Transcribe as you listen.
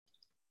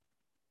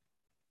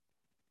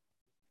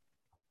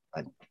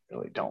I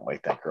really don't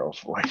like that girl's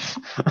voice.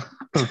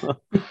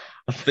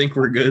 I think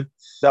we're good.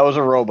 That was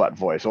a robot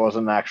voice. It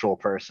wasn't an actual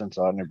person.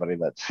 So anybody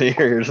that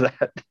hears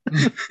that,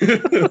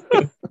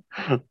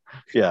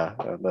 yeah,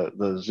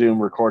 the Zoom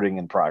recording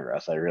in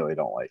progress. I really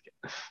don't like it,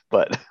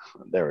 but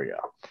there we go.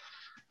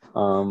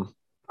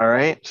 All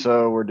right,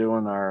 so we're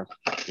doing our,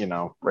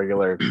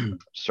 regular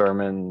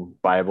sermon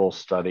Bible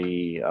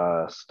study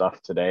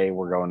stuff today.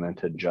 We're going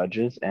into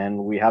Judges, and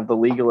we have the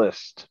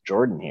legalist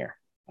Jordan here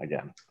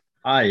again.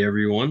 Hi,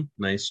 everyone.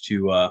 Nice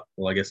to,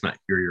 well, I guess not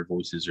hear your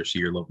voices or see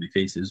your lovely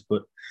faces,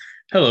 but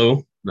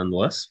hello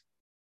nonetheless.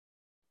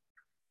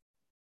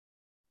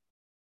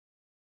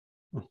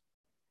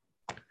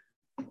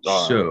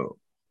 Uh, So,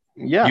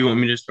 do yeah, you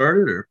want me to start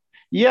it or?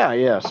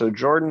 yeah. So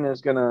Jordan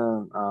is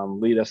gonna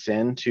lead us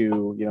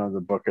into the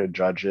Book of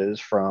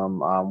Judges from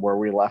where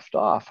we left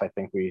off. I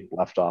think we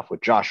left off with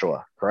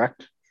Joshua,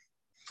 correct?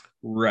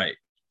 Right.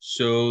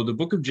 So, the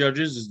Book of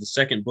Judges is the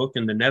second book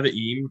in the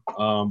Nevi'im,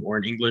 or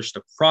in English,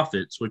 the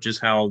Prophets, which is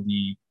how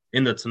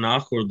in the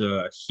Tanakh or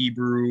the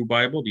Hebrew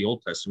Bible, the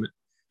Old Testament,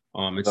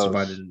 For it's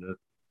divided those, into three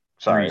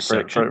sorry,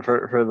 sections.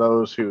 for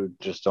those who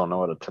just don't know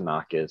what a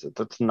Tanakh is,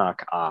 it's a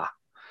Tanakh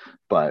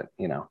but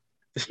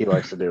he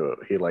likes to do it.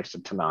 He likes to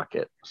Tanakh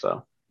it.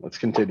 So let's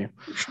continue.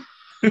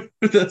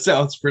 That's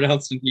how it's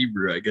pronounced in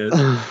Hebrew, I guess.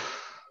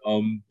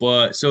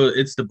 But so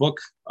it's the book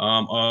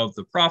of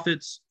the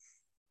prophets,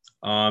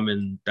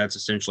 and that's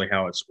essentially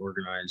how it's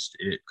organized.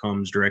 It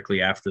comes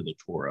directly after the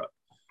Torah.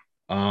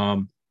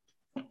 Um,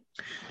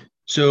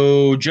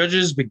 so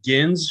Judges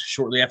begins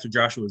shortly after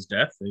Joshua's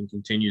death and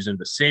continues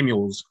into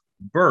Samuel's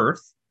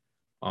birth.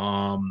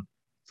 Um,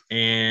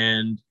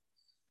 and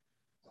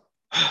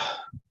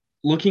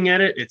looking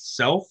at it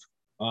itself,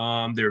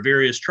 there are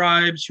various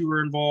tribes who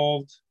were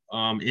involved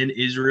in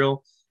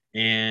Israel,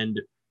 and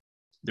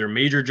they're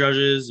major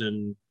judges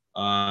and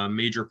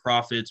major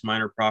prophets,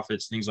 minor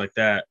prophets, things like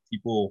that.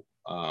 People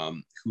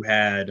who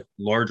had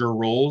larger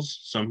roles,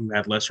 some who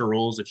had lesser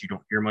roles that you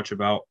don't hear much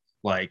about,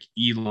 like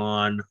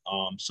Elon.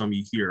 Some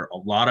you hear a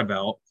lot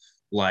about,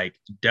 like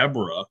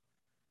Deborah.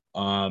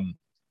 Um,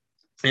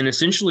 and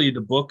essentially,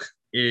 the book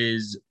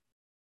is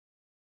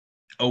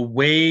a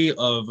way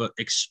of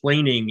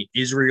explaining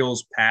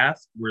Israel's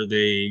path where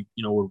they,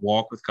 would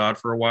walk with God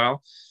for a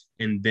while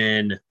and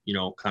then,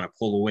 kind of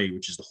pull away,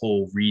 which is the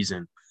whole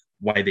reason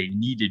why they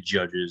needed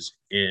judges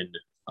in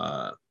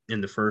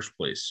the first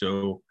place.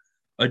 So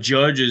a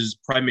judge is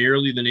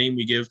primarily the name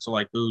we give to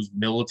like those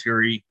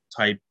military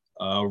type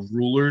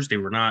rulers. They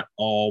were not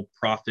all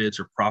prophets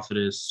or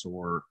prophetess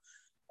or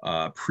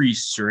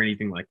priests or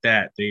anything like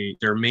that.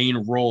 Their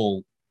main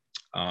role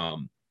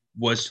um,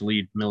 was to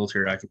lead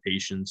military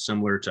occupations,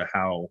 similar to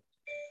how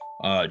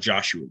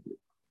Joshua did.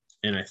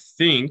 And I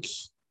think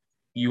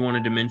you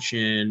wanted to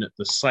mention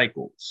the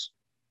cycles.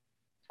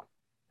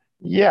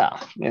 Yeah.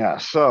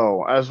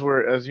 So as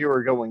you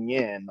were going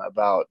in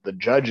about the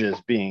judges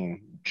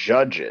being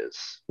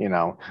judges,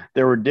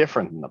 they were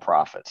different than the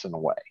prophets in a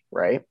way,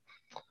 right?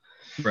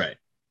 Right.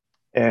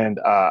 And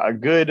a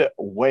good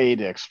way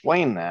to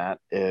explain that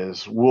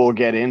is we'll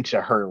get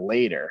into her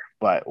later,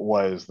 but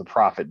was the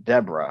prophet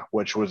Deborah,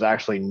 which was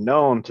actually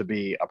known to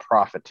be a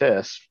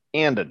prophetess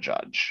and a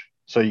judge.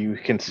 So you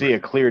can see Right. a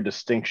clear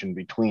distinction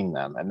between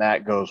them. And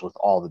that goes with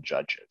all the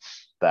judges,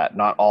 that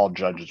not all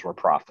judges were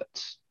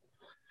prophets.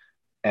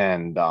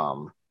 And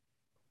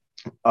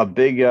a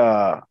big,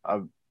 a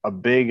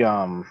big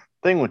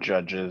thing with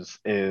judges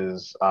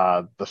is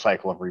the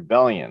cycle of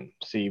rebellion.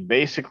 See,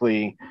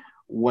 basically,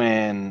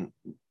 when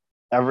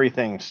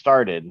everything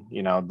started,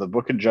 the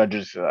book of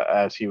Judges,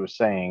 as he was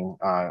saying,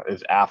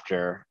 is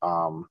after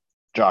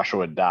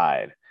Joshua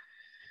died.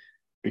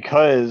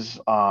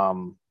 Because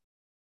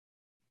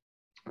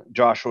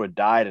Joshua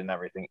died and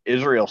everything,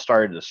 Israel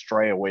started to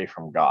stray away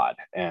from God,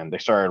 and they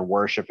started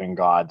worshiping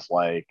gods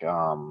like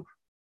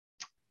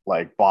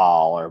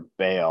Baal or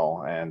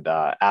Baal and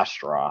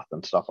Astaroth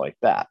and stuff like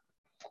that.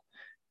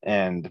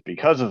 And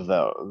because of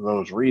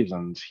those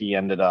reasons, he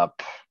ended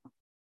up,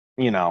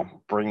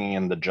 bringing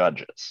in the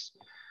judges.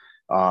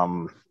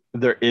 Um,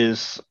 there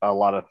is a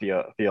lot of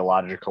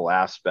theological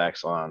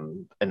aspects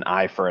on an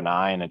eye for an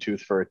eye and a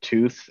tooth for a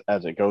tooth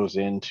as it goes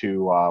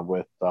into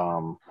with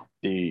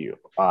the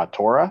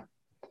Torah.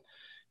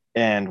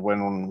 And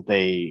when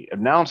they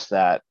announced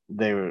that,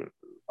 a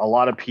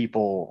lot of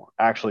people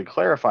actually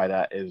clarify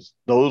that is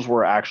those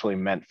were actually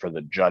meant for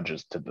the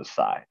judges to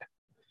decide.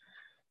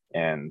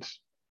 And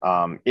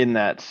in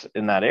that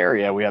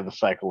area, we have the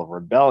cycle of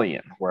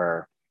rebellion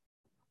where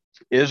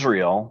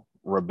Israel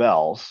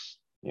rebels,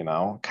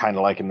 kind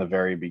of like in the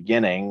very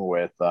beginning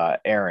with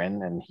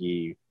Aaron, and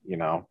he,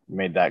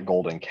 made that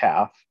golden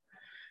calf.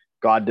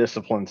 God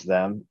disciplines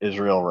them,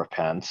 Israel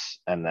repents,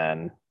 and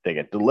then they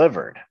get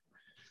delivered.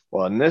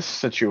 Well, in this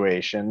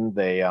situation,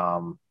 it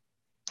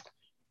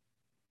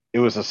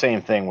was the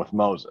same thing with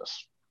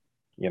Moses.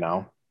 You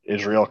know,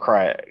 Israel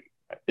cried.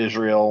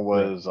 Israel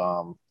Right. was,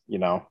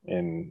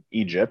 in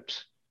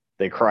Egypt.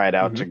 They cried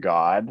out to Mm-hmm.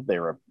 God.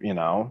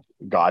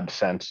 God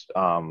sent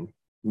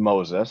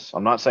Moses.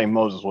 I'm not saying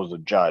Moses was a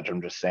judge.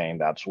 I'm just saying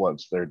that's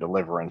what their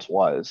deliverance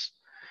was.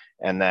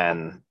 And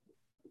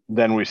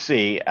then we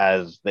see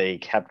as they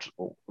kept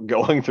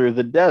going through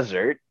the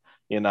desert,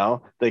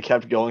 they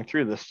kept going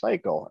through this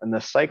cycle, and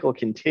the cycle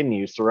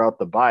continues throughout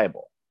the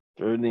Bible.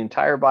 Through the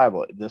entire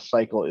Bible, this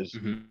cycle is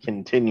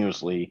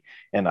continuously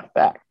in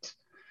effect.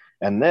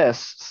 And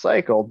this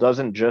cycle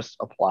doesn't just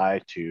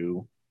apply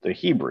to the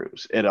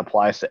Hebrews. It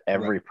applies to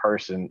every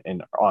person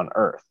on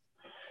earth.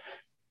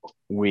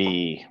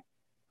 We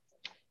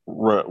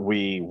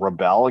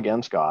rebel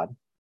against God.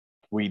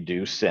 We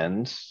do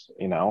sins.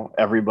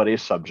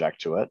 Everybody's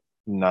subject to it.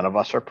 None of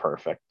us are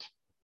perfect.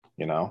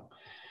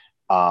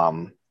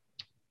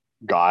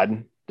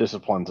 God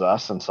disciplines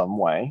us in some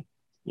way.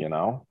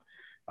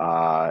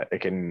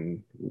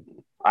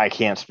 I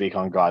can't speak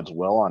on God's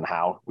will on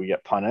how we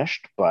get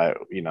punished, but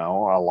a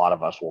lot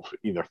of us will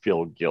either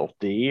feel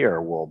guilty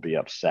or will be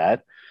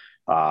upset.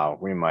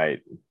 We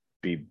might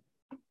be,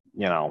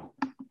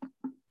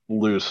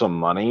 lose some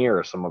money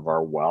or some of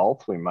our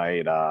wealth. We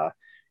might,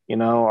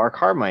 our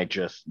car might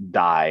just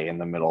die in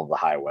the middle of the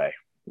highway.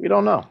 We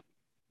don't know.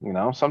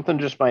 Something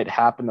just might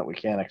happen that we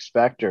can't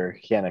expect or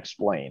can't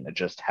explain. It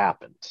just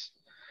happens.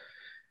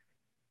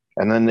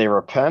 And then they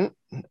repent.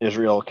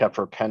 Israel kept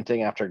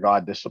repenting after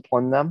God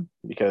disciplined them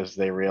because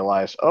they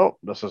realized, oh,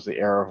 this is the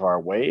error of our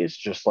ways,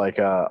 just like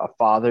a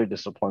father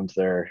disciplines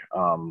their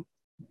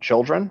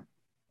children.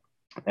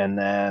 And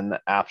then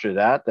after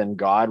that, then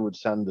God would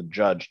send the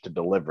judge to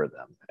deliver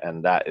them.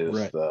 And that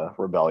is the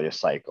rebellious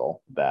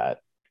cycle that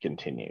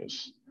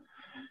continues.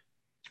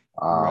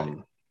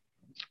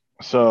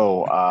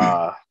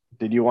 So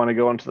did you want to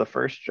go into the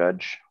first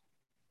judge?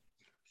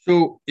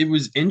 So it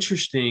was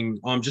interesting,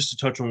 just to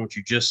touch on what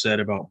you just said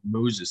about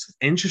Moses. It's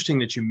interesting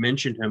that you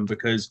mentioned him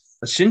because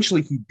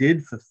essentially he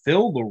did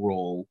fulfill the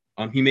role.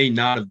 He may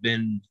not have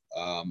been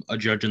a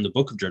judge in the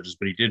book of Judges,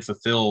 but he did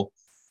fulfill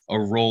a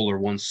role or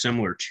one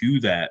similar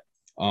to that,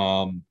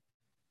 in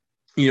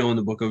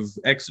the book of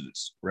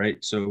Exodus,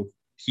 right? So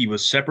he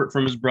was separate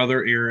from his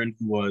brother Aaron,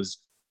 who was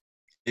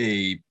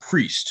a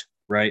priest,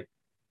 right?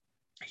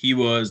 He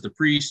was the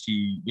priest.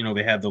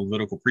 They had the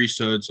Levitical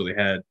priesthood, so they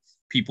had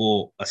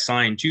people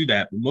assigned to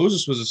that. But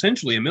Moses was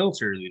essentially a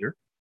military leader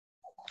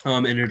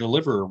and a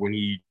deliverer when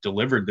he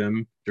delivered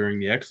them during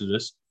the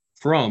Exodus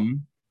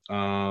from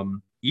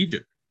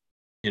Egypt.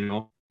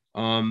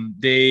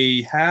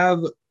 They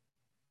have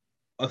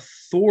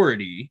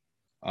authority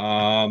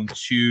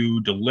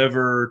to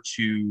deliver,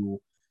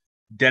 to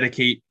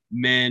dedicate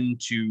men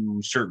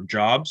to certain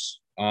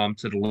jobs,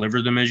 to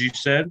deliver them, as you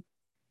said.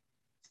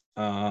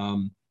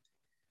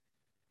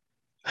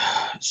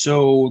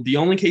 So the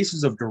only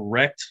cases of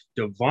direct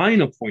divine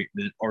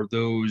appointment are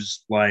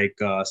those like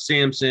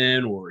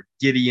Samson or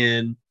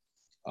Gideon,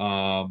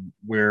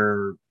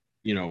 where,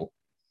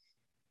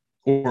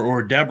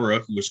 or Deborah,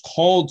 who was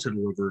called to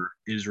deliver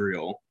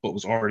Israel, but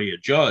was already a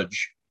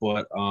judge.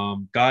 But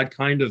God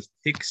kind of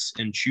picks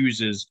and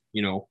chooses,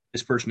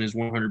 this person is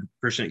 100%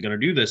 going to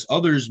do this.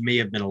 Others may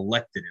have been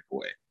elected in a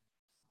way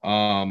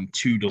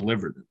to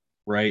deliver them,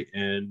 right?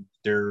 And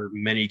there are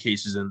many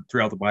cases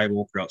throughout the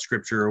Bible, throughout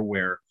Scripture,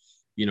 where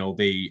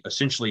they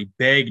essentially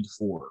begged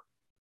for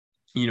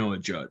a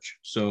judge.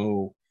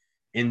 So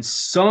in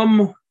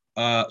some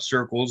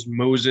circles,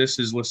 Moses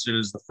is listed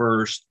as the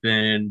first,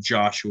 then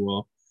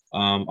Joshua.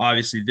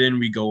 Obviously, then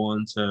we go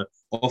on to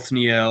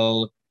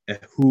Othniel,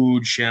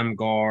 Ehud,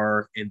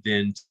 Shamgar, and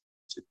then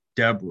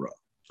Deborah.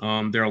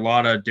 There are a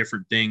lot of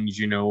different things,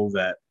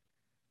 that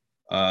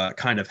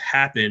kind of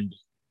happened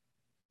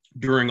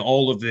during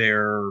all of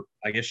their,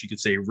 I guess you could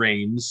say,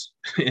 reigns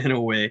in a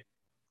way.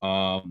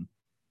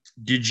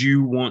 Did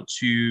you want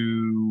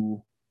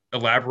to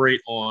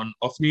elaborate on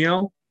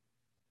Othniel?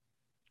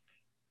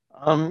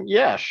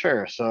 Yeah,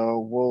 sure. So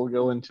we'll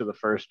go into the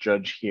first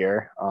judge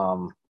here.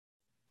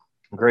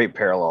 Great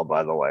parallel,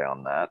 by the way,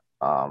 on that.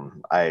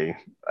 I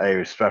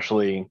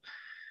especially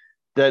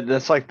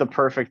that's like the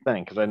perfect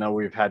thing because I know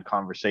we've had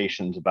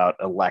conversations about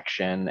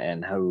election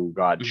and who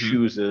God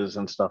chooses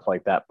and stuff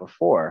like that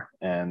before.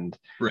 And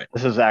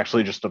this is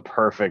actually just a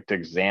perfect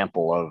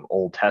example of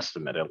Old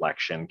Testament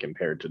election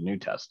compared to New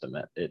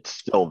Testament. It's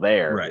still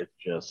there. Right. It's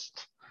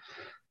just,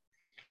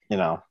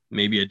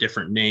 maybe a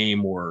different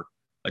name or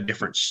a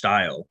different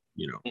style,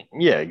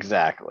 Yeah,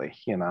 exactly.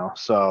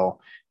 So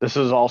this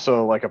is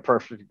also like a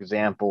perfect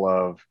example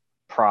of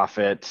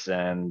prophets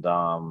and,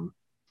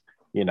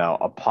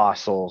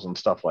 apostles and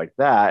stuff like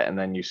that. And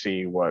then you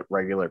see what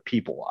regular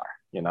people are,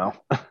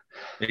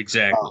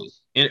 Exactly.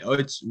 And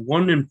it's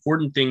one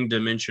important thing to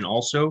mention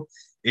also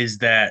is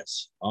that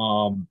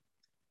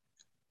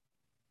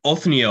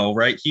Othniel,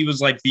 right? He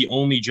was like the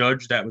only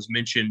judge that was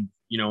mentioned,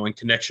 in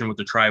connection with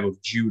the tribe of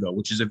Judah,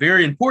 which is a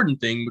very important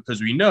thing because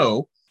we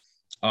know,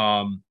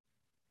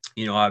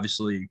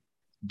 obviously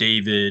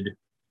David,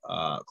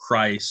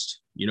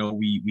 Christ,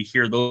 we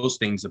hear those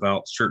things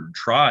about certain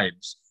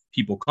tribes,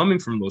 people coming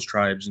from those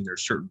tribes and their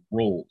certain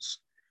roles.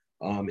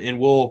 And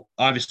we'll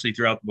obviously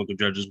throughout the book of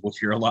Judges, we'll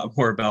hear a lot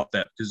more about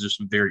that because there's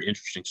some very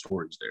interesting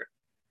stories there.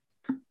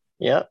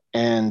 Yeah,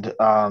 and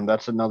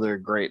that's another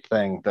great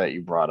thing that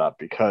you brought up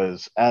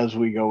because as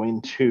we go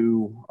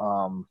into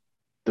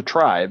the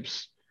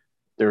tribes,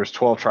 there's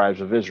 12 tribes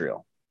of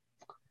Israel.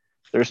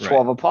 There's Right.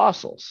 12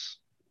 apostles.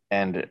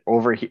 And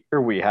over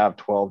here we have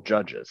 12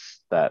 judges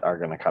that are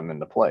going to come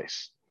into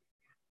place.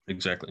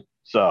 Exactly.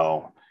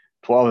 So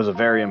 12 is a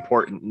very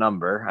important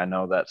number. I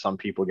know that some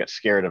people get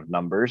scared of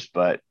numbers,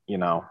 but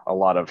a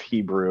lot of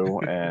Hebrew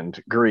and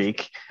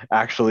Greek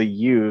actually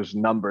use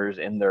numbers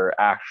in their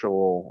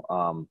actual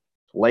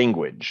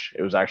language.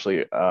 It was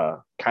actually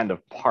kind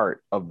of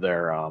part of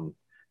their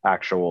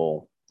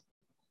actual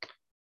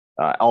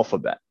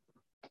alphabet.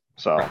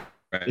 So,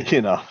 Right.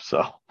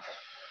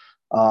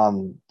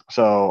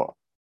 so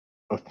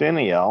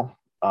Othniel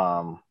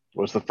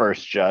was the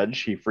first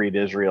judge. He freed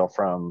Israel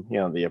from,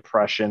 the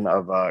oppression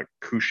of a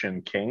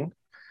Cushan king.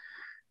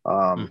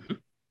 Um,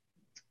 Mhm.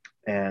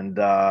 and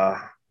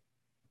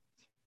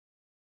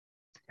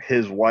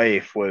his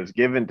wife was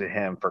given to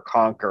him for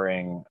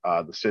conquering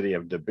the city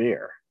of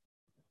Debir.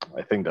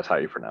 I think that's how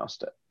you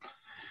pronounced it.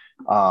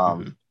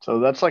 Mhm. So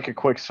that's like a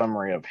quick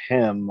summary of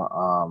him.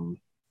 Hold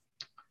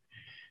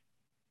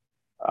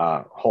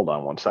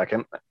on one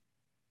second.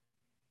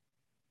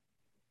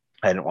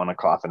 I didn't want to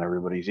cough in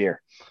everybody's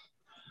ear.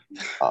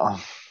 Uh,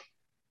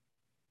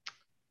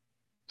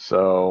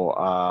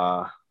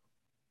 so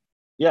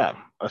yeah,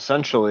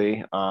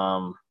 essentially,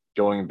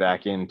 going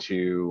back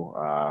into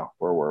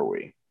where were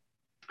we?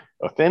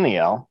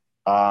 Othniel.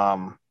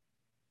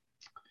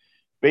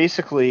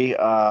 Basically,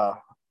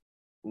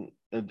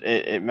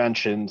 it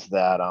mentions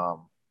that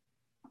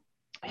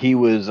he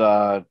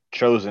was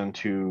chosen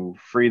to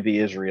free the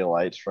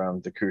Israelites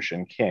from the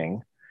Cushan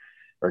king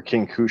or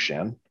King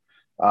Cushan,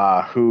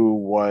 who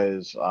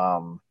was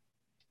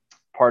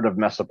part of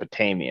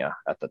Mesopotamia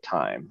at the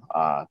time,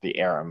 the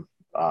Aram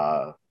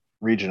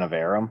region of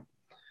Aram.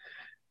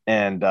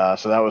 And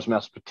so that was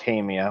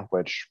Mesopotamia,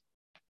 which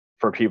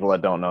for people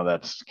that don't know,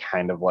 that's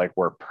kind of like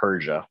where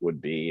Persia would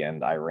be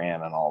and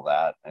Iran and all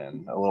that,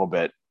 and a little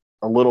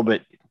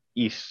bit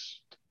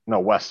east, no,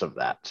 west of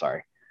that.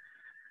 Sorry.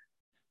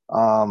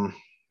 Um,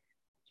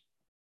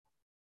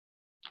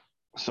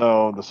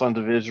 so the sons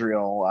of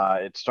Israel,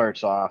 it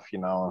starts off,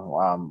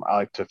 I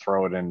like to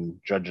throw it in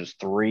Judges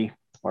 3,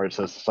 where it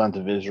says the sons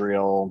of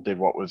Israel did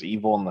what was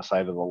evil in the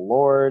sight of the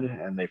Lord,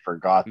 and they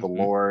forgot the Mhm.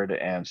 Lord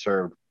and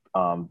served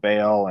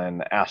Baal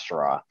and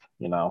Astaroth,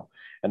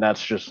 and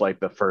that's just like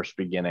the first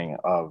beginning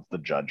of the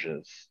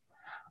Judges.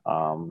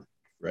 Um,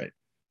 Right.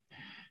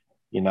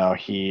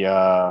 he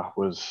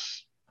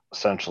was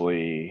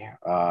essentially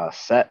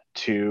set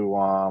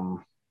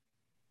to,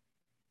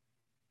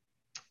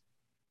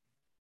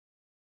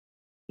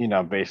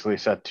 basically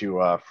set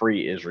to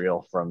free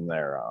Israel from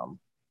their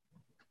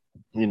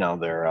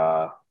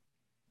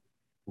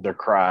their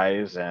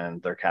cries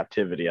and their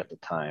captivity at the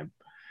time.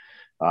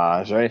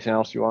 Is there anything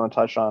else you want to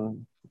touch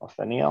on,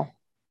 Othniel?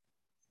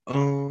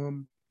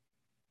 Um,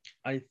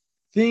 I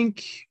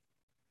think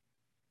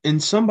in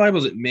some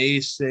Bibles it may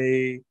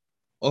say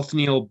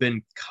Othniel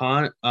ben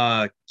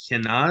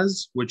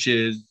Kenaz, which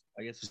is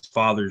I guess his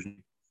father's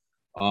name.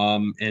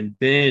 And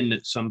Ben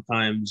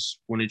sometimes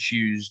when it's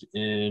used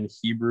in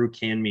Hebrew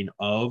can mean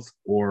of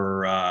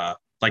or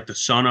like the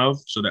son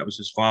of. So that was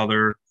his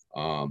father.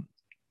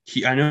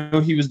 I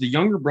know he was the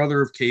younger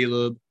brother of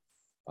Caleb.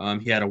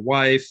 He had a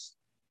wife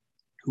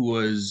who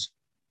was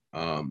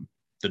um,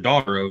 the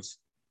daughter of.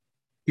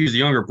 He was the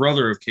younger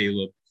brother of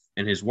Caleb,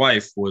 and his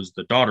wife was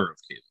the daughter of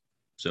Caleb.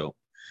 So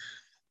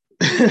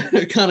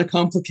kind of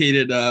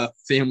complicated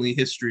family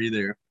history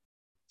there.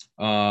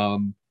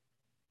 Um,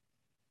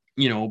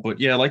 but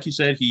yeah, like you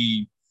said,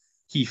 he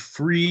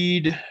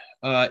freed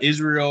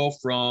Israel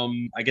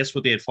from I guess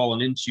what they had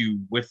fallen into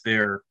with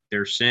their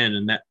sin,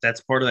 and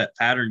that's part of that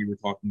pattern you were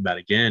talking about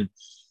again,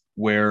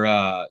 where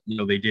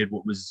they did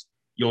what was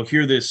you'll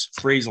hear this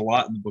phrase a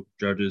lot in the book of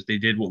Judges. They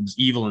did what was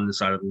evil in the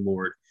sight of the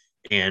Lord,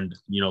 and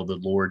the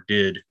Lord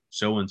did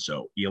so and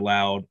so. He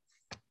allowed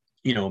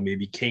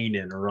maybe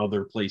Canaan or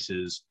other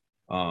places,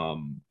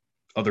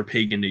 other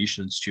pagan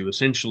nations to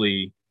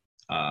essentially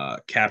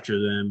capture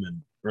them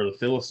and or the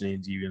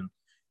Philistines even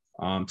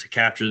to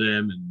capture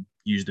them and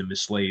use them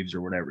as slaves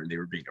or whatever. They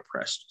were being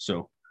oppressed.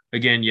 So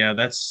again, yeah,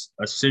 that's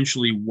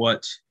essentially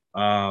what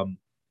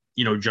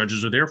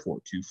judges are there for,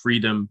 to free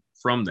them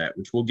from that,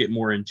 which we'll get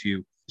more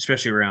into,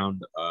 especially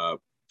around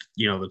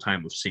the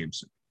time of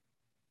Samson.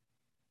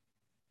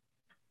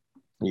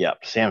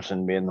 Yep,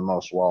 Samson being the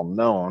most well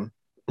known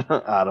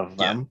out of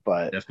Yeah, them,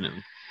 but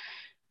definitely.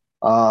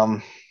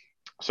 um,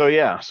 so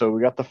yeah, so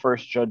we got the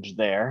first judge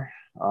there.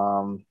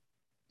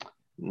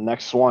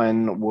 Next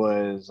one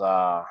was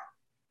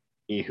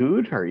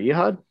Ehud or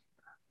Ehud.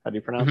 How do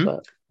you pronounce Mm-hmm.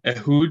 that?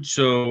 Ehud,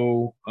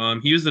 so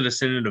he was the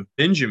descendant of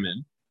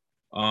Benjamin,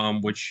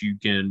 which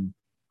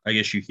I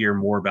guess you hear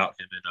more about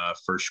him in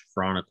First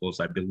Chronicles,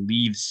 I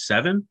believe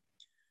 7.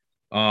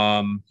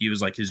 He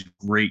was like his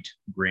great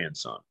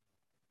grandson.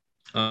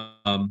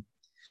 Um,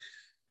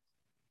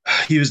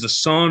 he was the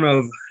son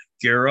of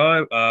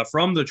Gera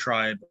from the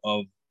tribe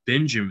of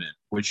Benjamin,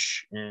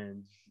 which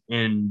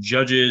In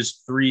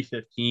Judges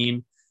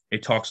 3:15,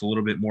 it talks a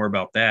little bit more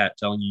about that,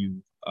 telling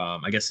you,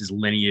 I guess, his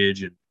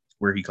lineage and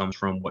where he comes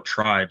from, what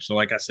tribe. So,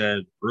 like I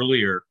said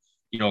earlier,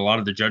 a lot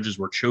of the judges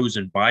were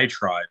chosen by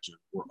tribes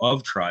or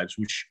of tribes,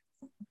 which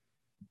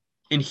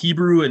in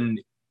Hebrew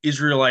and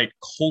Israelite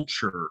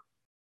culture,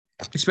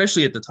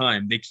 especially at the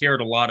time, they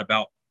cared a lot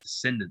about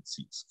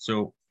descendancies.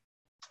 So,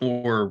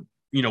 or,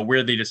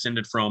 where they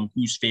descended from,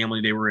 whose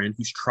family they were in,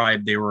 whose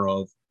tribe they were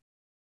of.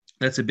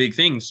 That's a big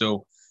thing.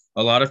 So,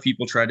 a lot of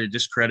people try to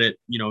discredit,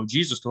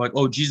 Jesus. They're like,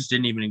 oh, Jesus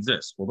didn't even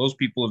exist. Well, those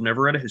people have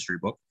never read a history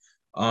book.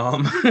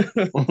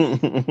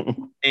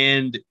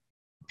 And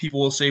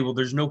people will say, well,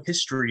 there's no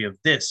history of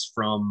this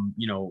from,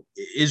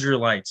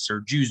 Israelites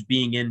or Jews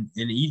being in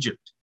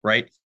Egypt,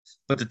 right?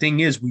 But the thing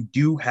is, we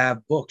do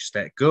have books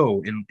that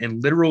go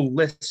and literal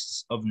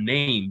lists of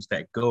names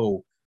that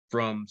go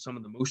from some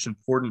of the most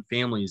important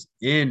families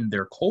in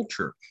their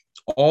culture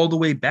all the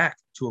way back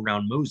to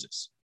around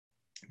Moses.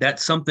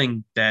 That's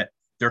something that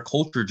their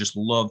culture just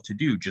loved to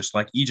do, just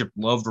like Egypt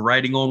loved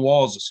writing on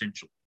walls,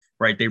 essentially,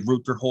 right? They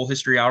wrote their whole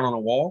history out on a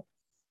wall.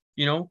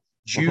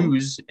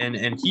 Jews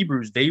and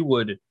Hebrews, they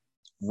would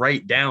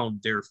write down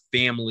their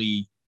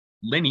family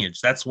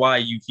lineage. That's why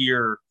you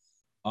hear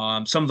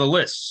some of the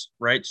lists,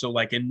 right? So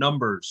like in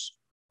Numbers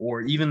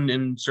or even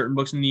in certain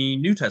books in the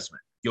New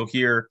Testament, you'll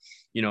hear,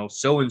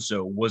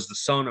 so-and-so was the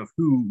son of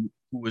who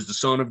was the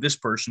son of this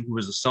person, who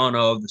was the son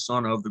of,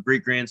 the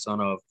great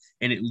grandson of,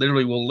 and it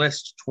literally will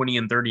list 20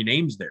 and 30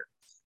 names there.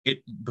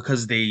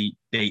 Because they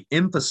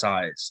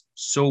emphasize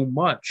so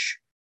much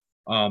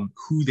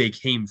who they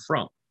came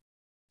from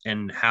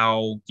and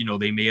how,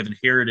 they may have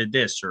inherited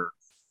this or,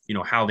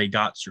 how they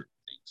got certain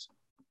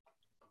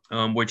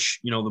things,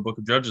 which, the book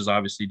of Judges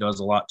obviously does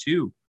a lot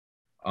too.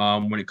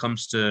 When it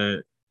comes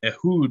to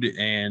Ehud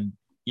and,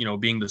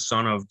 being the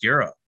son of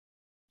Gera.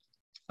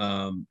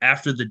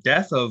 After the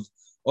death of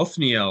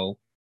Othniel,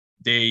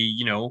 they,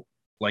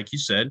 like you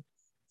said,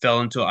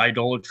 fell into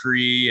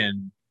idolatry,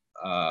 and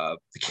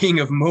the king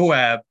of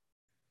Moab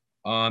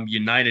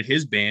united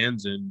his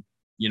bands, and,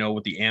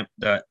 with the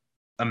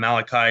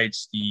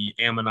Amalekites, the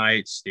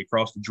Ammonites, they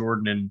crossed the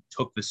Jordan and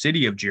took the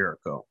city of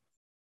Jericho.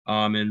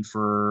 And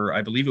for,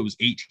 I believe it was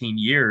 18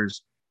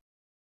 years,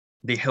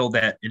 they held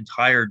that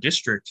entire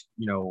district,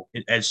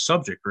 as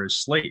subject or as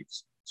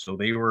slaves. So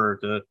they were,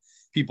 the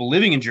people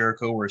living in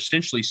Jericho were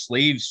essentially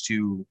slaves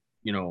to,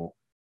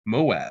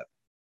 Moab.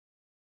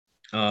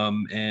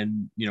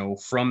 And,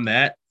 from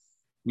that,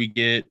 we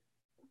get,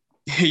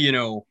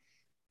 Ehud,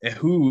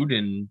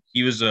 and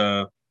he was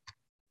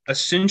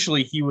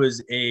essentially he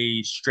was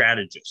a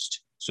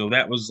strategist. So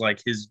that was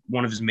like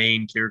one of his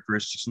main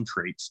characteristics and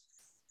traits.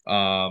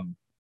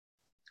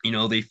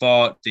 They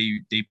fought,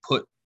 they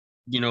put,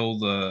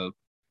 the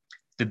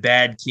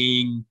bad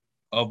king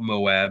of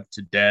Moab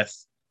to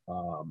death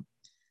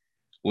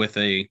with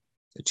a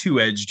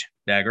two-edged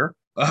dagger,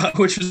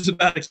 which was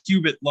about a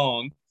cubit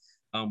long,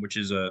 which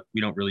is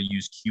we don't really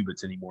use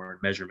cubits anymore in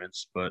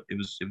measurements, but it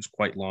was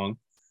quite long,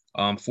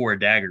 for a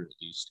dagger at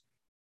least.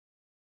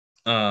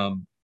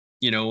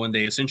 And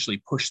they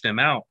essentially pushed them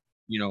out,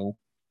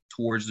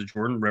 towards the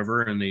Jordan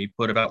River, and they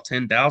put about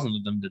 10,000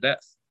 of them to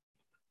death.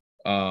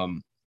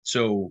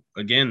 So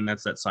again,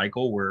 that's that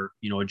cycle where,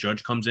 a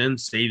judge comes in,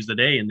 saves the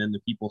day, and then the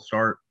people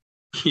start,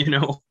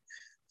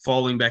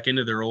 falling back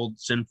into their old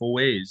sinful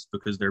ways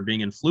because they're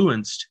being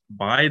influenced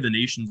by the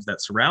nations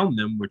that surround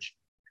them, which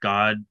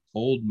God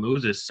told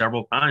Moses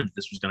several times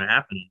this was going to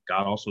happen.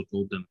 God also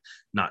told them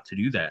not to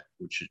do that,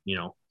 which,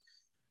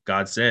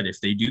 God said,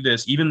 if they do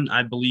this, even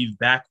I believe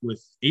back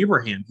with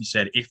Abraham, he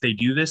said, if they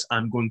do this,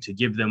 I'm going to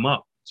give them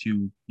up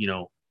to,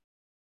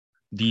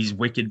 these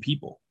wicked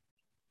people.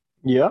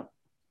 Yeah.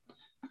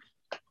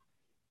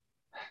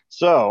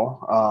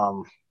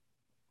 So,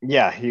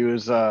 yeah, he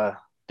was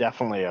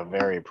definitely a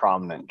very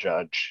prominent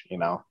judge,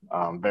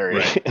 very,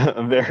 right.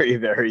 very,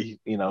 very,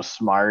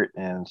 smart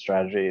and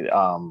strategy.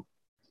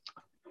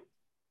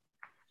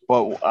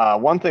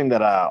 But one thing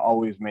that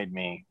always made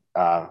me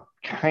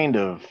kind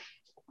of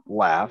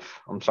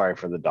laugh, I'm sorry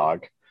for the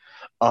dog,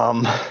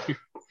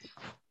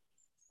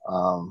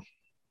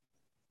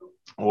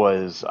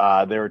 was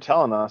they were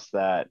telling us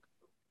that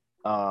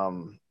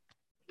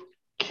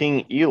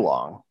King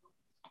Elong,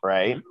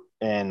 right,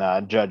 in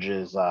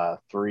Judges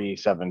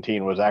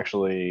 3:17 was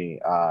actually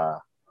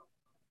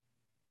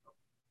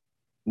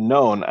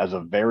known as a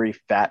very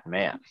fat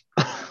man.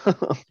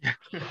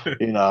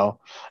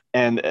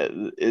 And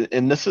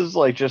this is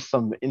like just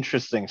some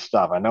interesting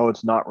stuff. I know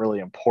it's not really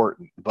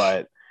important,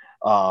 but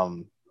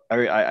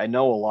I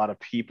know a lot of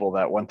people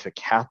that went to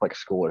Catholic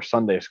school or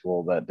Sunday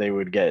school that they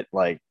would get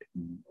like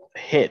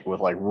hit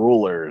with like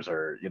rulers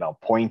or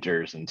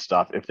pointers and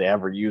stuff if they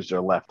ever used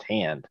their left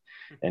hand.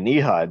 And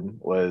Ehud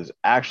was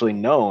actually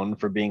known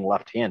for being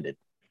left-handed.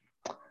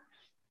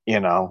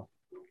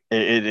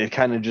 It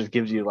kind of just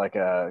gives you like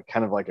a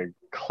kind of like a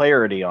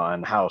clarity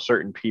on how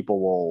certain people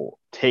will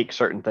take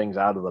certain things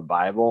out of the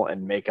Bible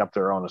and make up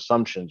their own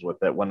assumptions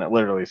with it when it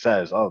literally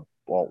says, oh,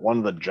 well, one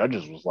of the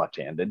judges was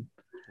left-handed.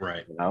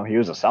 Right. He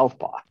was a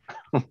southpaw.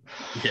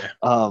 Yeah.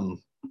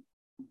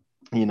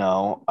 he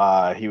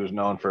was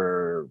known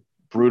for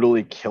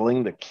brutally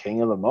killing the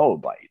king of the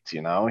Moabites. He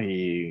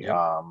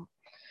Yep.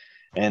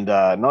 and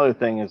another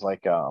thing is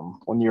like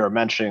when you were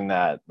mentioning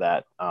that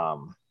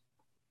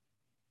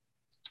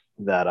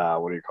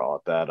what do you call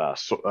it,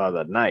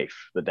 the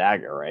knife, the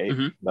dagger, right?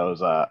 Hmm. That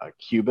was a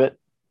cubit,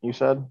 you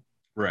said.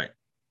 Right.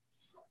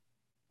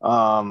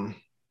 Um,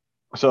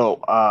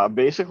 so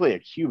basically, a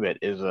cubit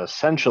is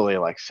essentially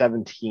like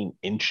 17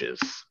 inches.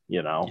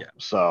 Yeah.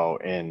 So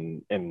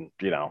in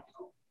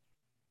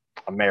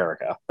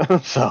America.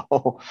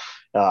 So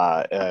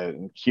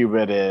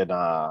cubit in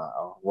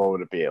what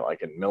would it be,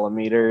 like in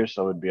millimeters?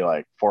 So it would be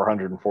like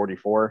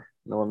 444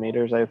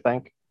 millimeters, I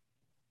think.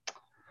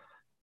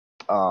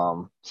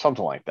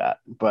 Something like that.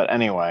 But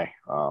anyway,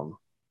 you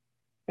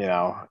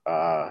know,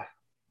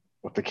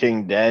 with the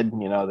king dead,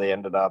 they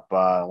ended up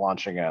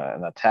launching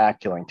an attack,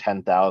 killing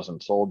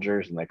 10,000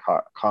 soldiers, and they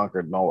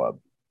conquered Moab.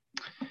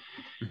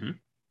 Hmm.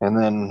 And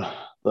then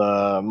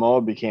the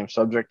Moab became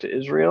subject to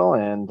Israel,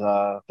 and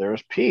there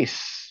was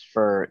peace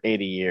for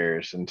 80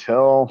 years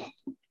until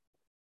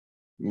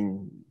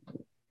mm,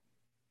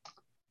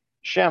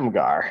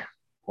 Shamgar,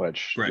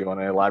 which, do Right. you want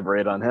to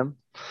elaborate on him?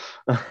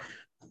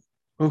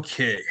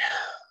 Okay.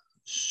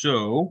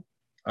 So,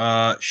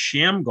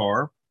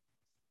 Shamgar,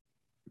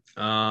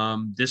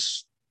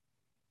 this,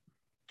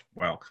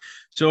 wow.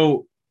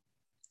 So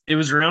it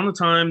was around the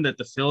time that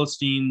the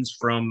Philistines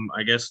from,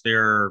 I guess,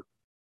 their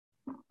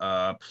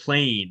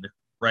plain,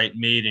 right,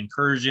 made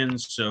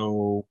incursions.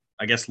 So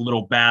I guess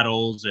little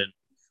battles and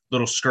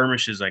little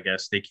skirmishes, I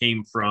guess, they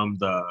came from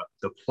the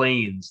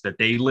plains that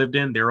they lived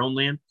in, their own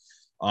land.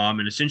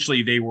 And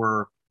essentially they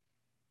were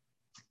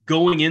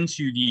going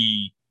into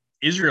the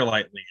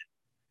Israelite land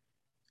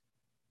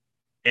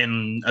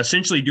and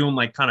essentially doing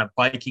like kind of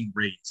biking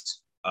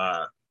raids.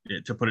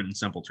 To put it in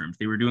simple terms,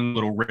 they were doing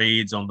little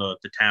raids on the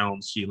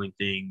town, stealing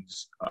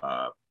things,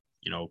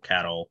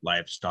 cattle,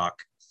 livestock,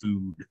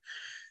 food,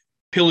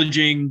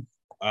 pillaging,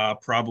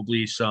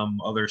 probably some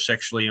other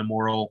sexually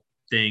immoral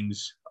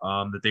things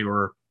that they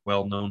were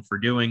well known for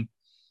doing.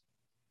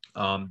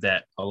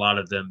 That a lot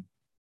of them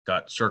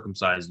got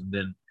circumcised and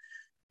then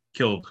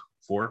killed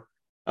for.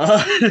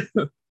 Uh,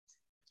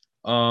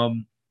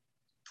 um,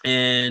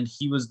 and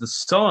he was the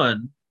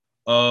son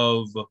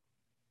of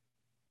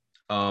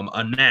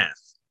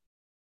Anath,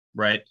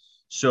 right?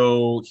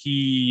 So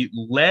he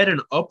led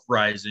an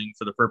uprising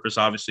for the purpose,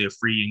 obviously, of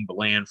freeing the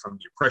land from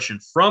the oppression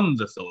from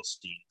the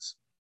Philistines.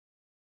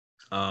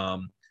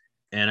 Um,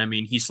 and I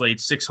mean, he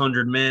slayed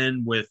 600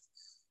 men with,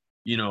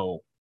 you know,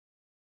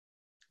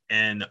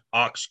 an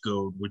ox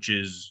goad, which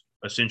is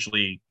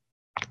essentially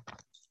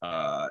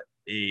uh,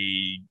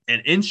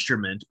 an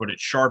instrument, but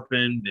it's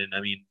sharpened. And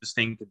I mean, this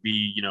thing could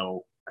be,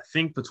 I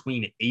think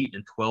between 8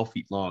 and 12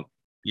 feet long.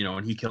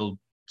 And he killed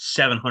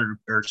 700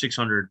 or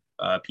 600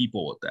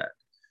 people with that.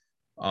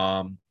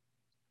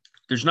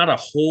 There's not a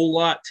whole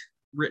lot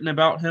written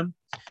about him.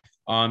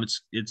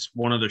 It's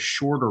one of the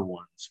shorter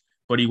ones,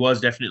 but he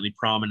was definitely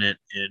prominent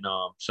in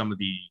some of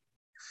the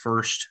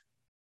first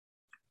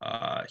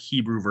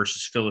Hebrew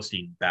versus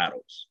Philistine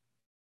battles.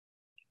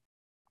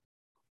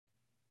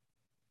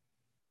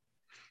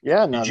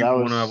 Yeah, no, Did that you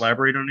want to was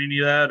elaborate on any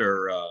of that,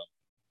 or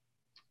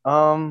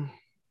um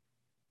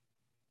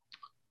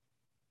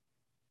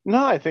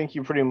no, I think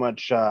you pretty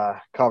much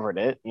covered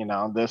it.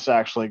 This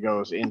actually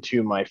goes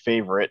into my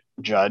favorite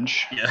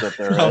judge yeah? that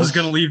there I was is.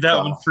 gonna leave that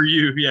one So for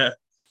you. Yeah.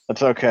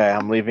 that's okay.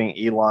 I'm leaving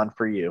Elon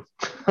for you.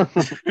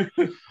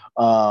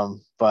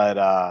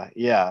 But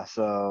yeah,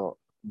 so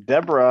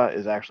Deborah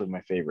is actually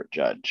my favorite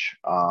judge.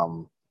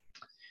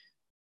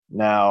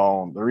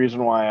 Now the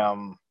reason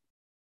why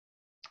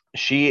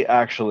she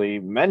actually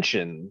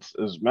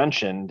is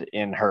mentioned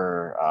in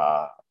her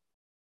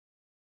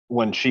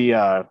when she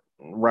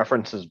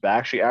references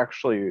back, she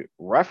actually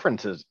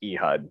references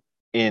Ehud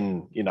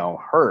in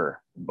her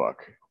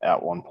book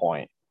at one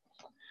point.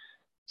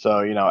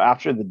 So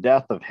after the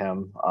death of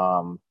him,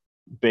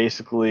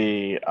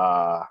 basically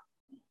the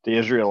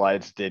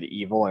Israelites did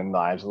evil in the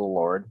eyes of the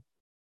Lord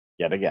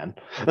yet again.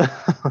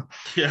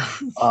 Yeah,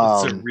 it's a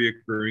um,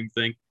 reoccurring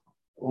thing.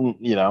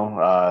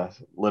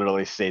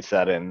 Literally states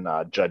that in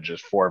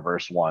Judges 4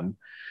 verse 1.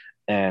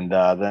 And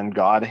then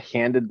God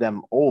handed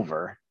them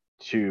over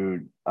to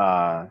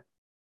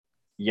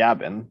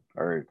Yabin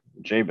or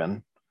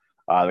Jabin,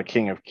 the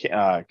king of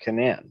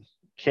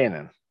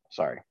Canaan,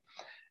 sorry.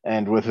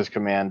 And with his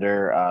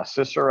commander,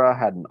 Sisera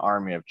had an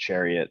army of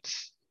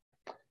chariots.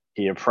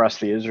 He oppressed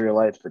the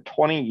Israelites for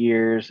 20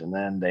 years, and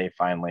then they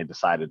finally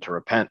decided to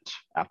repent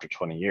after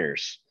 20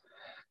 years.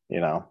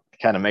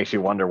 Kind of makes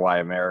you wonder why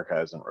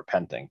America isn't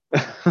repenting.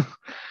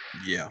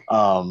 Yeah.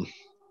 um,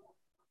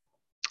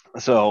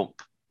 so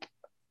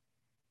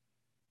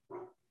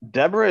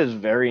Deborah is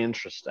very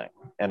interesting,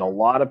 and a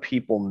lot of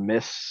people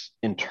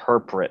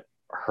misinterpret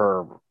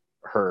her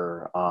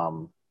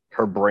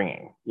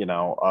bringing,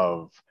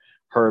 of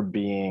her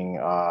being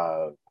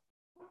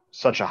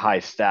such a high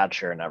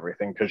stature and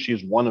everything, because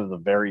she's one of the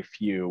very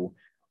few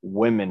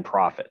women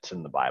prophets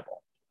in the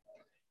Bible.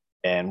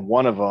 and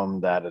one of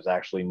them that is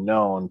actually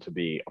known to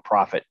be a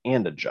prophet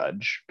and a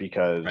judge,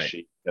 because Right.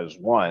 she, as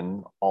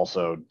one,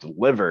 also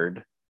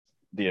delivered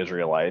the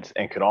Israelites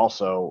and could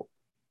also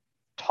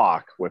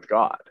talk with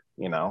God,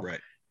 Right.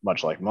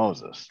 much like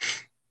Moses.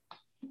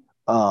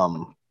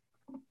 Um,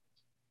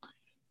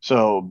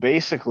 so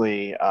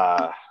basically,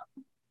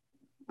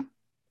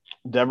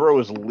 Deborah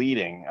was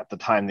leading at the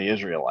time the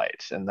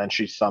Israelites, and then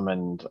she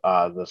summoned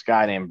this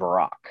guy named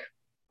Barak,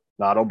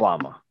 not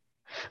Obama.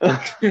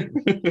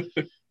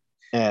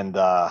 And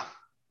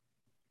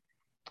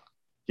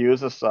he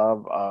was a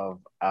sub of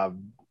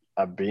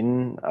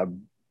Abinoam,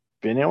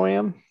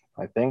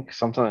 I think.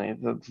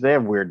 Something, they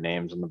have weird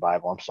names in the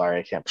Bible. I'm sorry,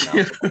 I can't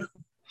pronounce it.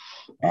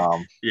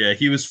 Yeah,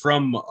 he was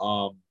from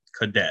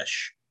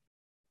Kadesh.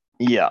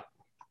 Yeah.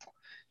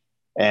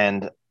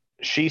 And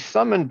she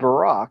summoned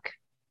Barak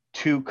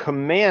to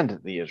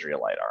command the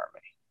Israelite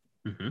army.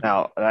 Mm-hmm.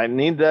 Now, I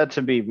need that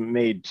to be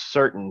made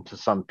certain to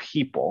some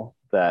people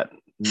that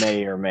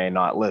may or may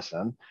not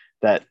listen,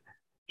 that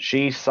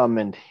she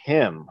summoned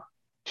him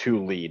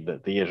to lead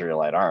the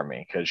Israelite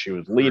army, because she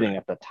was leading Right.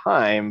 at the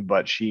time,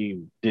 but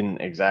she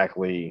didn't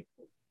exactly,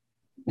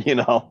 you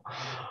know.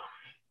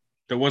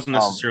 That wasn't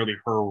Um, necessarily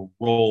her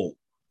role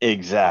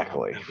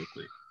exactly.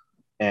 biblically.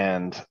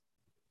 And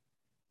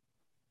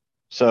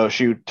so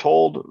she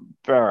told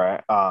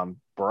Barak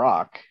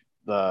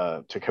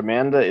to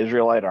command the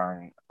Israelite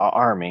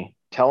army,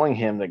 telling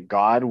him that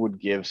God would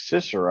give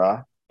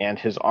Sisera and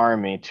his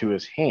army to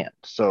his hand.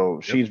 So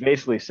Yep. she's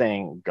basically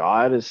saying,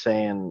 God is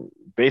saying,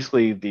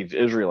 basically, these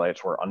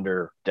Israelites were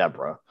under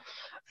Deborah,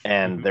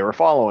 and Mm-hmm. they were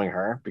following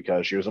her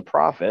because she was a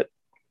prophet,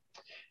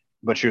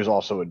 but she was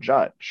also a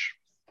judge.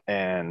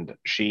 And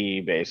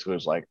she basically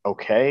was like,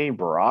 okay,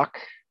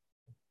 Barak,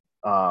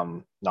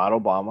 not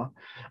Obama.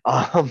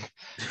 Um,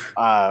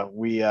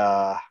 we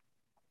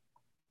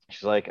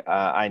she's like,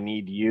 I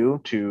need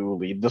you to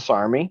lead this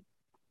army,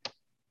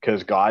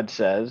 because God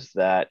says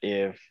that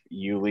if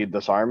you lead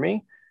this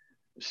army,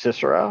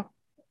 Sisera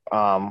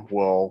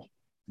will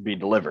be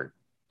delivered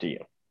to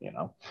you.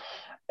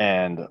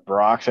 And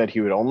Barak said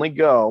he would only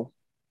go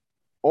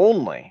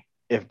only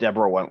if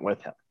Deborah went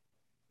with him.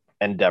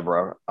 And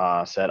Deborah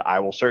said, I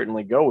will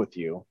certainly go with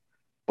you,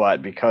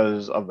 but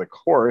because of the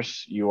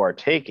course you are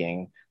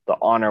taking, the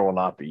honor will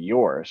not be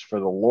yours, for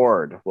the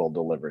Lord will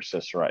deliver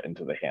Sisera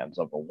into the hands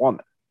of a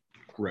woman.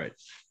 Right.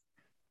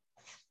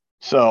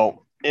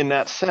 So, in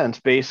that sense,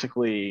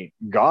 basically,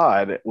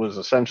 God was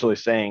essentially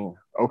saying,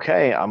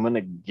 okay, I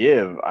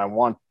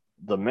want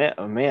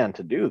a man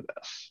to do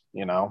this.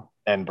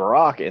 And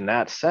Barak, in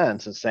that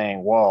sense, is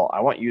saying, well, I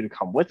want you to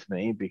come with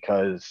me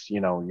because,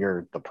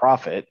 you're the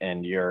prophet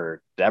and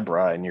you're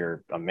Deborah and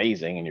you're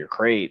amazing and you're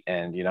great.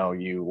 And,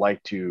 you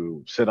like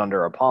to sit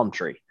under a palm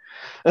tree,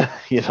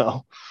 you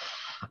know?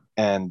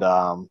 And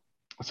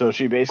so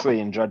she basically,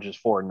 in Judges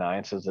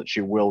 4:9, says that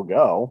she will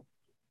go,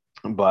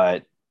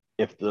 but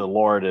if the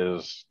Lord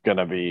is going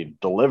to be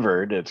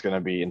delivered, it's going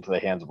to be into the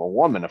hands of a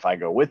woman if I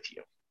go with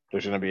you.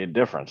 There's going to be a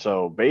difference.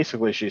 So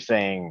basically, she's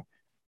saying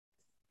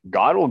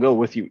God will go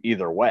with you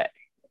either way.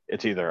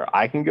 It's either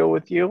I can go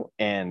with you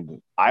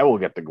and I will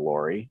get the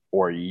glory,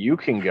 or you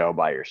can go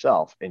by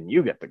yourself and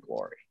you get the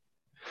glory,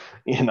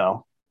 you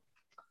know?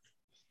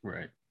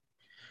 Right.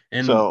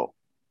 And So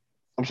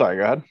I'm sorry,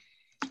 go ahead.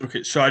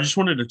 okay, so I just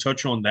wanted to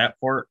touch on that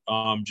part,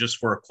 just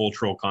for a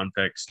cultural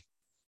context.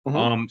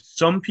 Mm-hmm.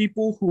 Some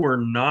people who are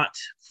not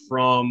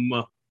from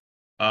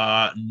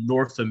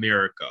North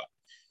America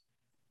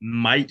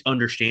might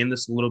understand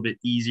this a little bit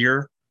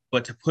easier,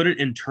 but to put it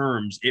in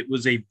terms, it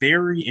was a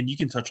very, and you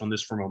can touch on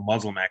this from a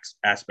Muslim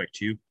aspect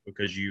too,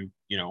 because you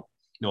know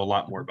a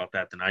lot more about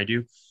that than I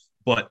do.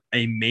 But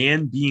a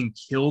man being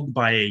killed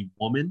by a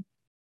woman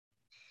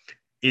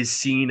is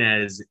seen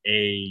as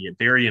a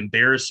very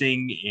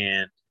embarrassing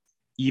and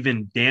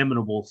even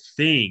damnable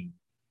thing.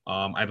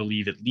 I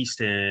believe, at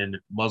least in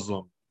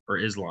Muslim or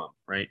Islam,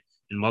 right?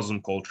 In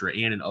Muslim culture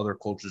and in other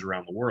cultures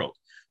around the world.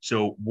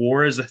 So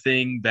war is a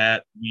thing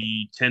that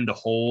we tend to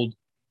hold,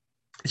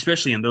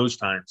 especially in those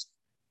times.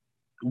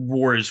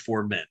 War is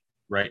for men,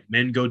 right?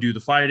 Men go do the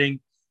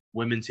fighting,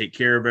 women take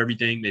care of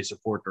everything. They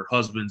support their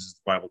husbands, as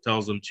the Bible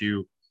tells them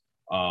to.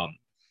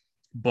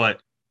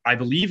 But I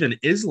believe in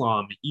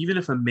Islam, even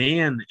if a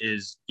man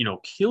is,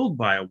 killed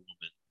by a woman,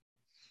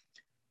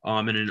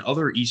 and in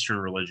other Eastern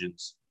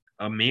religions,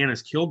 a man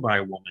is killed by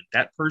a woman,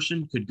 that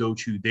person could go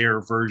to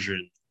their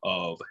version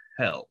of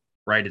hell,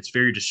 right? It's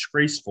very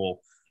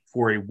disgraceful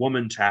for a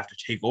woman to have to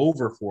take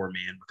over for a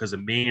man, because a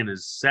man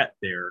is set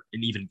there.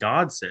 And even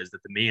God says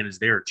that the man is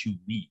there to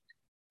lead.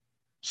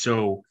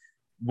 So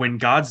when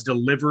God's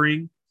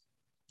delivering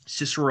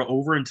Sisera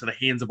over into the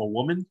hands of a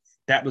woman,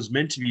 that was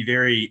meant to be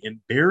very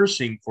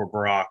embarrassing for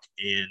Barak.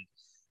 And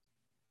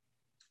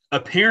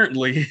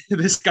apparently,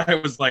 this guy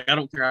was like, I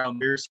don't care how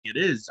embarrassing it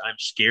is. I'm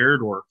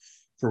scared, or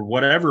for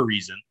whatever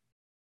reason,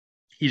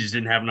 he just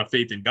didn't have enough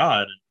faith in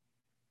God. And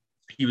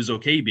he was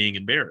okay being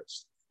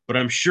embarrassed. But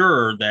I'm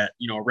sure that,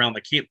 around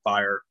the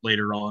campfire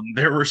later on,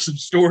 there were some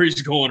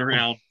stories going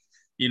around,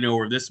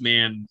 where this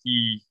man,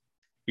 he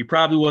he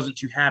probably wasn't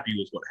too happy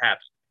with what happened.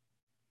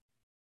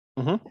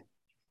 Mm-hmm.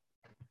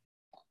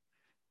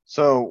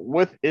 So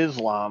with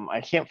Islam,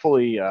 I can't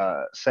fully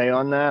say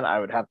on that. I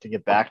would have to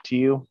get back to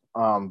you.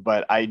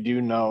 But I do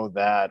know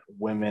that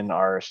women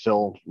are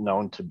still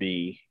known to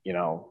be,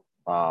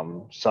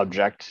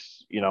 subject,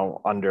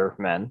 under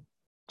men,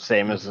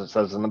 same as it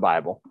says in the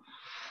Bible.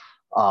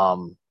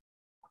 Um,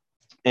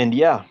 and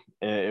yeah,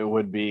 it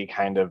would be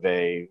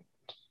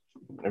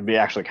it'd be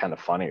actually kind of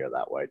funnier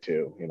that way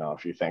too.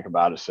 If you think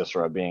about it,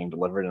 Sisera being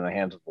delivered in the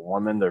hands of a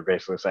woman, they're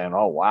basically saying,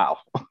 "Oh wow,"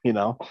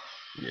 Yeah.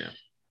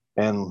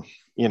 and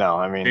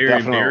I mean, Very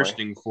definitely,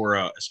 embarrassing for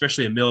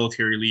especially a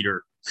military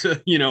leader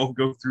to,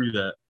 go through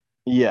that.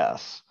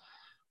 yes,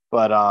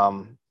 but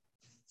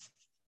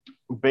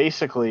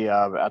basically,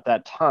 at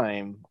that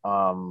time,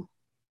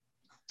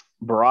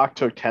 Barak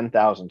took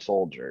 10,000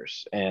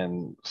 soldiers and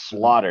Mm-hmm.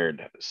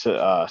 slaughtered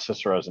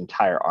Sisera's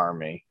entire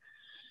army.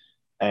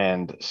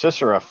 And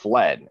Sisera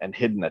fled and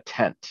hid in a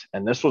tent.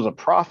 And this was a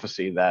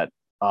prophecy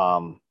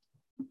um,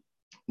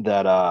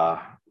 that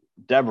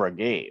Deborah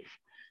gave,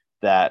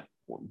 that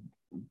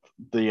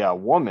the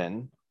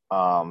woman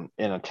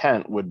in a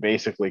tent would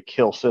basically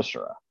kill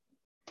Sisera.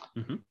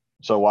 Mm-hmm.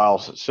 So while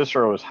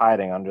Sisera was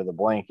hiding under the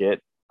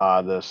blanket,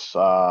 this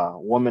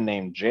woman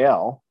named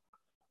Jael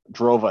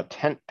drove a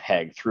tent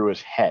peg through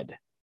his head,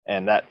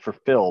 and that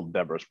fulfilled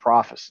Deborah's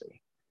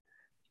prophecy,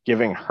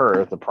 giving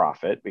her the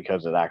prophet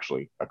because it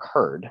actually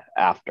occurred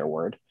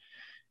afterward.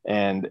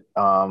 And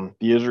the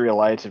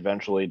Israelites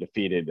eventually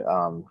defeated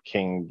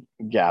King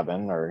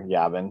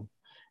Yabin,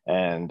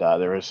 and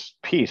there was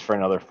peace for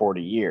another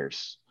 40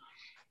 years.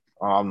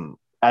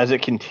 As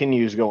it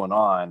continues going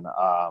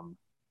on,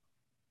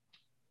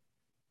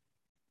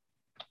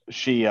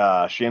 she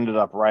ended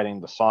up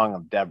writing the Song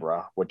of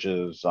Deborah, which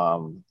is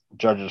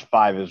Judges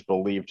 5 is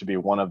believed to be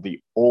one of the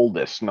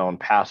oldest known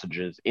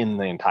passages in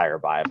the entire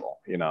Bible.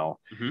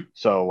 Mm-hmm.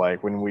 So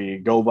like when we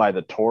go by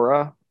the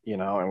Torah,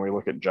 and we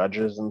look at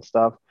Judges and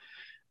stuff,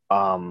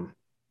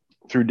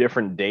 through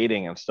different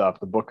dating and stuff,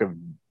 the book of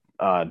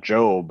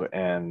Job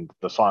and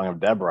the Song of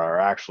Deborah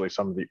are actually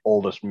some of the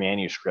oldest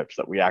manuscripts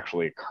that we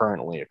actually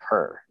currently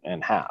occur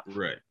and have.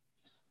 Right.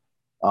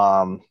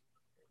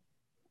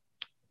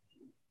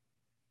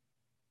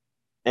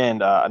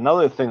 And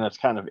another thing that's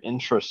kind of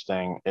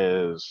interesting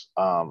is,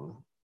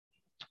 from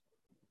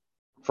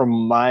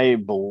my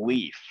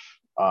belief,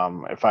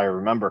 if I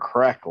remember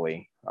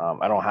correctly,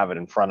 I don't have it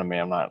in front of me.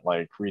 I'm not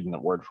like reading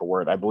it word for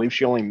word. I believe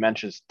she only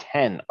mentions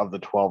 10 of the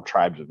 12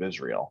 tribes of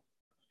Israel.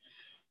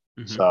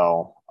 Mm-hmm.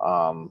 So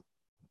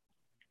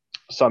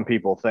some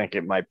people think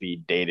it might be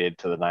dated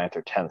to the 9th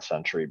or 10th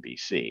century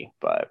BC,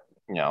 but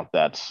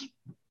that's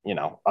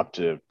up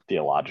to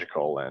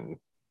theological and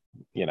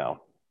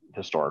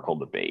historical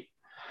debate.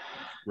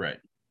 Right.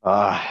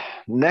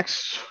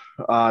 Next,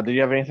 did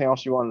you have anything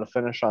else you wanted to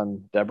finish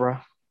on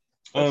Deborah?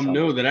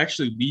 No, that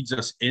actually leads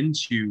us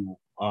into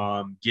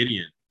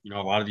Gideon.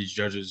 A lot of these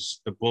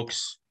judges, the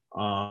books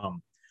of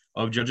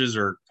Judges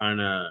are kind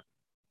of,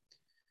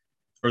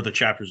 or the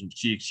chapters,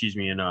 excuse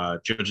me, and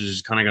Judges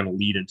is kind of going to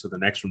lead into the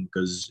next one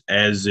because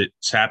as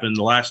it's happened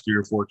the last 3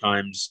 or 4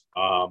 times,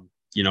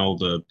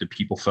 the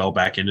people fell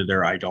back into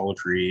their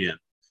idolatry and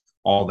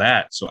all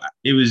that. So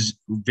it was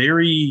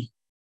very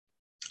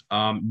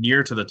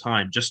near to the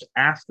time just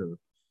after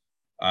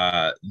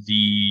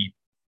the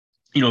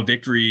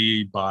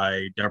victory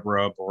by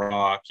Deborah,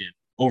 Barak, and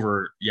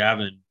over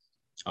Yavin.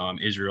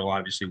 Israel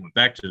obviously went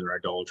back to their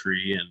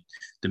idolatry, and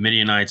the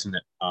Midianites and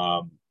the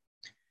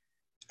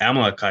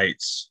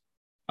Amalekites,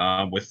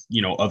 with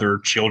other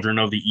children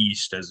of the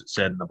East, as it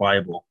said in the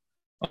Bible,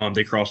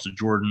 they crossed the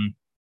Jordan.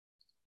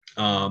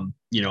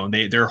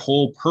 Their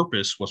whole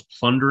purpose was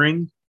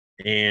plundering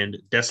and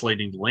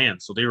desolating the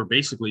land. So they were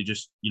basically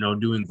just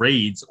doing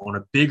raids on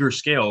a bigger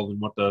scale than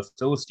what the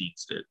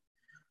Philistines did.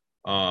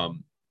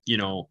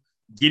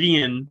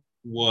 Gideon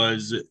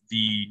was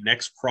the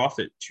next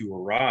prophet to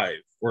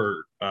arrive,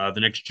 or the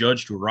next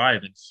judge to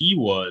arrive, and he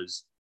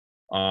was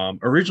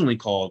originally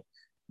called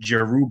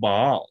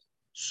Jerubbaal.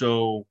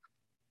 So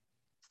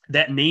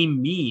that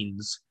name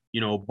means,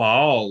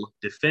 Baal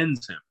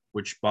defends him,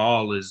 which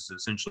Baal is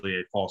essentially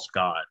a false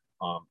god,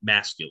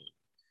 masculine.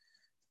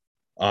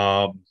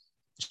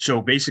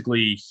 So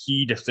basically,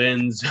 he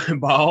defends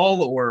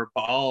Baal, or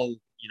Baal,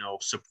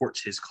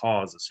 supports his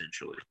cause,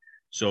 essentially.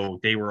 So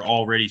they were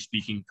already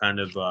speaking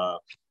kind of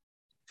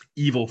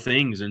evil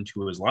things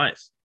into his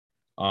life.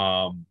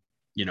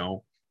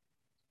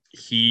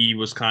 He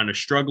was kind of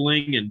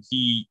struggling, and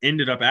he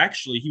ended up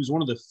he was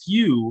one of the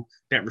few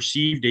that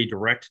received a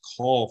direct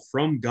call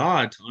from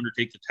God to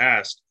undertake the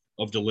task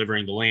of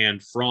delivering the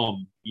land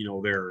from,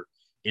 their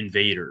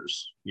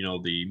invaders,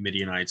 the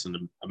Midianites and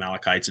the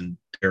Amalekites and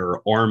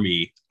their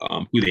army,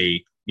 who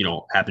they,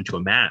 happened to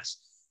amass.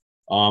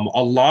 A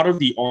lot of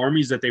the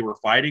armies that they were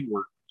fighting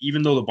were,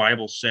 even though the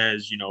Bible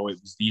says, it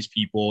was these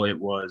people, it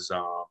was,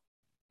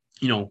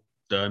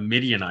 the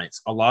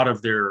Midianites, a lot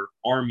of their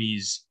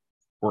armies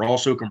were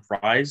also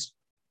comprised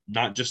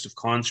not just of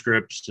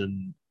conscripts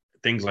and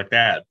things like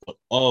that, but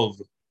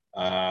of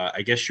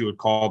I guess you would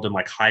call them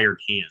like hired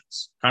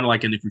hands, kind of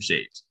like in the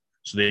Crusades.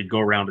 So they'd go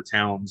around to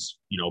towns,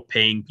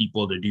 paying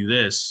people to do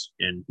this.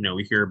 And,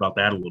 we hear about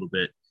that a little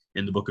bit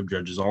in the book of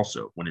Judges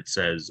also, when it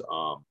says,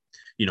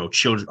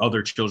 children,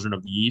 other children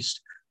of the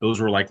East, those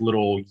were like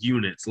little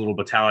units, little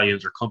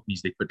battalions or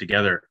companies they put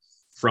together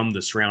from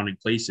the surrounding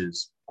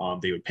places.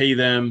 They would pay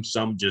them.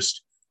 Some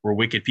just were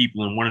wicked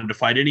people and wanted to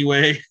fight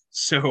anyway.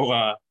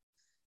 So,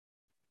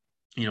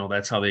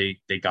 that's how they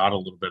got a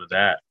little bit of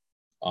that.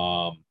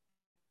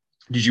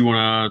 Did you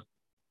want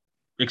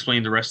to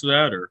explain the rest of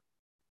that, or?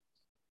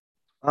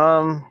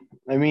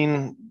 I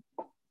mean,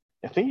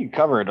 I think you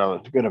covered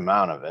a good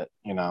amount of it.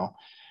 Mhm.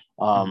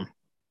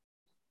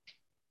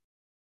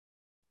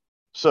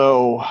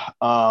 So,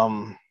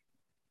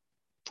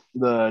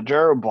 the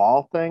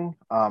Jeroboam thing,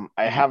 I Mhm.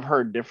 have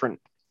heard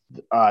different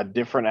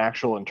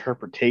actual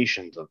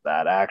interpretations of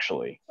that.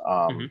 Actually,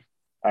 Mhm.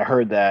 I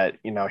heard that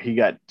he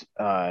got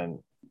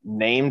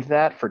named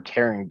that for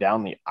tearing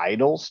down the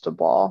idols to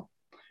Baal,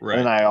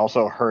 and Right. I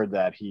also heard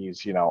that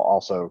he's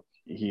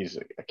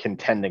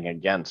contending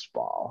against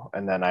Baal,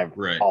 and then I've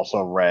Right.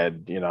 also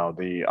read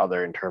the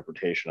other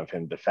interpretation of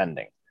him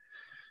defending.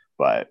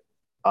 But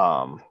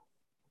um,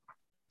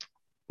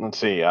 let's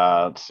see,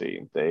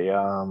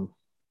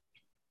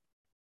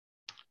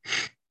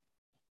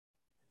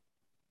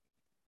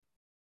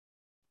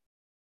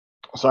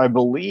 so I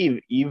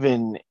believe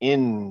even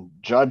in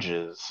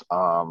Judges,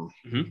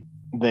 Mhm.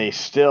 they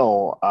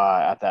still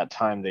at that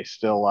time they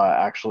still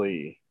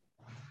actually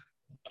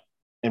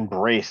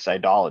embraced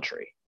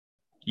idolatry.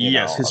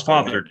 Yes, his Like,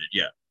 father did.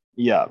 Yeah.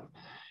 yeah,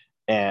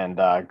 and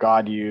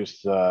God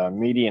used the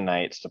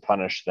Midianites to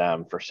punish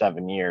them for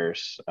 7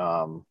 years.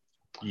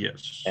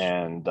 Yes.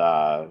 And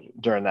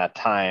during that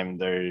time,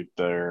 their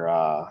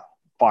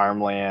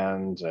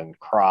farmlands and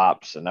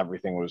crops and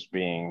everything was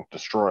being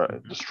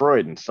Mhm.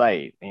 destroyed in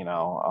sight.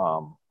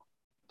 And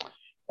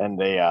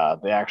they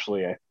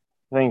actually, I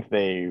think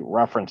they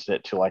referenced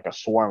it to like a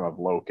swarm of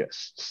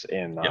locusts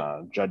in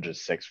Yep.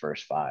 Judges 6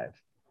 verse 5.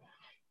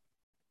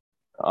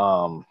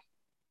 Um,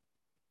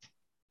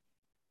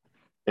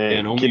 Yeah,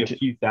 and it only a cont-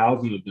 few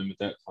thousand of them at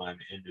that time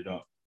ended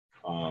up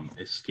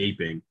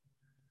escaping.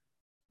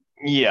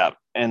 yeah,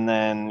 and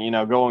then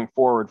going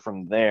forward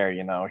from there,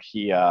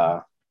 he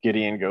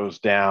Gideon goes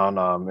down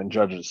in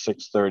Judges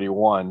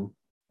 6:31.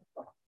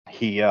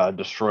 He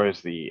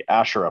destroys the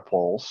Asherah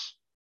poles,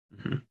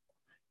 Mhm.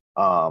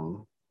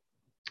 um,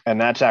 and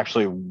that's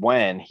actually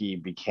when he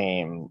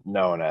became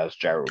known as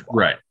Jerubbaal.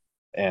 Right.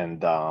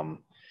 And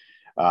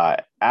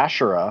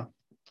Asherah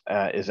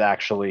is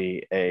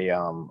actually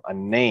a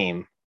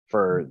name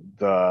for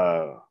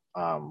the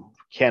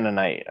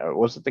Canaanite.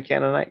 Was it the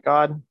Canaanite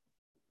god?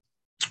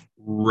 The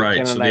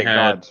Right. So they Canaanite had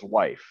god's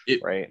wife,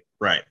 it. right?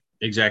 Right.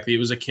 Exactly. It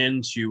was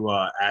akin to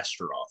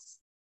Astaroth.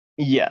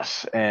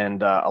 Yes,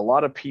 and a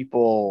lot of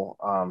people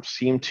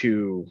seem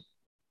to.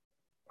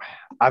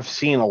 I've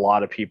seen a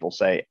lot of people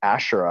say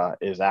Asherah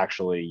is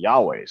actually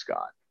Yahweh's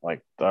god,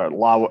 like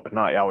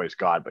not Yahweh's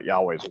god, but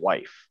Yahweh's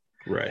wife.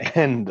 Right.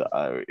 And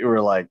we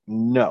were like,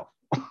 no,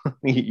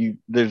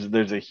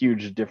 there's a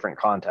huge different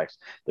context.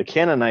 The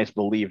Canaanites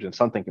believed in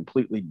something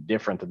completely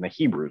different than the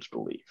Hebrews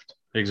believed,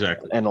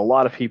 Exactly. and a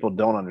lot of people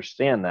don't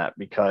understand that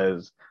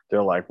because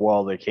they're like,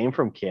 well, they came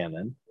from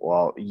Canaan.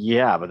 Well,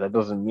 yeah, but that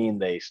doesn't mean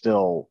they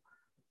still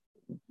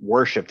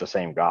worship the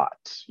same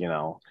gods.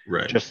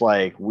 Right. Just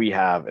like we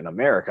have in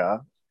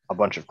America a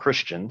bunch of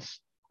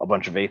Christians, a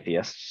bunch of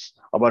atheists,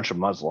 a bunch of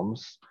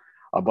Muslims,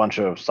 a bunch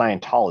of Yeah.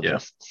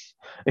 Scientologists.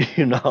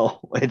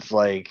 It's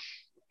like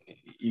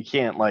you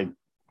can't like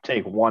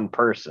take one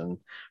person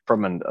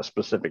from a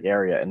specific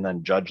area and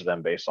then judge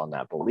them based on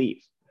that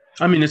belief.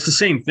 I mean, it's the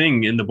same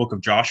thing in the book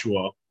of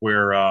Joshua,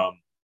 where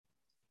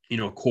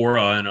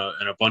Korah and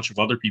a bunch of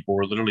other people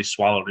were literally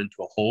swallowed into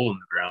a hole in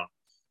the ground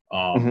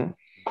Mm-hmm.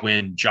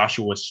 when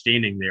Joshua was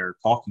standing there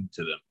talking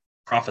to them,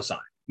 prophesying.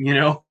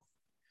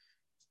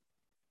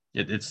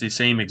 It's the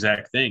same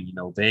exact thing.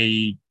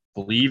 They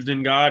believed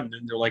in God, and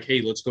then they're like,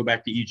 "Hey, let's go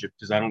back to Egypt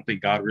because I don't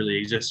think God really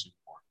exists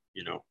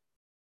anymore."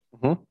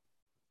 Mm-hmm.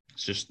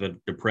 It's just the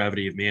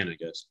depravity of man, I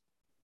guess.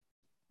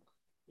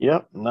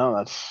 Yep. No,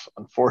 that's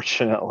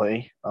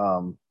unfortunately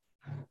how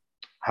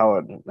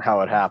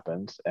it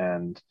happens.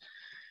 And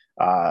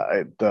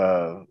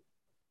the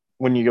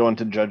when you go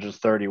into Judges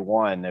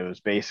 31, it was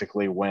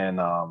basically when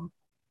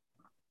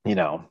you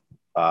know,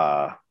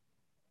 uh,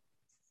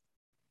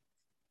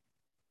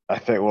 I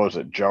think what was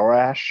it,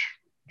 Joash?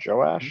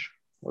 Joash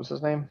was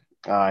his name.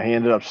 He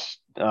ended up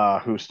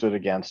who stood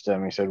against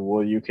him. He said,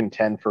 "Will you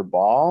contend for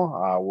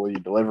Baal? Will you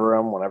deliver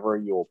him whenever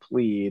you will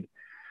plead?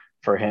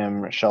 For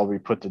him shall be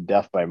put to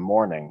death by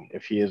morning.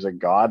 If he is a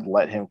god,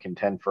 let him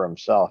contend for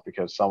himself,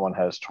 because someone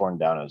has torn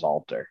down his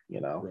altar."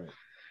 Right.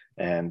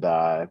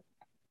 And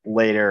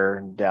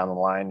later down the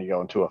line, you go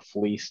into a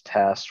fleece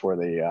test where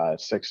the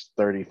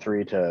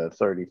 633 to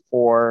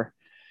 34,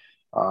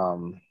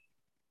 um,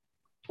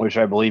 which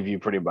I believe you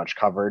pretty much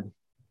covered.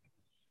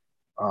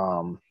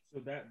 Um, So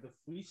that the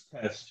fleece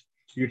test,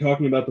 you're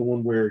talking about the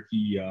one where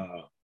he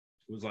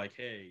was like,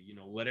 hey,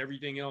 let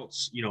everything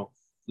else,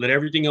 let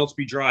everything else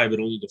be dry, but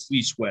only the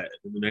fleece wet.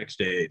 And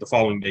the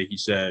following day, he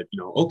said,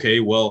 okay,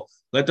 well,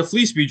 let the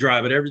fleece be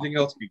dry, but everything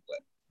else be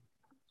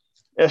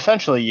wet.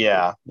 Essentially,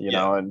 yeah,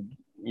 Yeah. and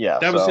yeah,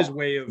 that was his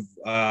way of,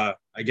 I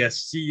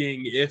guess,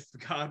 seeing if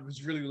God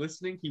was really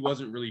listening. He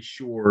wasn't really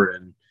sure,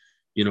 and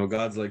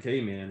God's like,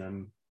 hey,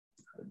 man,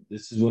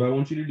 this is what I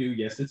want you to do.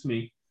 Yes, it's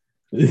me.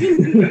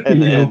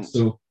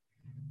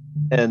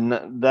 And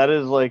that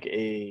is like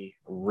a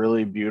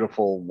really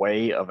beautiful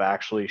way of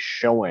actually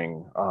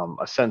showing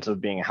a sense of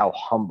being how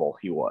humble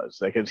he was,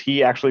 because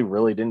he actually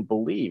really didn't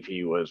believe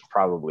he was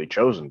probably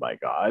chosen by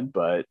God,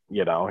 but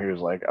he was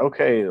like,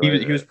 okay,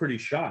 he was pretty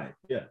shy.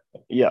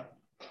 Yeah.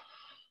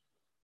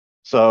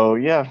 So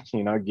yeah,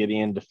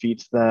 Gideon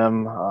defeats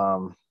them.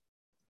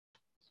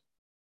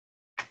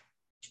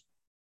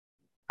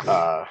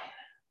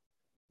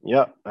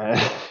 Yep.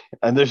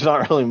 And there's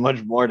not really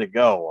much more to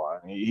go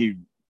on.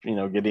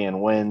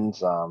 Gideon wins.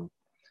 The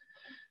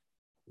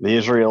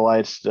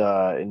Israelites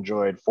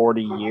enjoyed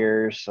 40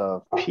 years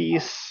of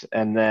peace,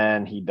 and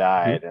then he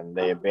died, and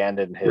they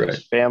abandoned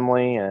his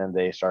family, and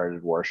they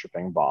started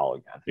worshiping Baal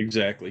again.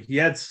 Exactly. He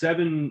had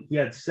 70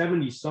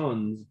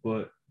 sons,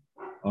 but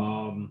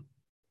I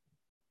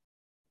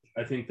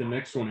think the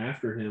next one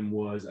after him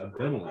was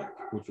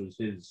Abimelech, which was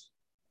his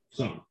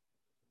son.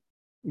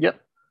 Yep.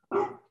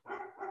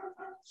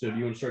 So do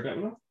you want to start that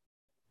one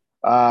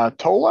off?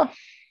 Tola?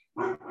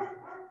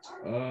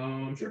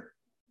 Sure.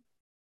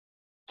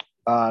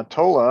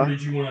 Tola. Or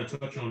did you want to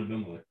touch on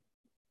Abimelech?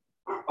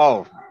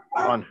 Oh,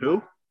 on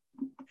who?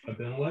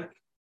 Abimelech.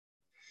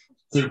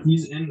 So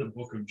he's in the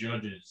book of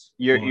Judges.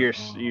 You're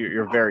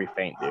very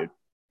faint, dude.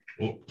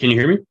 Well, can you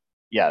hear me?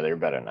 Yeah, they're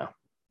better now.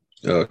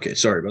 Okay,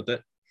 sorry about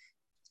that.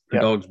 The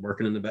dog's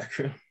barking in the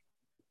background.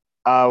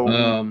 I'll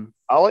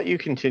let you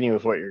continue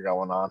with what you're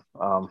going on.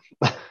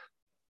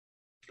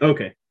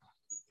 Okay.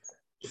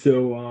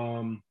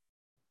 So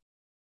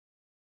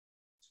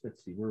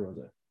let's see, where was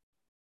I?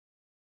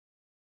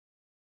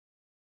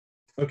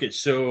 Okay,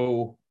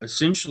 so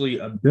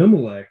essentially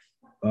Abimelech,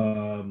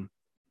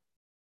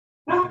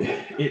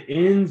 it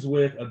ends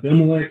with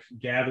Abimelech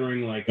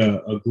gathering like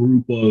a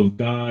group of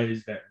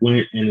guys that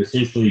went and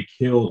essentially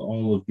killed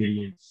all of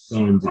Gideon's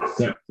sons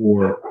except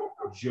for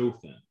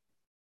Jotham.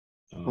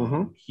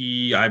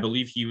 I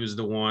believe he was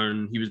the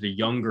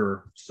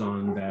younger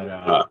son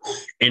that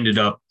ended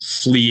up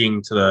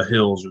fleeing to the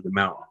hills or the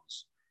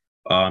mountains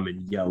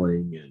and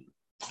yelling, and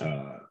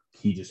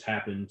he just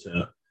happened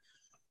to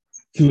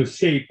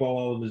escape while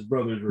all of his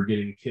brothers were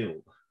getting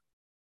killed.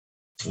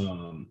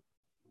 And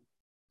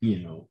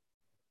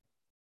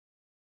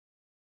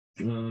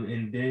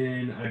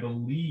then I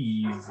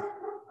believe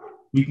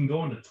we can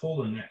go into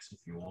Tola next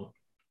if you want.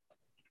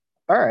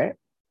 All right.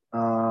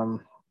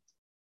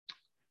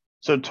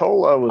 So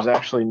Tola was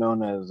actually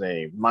known as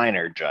a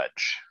minor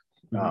judge.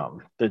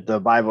 The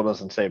Bible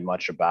doesn't say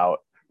much about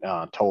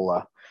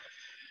Tola.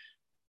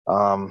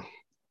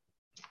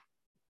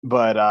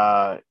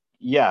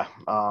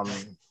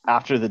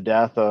 After the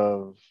death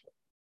of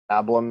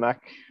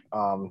Abimelech,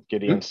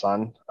 Gideon's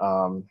son,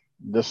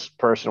 this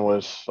person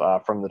was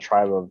from the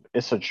tribe of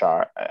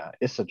Issachar,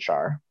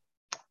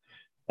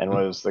 and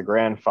was the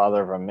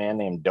grandfather of a man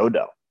named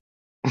Dodo.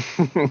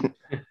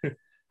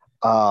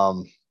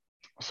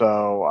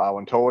 So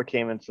when Tola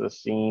came into the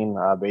scene,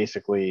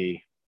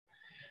 basically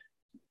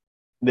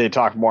they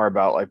talk more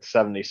about like the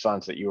 70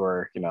 sons that you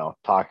were,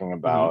 talking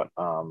about.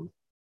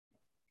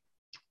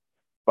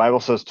 Bible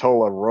says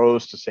Tola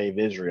rose to save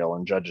Israel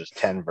in Judges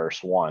 10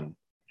 verse 1.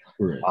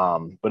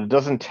 But it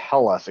doesn't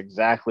tell us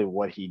exactly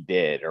what he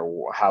did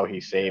or how he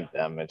saved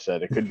them. It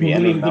said it could be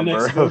any number. The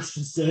next verse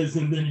just says,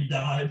 and then he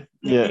died.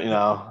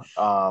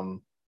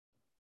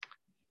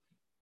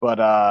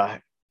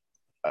 But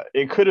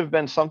it could have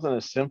been something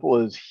as simple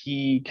as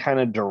he kind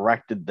of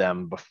directed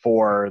them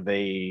before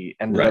they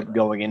ended up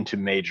going into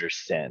major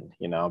sin.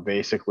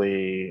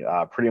 Basically,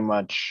 pretty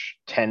much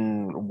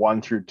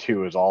 10:1 through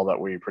 2 is all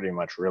that we pretty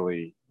much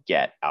really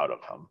get out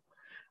of him.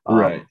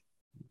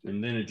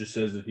 And then it just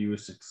says that he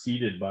was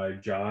succeeded by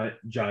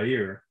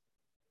Jair.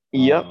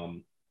 Yep.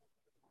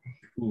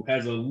 Who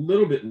has a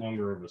little bit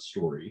longer of a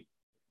story.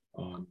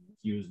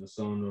 He was the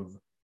son of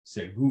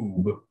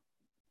Segub.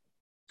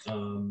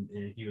 And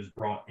he was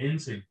brought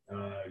into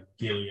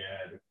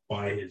Gilead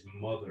by his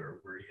mother,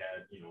 where he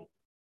had,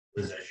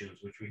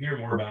 possessions, which we hear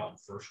more about in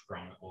First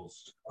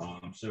Chronicles.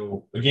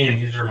 So again,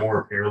 these are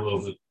more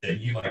parallels that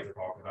you like to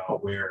talk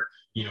about, where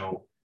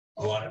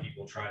a lot of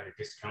people try to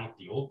discount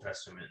the Old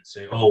Testament and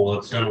say, "Oh, well,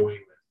 it's done away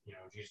with."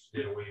 Jesus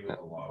did away with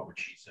the law,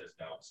 which he says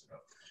doubts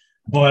about.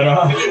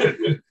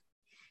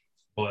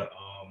 But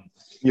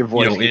your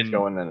voice keeps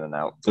going in and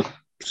out.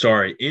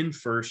 Sorry, in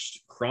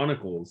First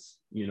Chronicles,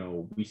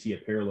 we see a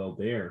parallel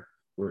there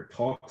where it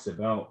talks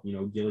about,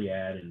 Gilead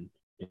and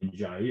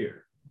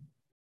Jair.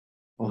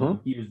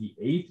 He was the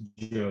 8th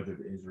judge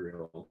of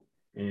Israel,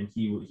 and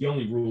he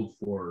only ruled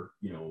for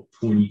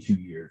 22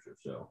 years or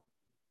so.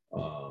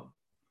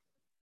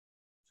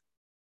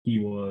 He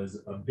was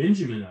a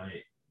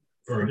Benjaminite,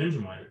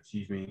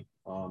 excuse me,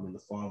 and the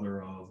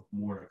father of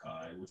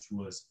Mordecai, which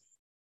was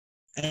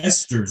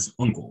Esther's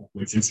uncle,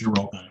 which I'm sure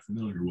we're all kind of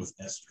familiar with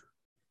Esther.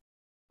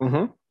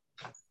 Mm-hmm.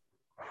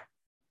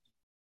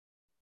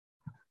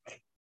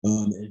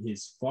 And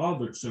his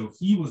father, so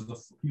he was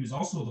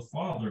also the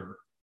father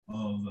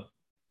of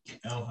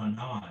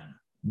Elhanan,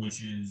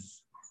 which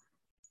is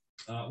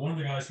one of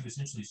the guys who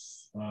essentially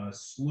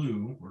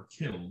slew or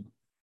killed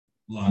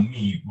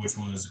Lamid, which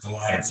was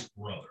Goliath's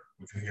brother,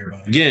 which we hear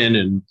about again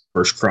in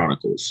First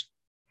Chronicles.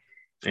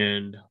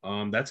 And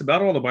that's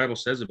about all the Bible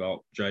says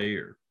about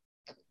Jair.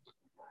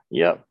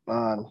 Yep.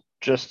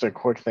 Just a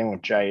quick thing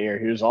with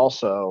Jair. He was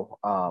also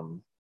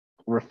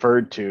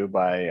referred to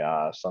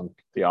by some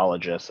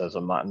theologists as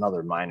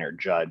another minor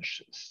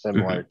judge,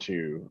 similar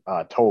to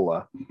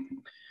Tola.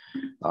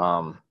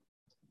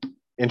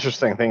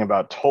 Interesting thing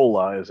about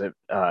Tola is it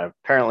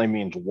apparently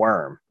means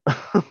worm.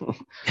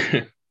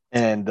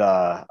 And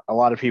a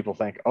lot of people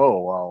think,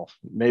 oh, well,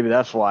 maybe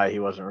that's why he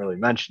wasn't really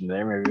mentioned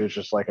there. Maybe it was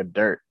just like a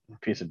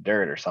piece of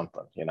dirt or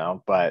something,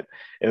 but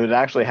it was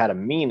actually had a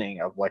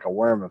meaning of like a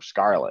worm of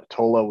scarlet.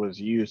 Tola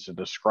was used to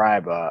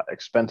describe a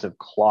expensive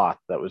cloth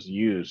that was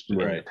used in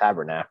the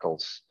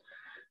tabernacles.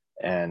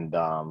 And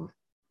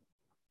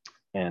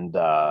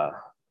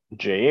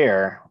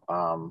Jair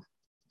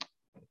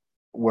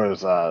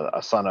was a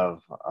son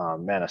of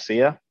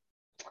Manasseh.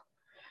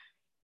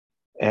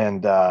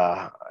 And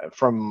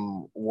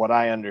from what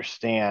I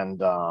understand,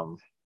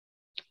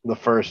 the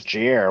first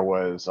Jair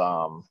was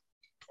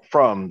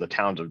from the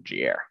towns of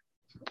Jair.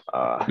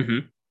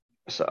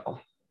 So,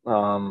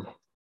 and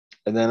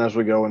then as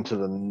we go into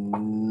the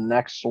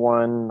next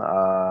one,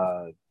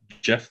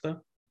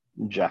 Jephthah,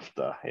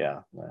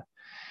 yeah.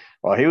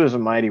 Well, he was a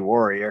mighty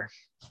warrior,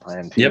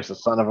 and he was the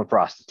son of a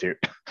prostitute.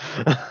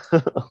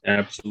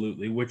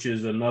 Absolutely, which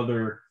is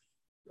another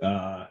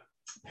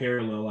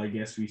parallel, I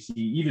guess we see.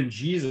 Even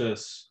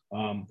Jesus,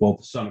 the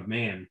Son of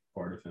Man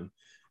part of him,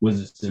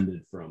 was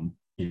descended from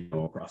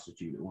a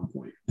prostitute at one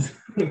point.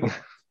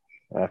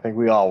 I think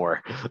we all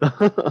were.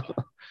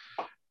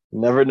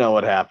 Never know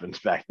what happens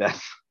back then.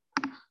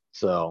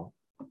 So,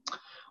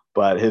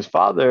 but his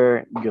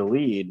father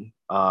Gilead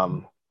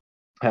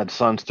had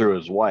sons through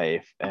his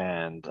wife,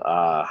 and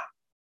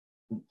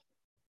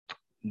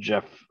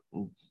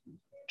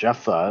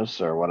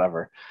Jephthah's or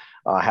whatever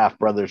half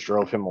brothers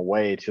drove him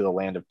away to the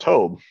land of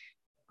Tob,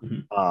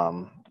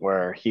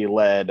 where he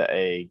led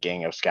a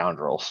gang of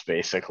scoundrels.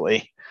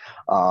 Basically,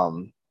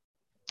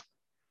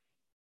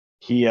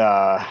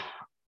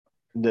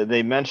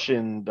 they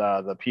mentioned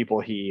the people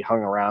he hung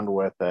around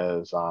with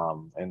as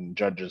in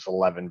Judges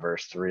 11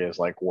 verse 3 as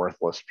like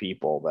worthless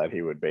people that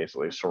he would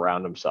basically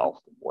surround himself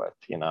with,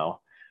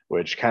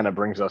 which kind of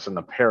brings us in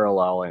the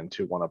parallel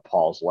into one of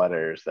Paul's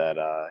letters that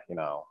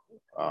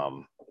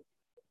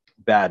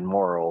bad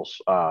morals,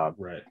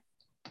 right?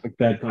 Like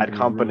bad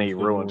company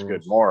ruins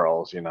good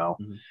morals,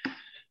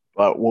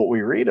 But what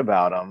we read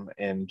about him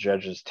in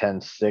Judges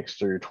 10:6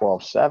 through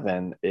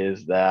 12:7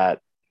 is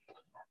that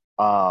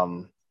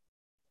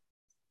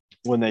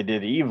when they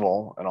did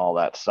evil and all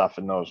that stuff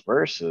in those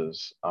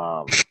verses,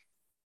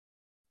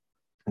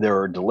 they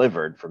were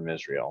delivered from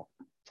Israel.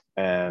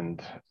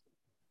 And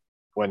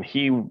when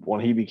he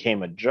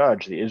became a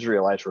judge, the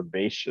Israelites were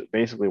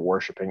basically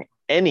worshiping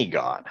any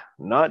god,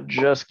 not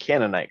just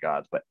Canaanite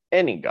gods, but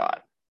any god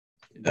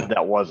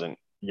that wasn't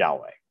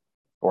Yahweh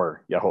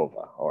or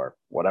Jehovah or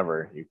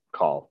whatever you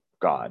call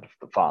God,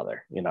 the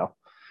Father,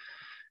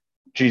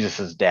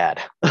 Jesus's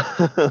dad.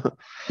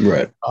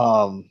 Right.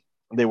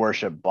 They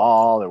worship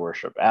Baal, they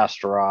worship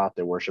Astaroth,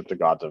 they worship the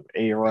gods of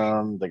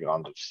Aram, the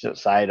gods of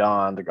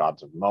Sidon, the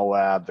gods of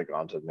Moab, the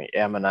gods of the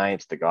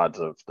Ammonites, the gods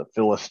of the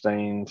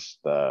Philistines,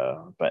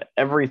 but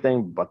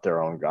everything but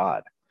their own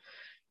God.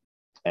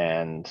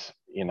 And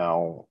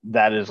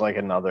that is like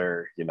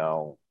another,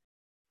 Judges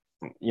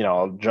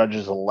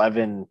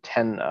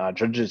 11:10,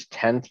 Judges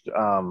 10,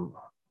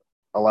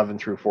 11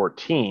 through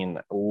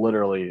 14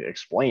 literally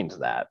explains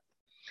that.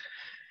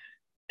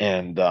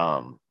 And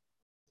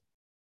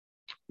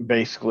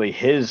basically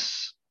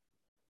his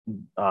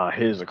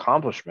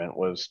accomplishment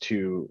was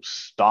to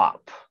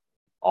stop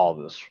all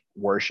this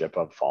worship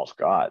of false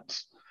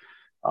gods,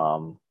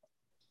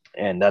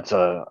 and that's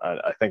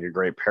I think a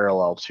great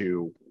parallel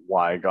to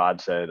why God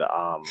said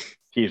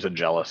he's a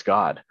jealous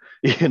God.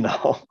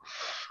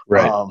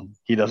 Right.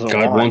 He doesn't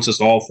God wants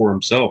us all for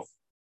himself.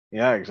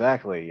 Yeah,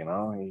 exactly.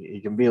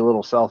 He can be a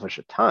little selfish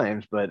at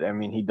times, but I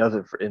mean he does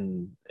it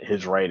in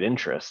his right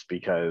interest,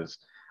 because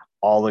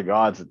all the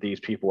gods that these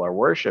people are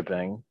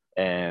worshiping,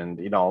 and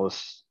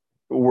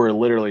we're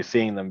literally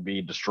seeing them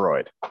be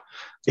destroyed.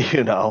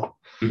 And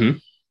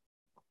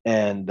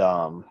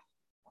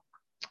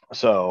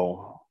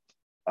so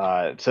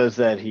it says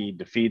that he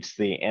defeats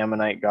the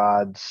Ammonite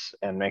gods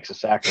and makes a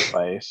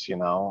sacrifice.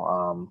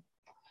 The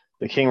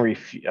king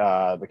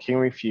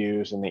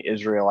refused, and the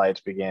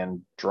Israelites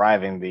began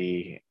driving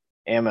the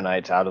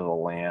Ammonites out of the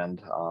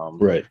land.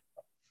 Right.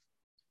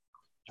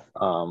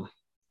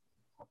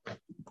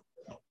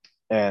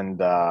 And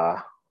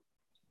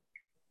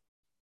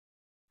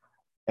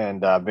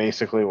And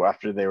basically,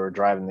 after they were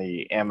driving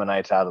the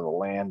Ammonites out of the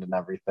land and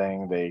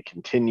everything, they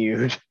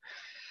continued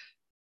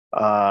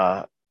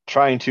uh,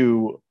 trying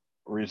to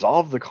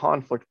resolve the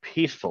conflict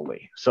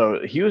peacefully. So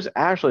he was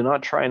actually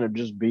not trying to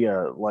just be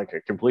a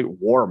complete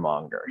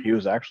warmonger. He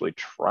was actually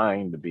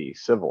trying to be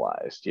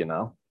civilized, you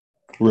know.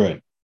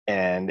 Right.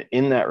 And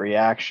in that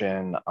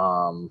reaction,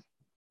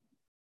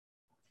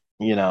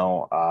 you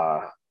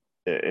know,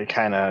 it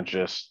kind of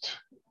just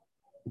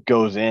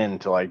goes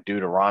into like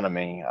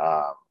Deuteronomy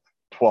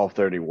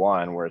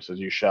 12:31, where it says,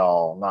 "You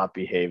shall not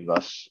behave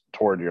thus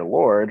toward your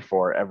Lord,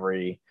 for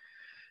every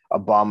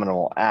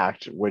abominable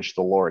act which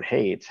the Lord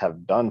hates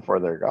have done for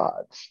their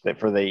gods.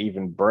 For they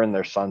even burn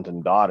their sons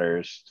and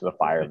daughters to the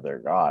fire of their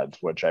gods,"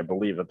 which I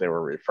believe that they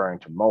were referring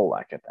to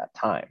Molech at that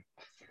time.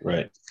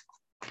 Right.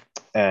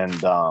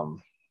 And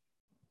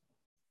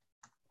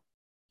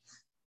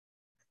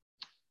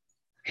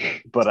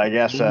but I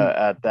guess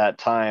at that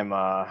time,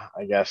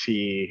 I guess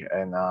he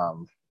and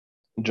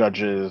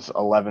Judges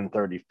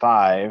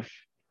 11:35,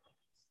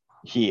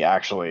 he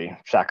actually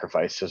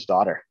sacrificed his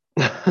daughter.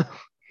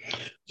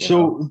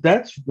 So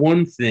that's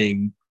one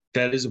thing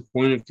that is a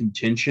point of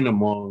contention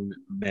among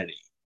many,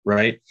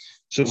 right?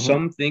 So Mm-hmm.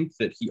 some think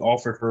that he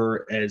offered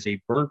her as a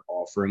burnt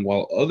offering,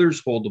 while others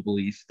hold the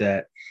belief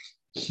that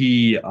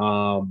he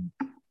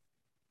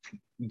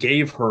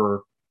gave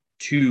her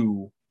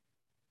to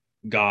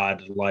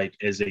God like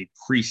as a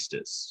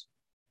priestess,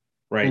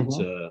 right?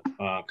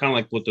 Mm-hmm. Kind of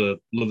like with the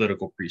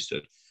Levitical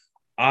priesthood.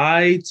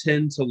 I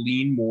tend to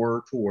lean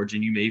more towards,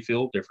 and you may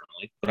feel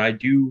differently, but I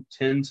do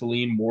tend to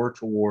lean more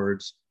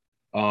towards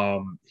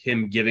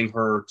him giving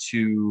her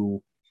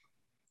to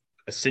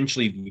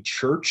essentially the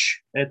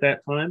church at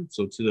that time.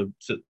 So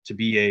to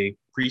be a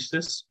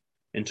priestess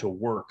and to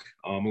work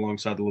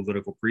alongside the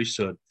Levitical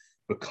priesthood,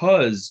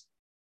 because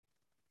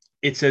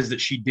it says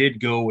that she did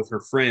go with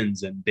her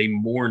friends and they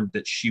mourned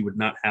that she would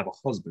not have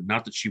a husband,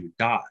 not that she would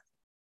die,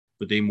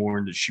 but they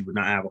mourned that she would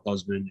not have a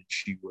husband and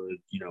she would,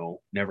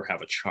 never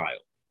have a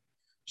child.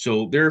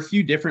 So there are a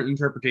few different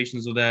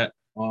interpretations of that.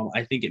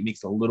 I think it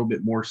makes a little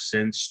bit more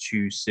sense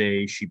to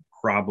say she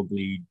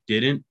probably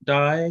didn't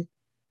die.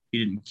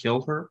 He didn't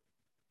kill her.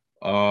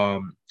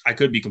 I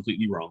could be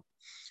completely wrong,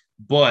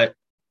 but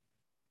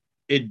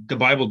the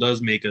Bible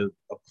does make a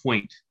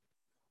point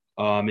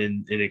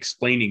in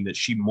explaining that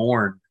she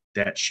mourned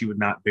that she would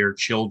not bear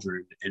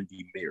children and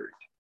be married.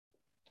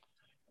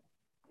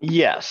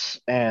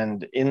 Yes,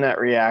 and in that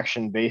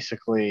reaction,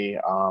 basically,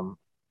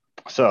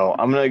 so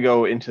I'm going to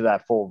go into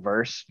that full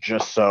verse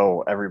just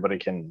so everybody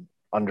can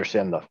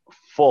understand the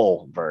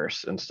full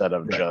verse instead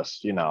of Right.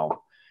 just,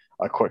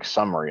 a quick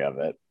summary of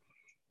it.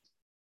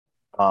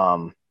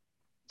 Um,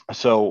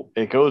 so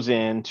it goes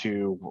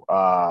into,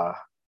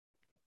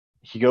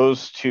 he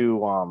goes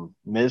to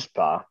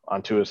Mizpah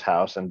onto his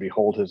house, and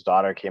behold, his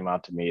daughter came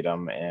out to meet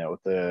him, and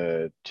with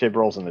the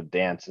timbrels and the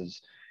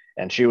dances,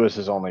 and she was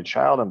his only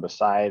child, and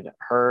beside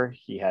her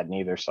he had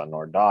neither son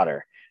nor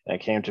daughter. And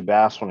it came to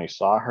pass when he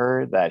saw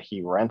her that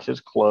he rent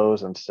his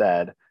clothes and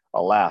said,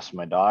 "Alas,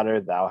 my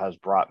daughter, thou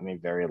hast brought me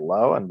very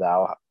low, and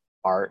thou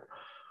art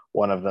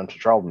one of them to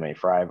trouble me.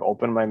 For I have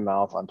opened my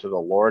mouth unto the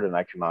Lord, and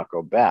I cannot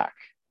go back."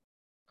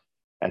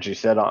 And she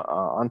said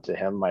unto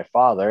him, "My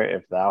father,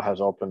 if thou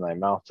hast opened thy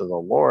mouth to the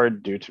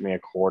Lord, do to me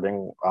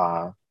according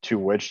to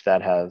which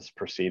that has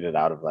proceeded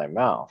out of thy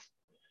mouth.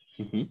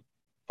 Mm-hmm.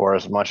 For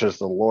as much as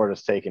the Lord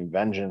has taken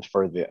vengeance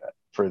for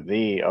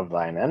thee of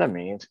thine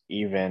enemies,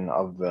 even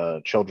of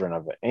the children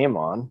of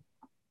Ammon,"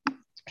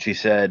 she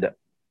said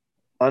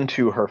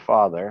unto her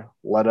father,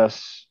 let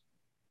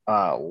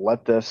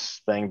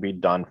this thing be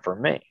done for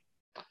me.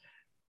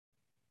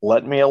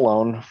 Let me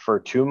alone for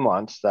 2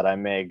 months, that I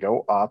may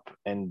go up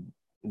and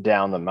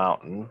down the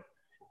mountain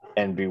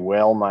and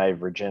bewail my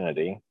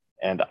virginity,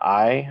 and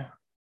I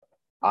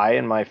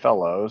and my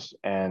fellows.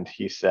 And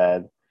he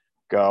said,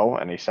 "Go."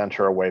 And he sent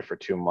her away for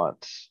 2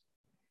 months.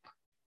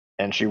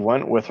 And she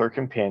went with her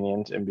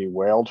companions and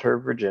bewailed her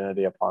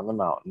virginity upon the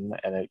mountain.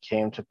 And it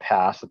came to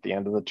pass at the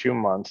end of the 2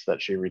 months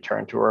that she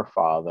returned to her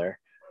father,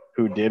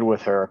 who did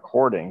with her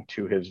according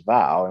to his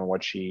vow and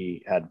what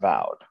she had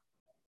vowed.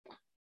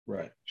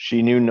 Right.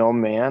 She knew no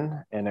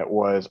man, and it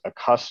was a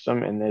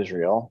custom in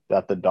Israel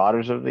that the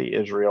daughters of the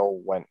Israel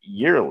went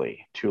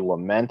yearly to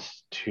lament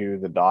to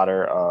the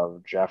daughter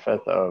of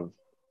Japheth of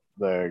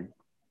the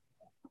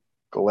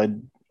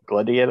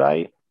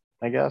Gileadite,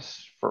 I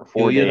guess, for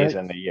 4 days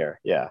in Gileadites. a year.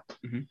 Yeah.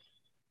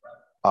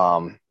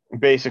 Mm-hmm.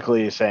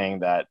 Basically saying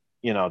that,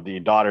 the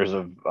daughters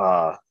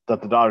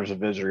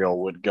of Israel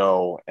would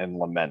go and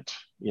lament,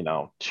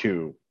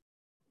 to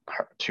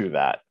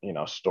that,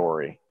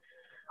 story.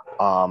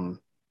 Um,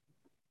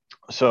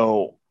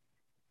 so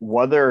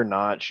whether or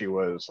not she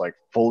was like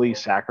fully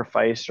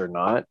sacrificed or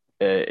not,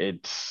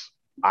 it's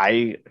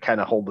I kind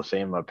of hold the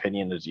same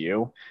opinion as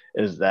you,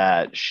 is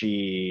that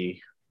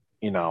she,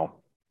 you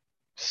know,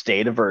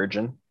 stayed a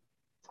virgin.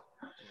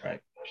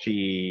 Right.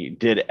 She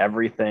did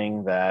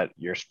everything that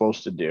you're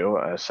supposed to do.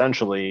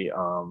 Essentially,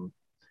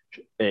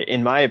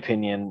 in my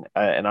opinion,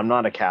 and I'm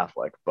not a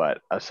Catholic,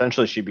 but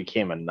essentially she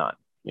became a nun.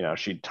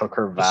 she took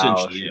her vow.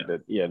 Essentially, She yeah.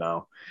 did,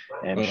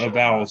 and A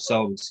vow of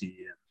celibacy.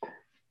 Yeah.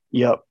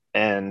 yep.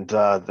 And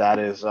that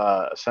is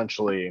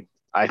essentially,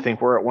 I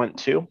think, where it went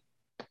to.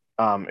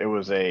 It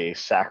was a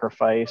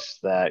sacrifice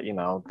that,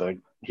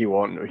 he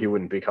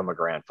wouldn't become a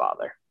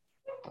grandfather,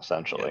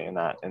 essentially,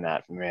 Yeah. in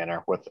that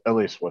manner, with at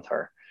least with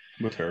her.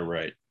 With her,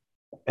 right.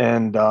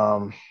 And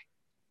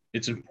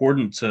It's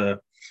important to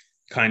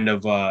kind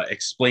of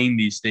explain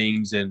these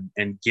things and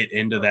get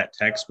into that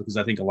text, because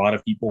I think a lot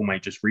of people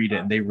might just read it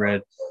and they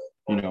read,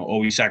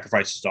 oh, he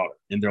sacrificed his daughter,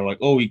 and they're like,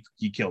 oh,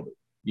 he killed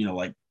it,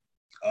 like,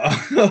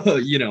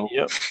 you know,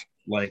 yep.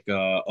 like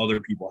other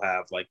people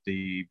have, like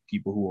the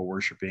people who are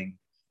worshiping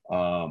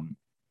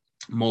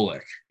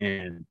Molech,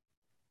 and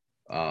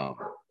um,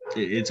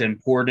 it's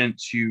important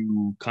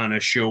to kind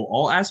of show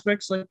all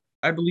aspects, like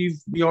I believe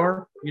we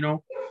are.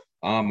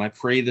 I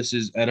pray this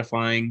is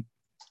edifying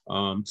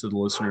to the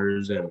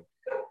listeners, and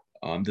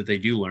that they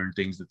do learn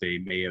things that they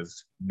may have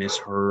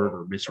misheard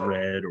or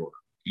misread or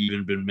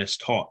even been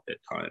mistaught at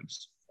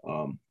times.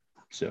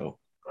 So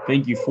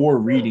thank you for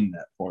reading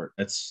that part.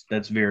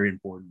 That's very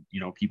important.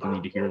 People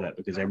need to hear that,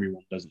 because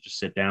everyone doesn't just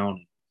sit down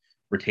and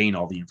retain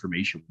all the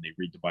information when they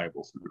read the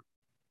Bible through.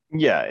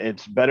 Yeah,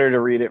 it's better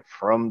to read it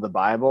from the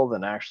Bible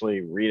than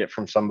actually read it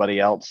from somebody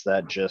else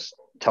that just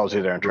tells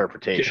you their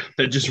interpretation. Yeah,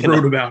 that just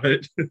wrote about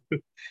it.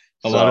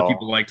 A lot of So,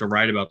 people like to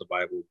write about the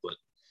Bible,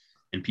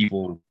 and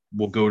people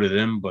will go to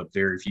them, but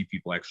very few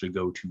people actually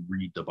go to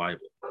read the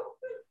Bible.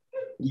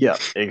 yeah,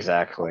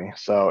 exactly.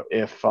 So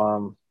if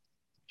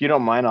you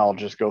don't mind, I'll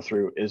just go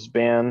through Yep.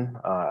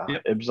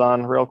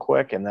 Ibzan real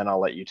quick, and then I'll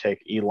let you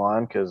take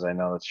Elon, because I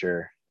know that's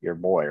your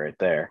boy right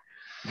there.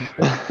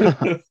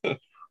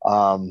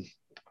 um,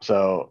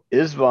 so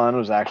Isban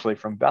was actually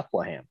from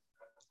Bethlehem,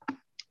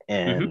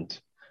 Mm-hmm. and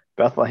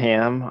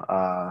Bethlehem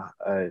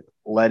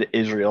led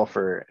Israel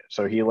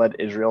he led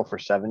Israel for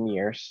 7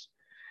 years.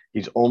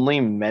 He's only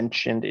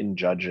mentioned in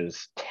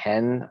Judges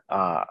 12,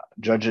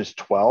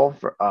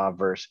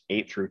 verse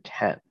 8 through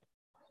 10.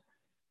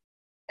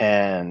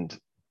 And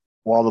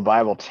while the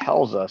Bible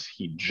tells us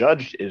he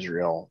judged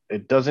Israel,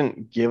 it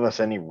doesn't give us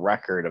any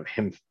record of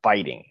him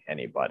fighting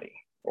anybody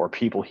or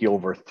people he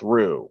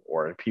overthrew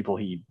or people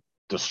he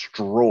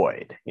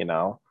destroyed,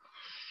 nor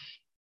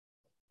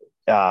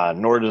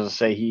does it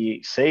say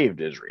he saved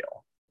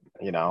Israel,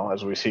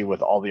 as we see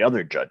with all the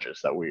other judges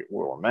that we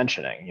were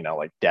mentioning,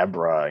 like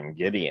Deborah and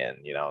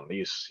Gideon,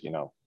 these,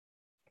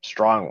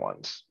 strong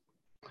ones.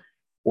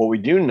 What we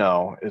do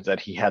know is that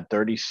he had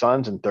 30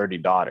 sons and 30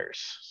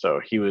 daughters. So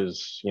he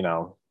was,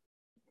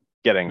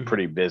 getting Mm-hmm.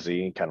 pretty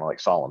busy, kind of like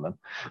Solomon.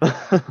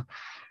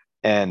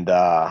 And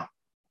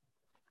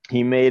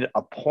he made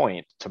a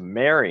point to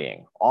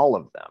marrying all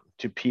of them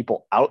to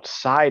people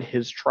outside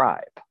his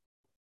tribe.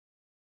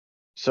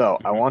 So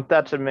I want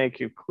that to make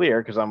you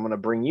clear, because I'm going to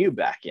bring you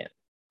back in.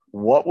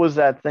 What was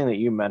that thing that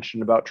you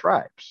mentioned about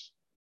tribes?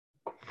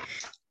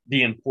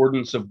 The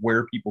importance of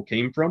where people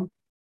came from.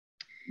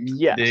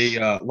 Yes. They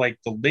like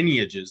the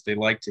lineages. They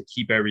like to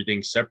keep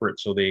everything separate,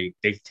 so they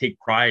take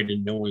pride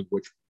in knowing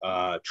which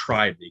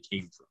tribe they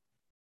came from.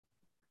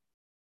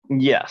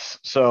 Yes.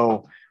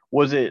 So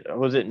was it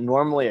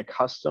normally a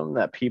custom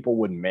that people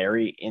would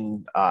marry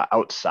in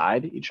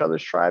outside each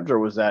other's tribes, or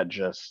was that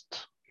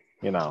just,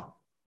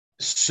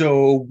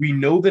 So we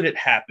know that it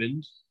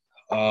happened.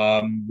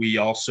 We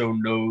also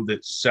know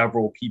that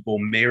several people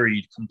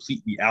married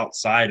completely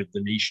outside of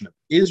the nation of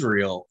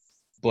Israel,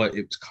 but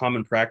it was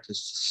common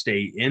practice to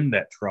stay in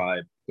that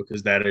tribe,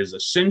 because that is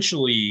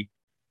essentially,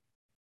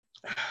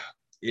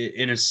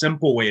 in a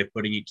simple way of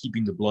putting it,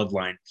 keeping the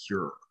bloodline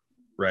pure,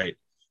 right?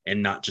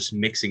 And not just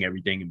mixing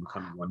everything and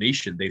becoming one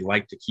nation. They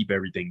like to keep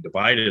everything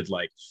divided,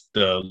 like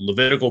the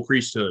Levitical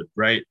priesthood,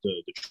 right?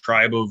 The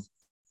tribe of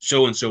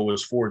so and so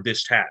was for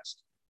this task,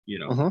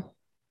 Mm-hmm.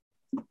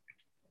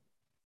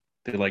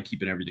 They like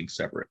keeping everything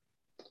separate.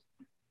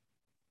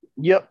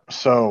 Yep.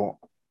 So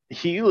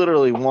he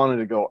literally wanted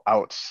to go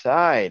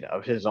outside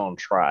of his own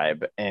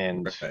tribe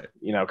and,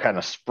 Right. kind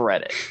of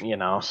spread it,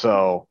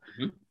 So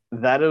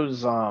that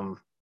is,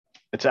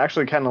 it's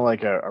actually kind of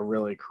like a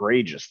really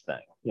courageous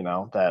thing,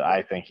 that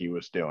I think he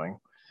was doing.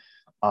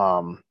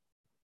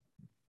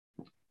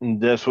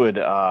 This would,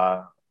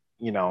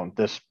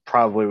 this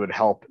probably would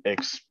help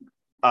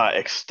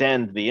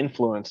extend the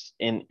influence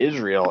in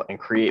Israel and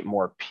create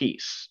more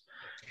peace.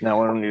 Now,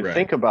 when you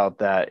think about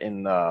that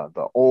in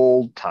the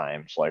old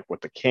times, like with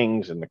the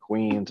kings and the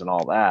queens and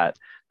all that,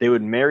 they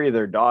would marry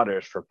their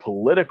daughters for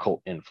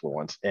political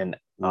influence and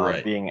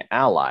being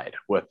allied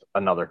with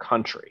another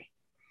country.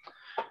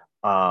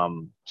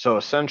 So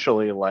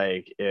essentially,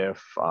 like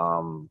if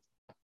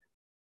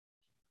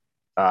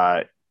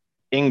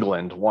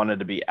England wanted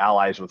to be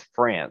allies with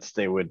France,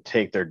 they would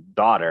take their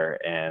daughter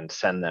and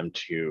send them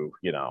to,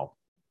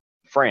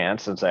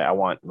 France and say, I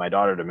want my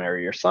daughter to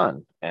marry your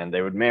son. And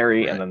they would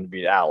marry and then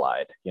be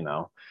allied,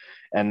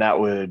 and that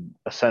would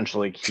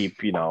essentially keep,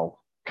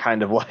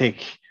 kind of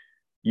like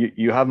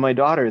you have my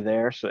daughter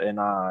there, so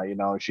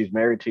and she's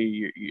married to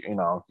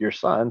your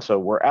son, so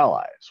we're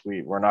allies.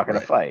 We're not going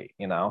to Right.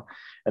 fight,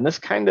 and this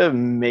kind of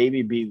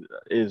maybe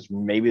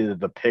the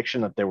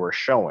depiction that they were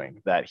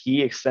showing, that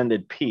he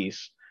extended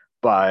peace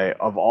by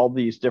of all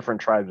these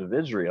different tribes of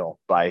Israel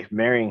by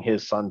marrying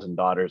his sons and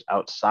daughters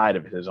outside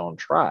of his own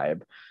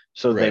tribe,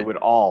 so they Right. would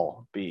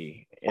all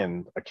be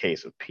in a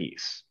case of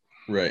peace.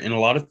 Right. And a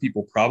lot of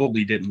people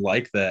probably didn't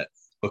like that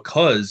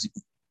because,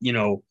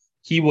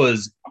 he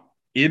was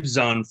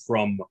Ibzan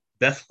from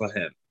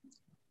Bethlehem.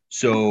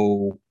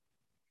 So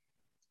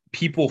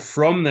people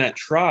from that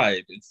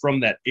tribe and from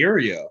that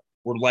area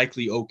were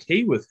likely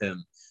okay with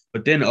him.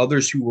 But then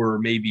others who were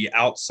maybe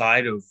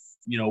outside of,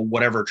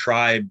 whatever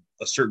tribe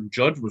a certain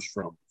judge was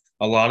from,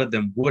 a lot of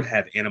them would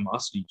have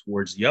animosity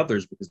towards the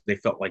others because they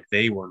felt like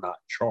they were not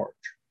in charge.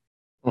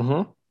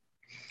 Mm-hmm.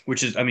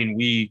 Which is, I mean,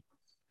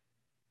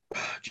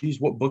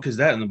 geez, what book is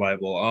that in the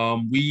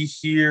Bible? We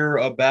hear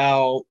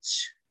about,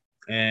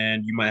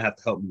 and you might have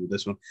to help me with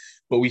this one,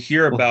 but we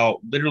hear about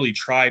literally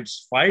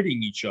tribes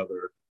fighting each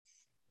other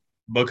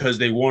because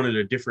they wanted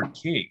a different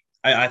king.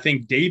 I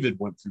think David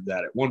went through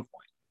that at one point.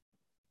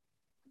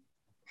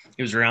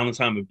 It was around the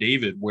time of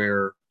David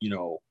where,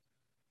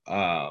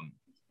 I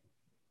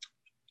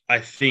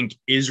think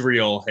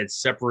Israel had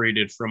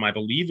separated from, I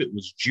believe it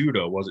was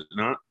Judah, was it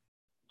not?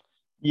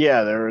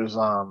 Yeah, there was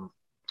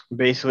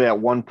basically at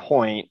one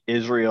point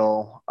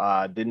Israel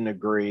didn't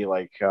agree,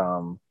 like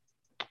the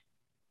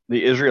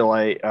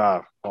Israelite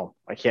well,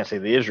 I can't say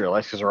the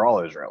Israelites because they're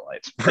all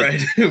Israelites, but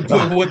Right.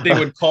 But what they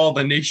would call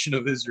the nation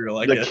of Israel,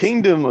 I the guess.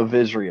 kingdom of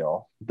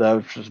Israel,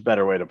 that's just a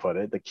better way to put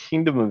it. The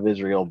kingdom of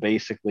Israel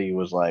basically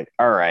was like,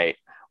 all right,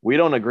 we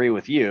don't agree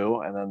with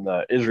you. And then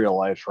the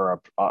Israelites were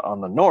up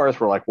on the north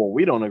were like, well,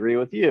 we don't agree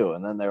with you.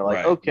 And then they're like,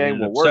 Right. They okay,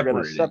 ended well, up we're going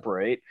to separating.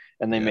 separate.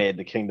 And they Yeah. made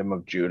the kingdom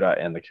of Judah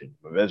and the kingdom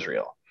of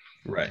Israel.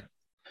 Right.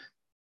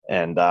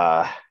 And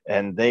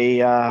they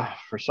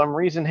for some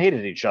reason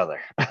hated each other.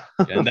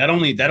 And that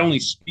only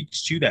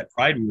speaks to that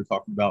pride we were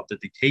talking about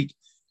that they take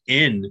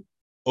in,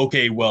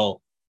 okay,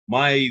 well,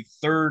 my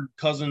third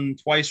cousin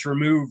twice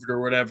removed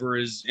or whatever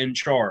is in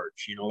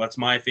charge. That's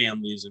my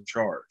family is in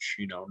charge,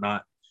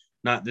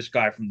 not this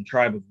guy from the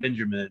tribe of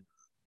Benjamin,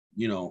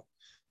 you know,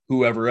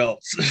 whoever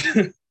else.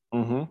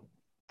 Mm-hmm.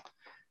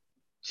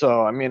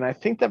 So, I mean, I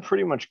think that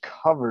pretty much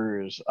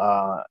covers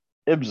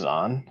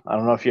Ibzan. I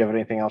don't know if you have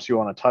anything else you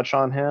want to touch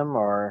on him,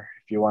 or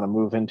if you want to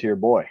move into your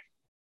boy.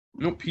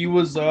 Nope, he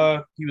was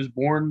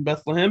born in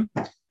Bethlehem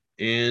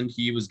and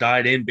he was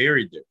died and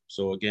buried there.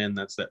 So again,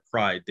 that's that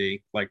pride.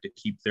 They like to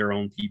keep their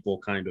own people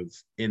kind of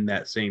in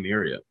that same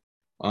area.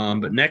 But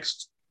Mm-hmm.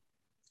 next,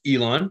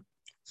 Elon.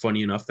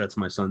 Funny enough, that's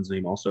my son's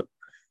name also.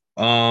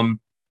 Um,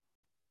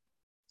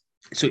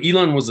 so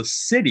Elon was a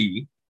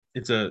city.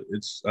 It's a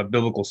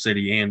biblical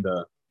city and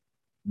a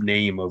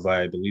name of,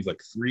 I believe,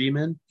 like three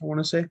men. I want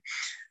to say,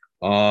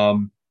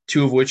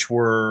 two of which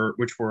were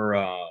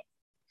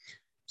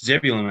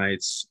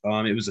Zebulonites.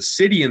 It was a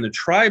city in the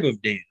tribe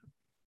of Dan.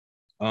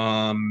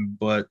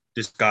 But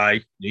this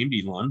guy named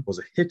Elon was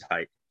a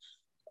Hittite.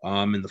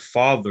 And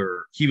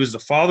he was the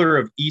father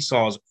of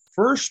Esau's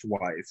first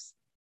wife,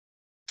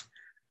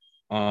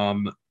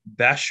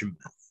 Bashemeth.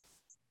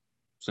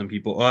 Some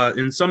people,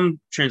 in some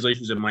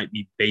translations, it might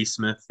be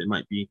Basemeth. It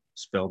might be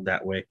spelled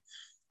that way,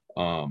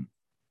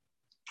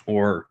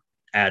 or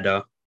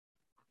Ada.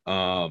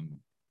 Um,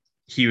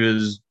 he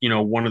was,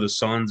 one of the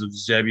sons of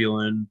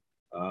Zebulun,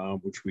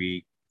 which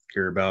we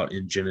hear about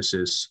in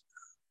Genesis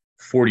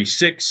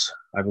 46,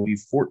 I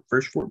believe,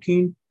 verse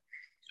 14,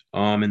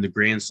 and the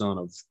grandson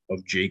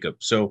of Jacob.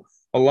 So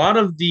a lot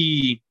of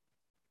the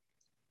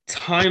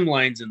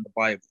timelines in the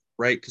Bible,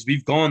 right? Because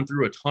we've gone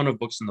through a ton of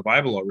books in the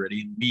Bible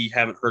already, and we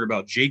haven't heard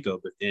about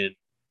Jacob in,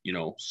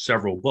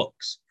 several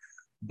books.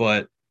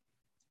 But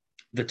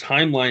the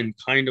timeline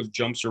kind of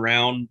jumps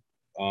around,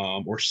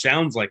 or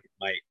sounds like it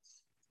might,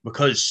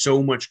 because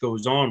so much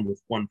goes on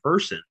with one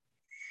person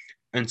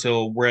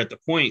until we're at the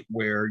point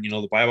where,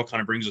 the Bible kind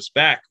of brings us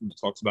back when it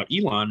talks about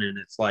Elon. And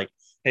it's like,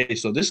 hey,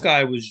 so this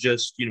guy was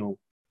just,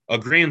 a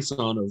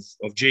grandson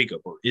of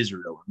Jacob or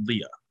Israel and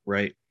Leah,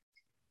 right?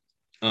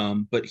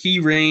 But he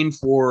reigned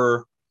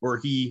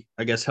he,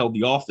 I guess, held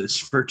the office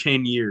for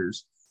 10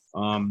 years,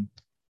 and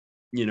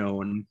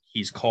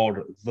he's called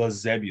the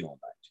Zebulonite.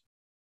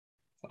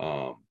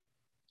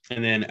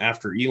 And then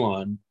after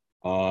Elon,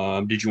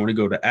 did you want to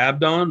go to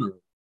Abdon or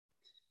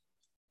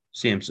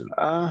Samson?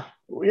 Yeah,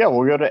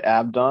 we'll go to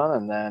Abdon,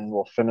 and then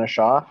we'll finish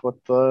off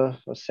with the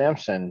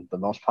Samson, the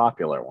most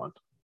popular one,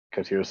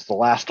 because he was the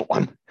last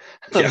one.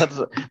 Yeah.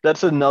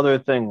 that's another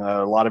thing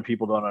a lot of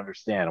people don't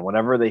understand.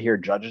 Whenever they hear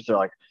judges, they're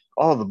like,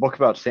 "Oh, the book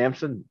about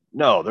Samson."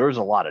 No, there was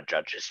a lot of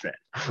judges,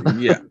 man.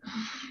 Yeah.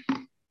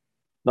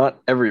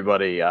 Not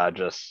everybody.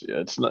 Just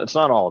it's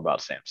not all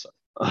about Samson.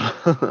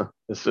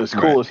 It's as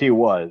Right. cool as he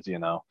was,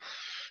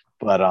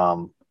 But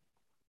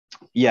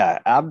yeah,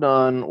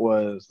 Abdon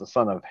was the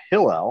son of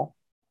Hillel,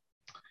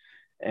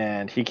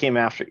 and he came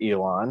after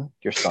Elon,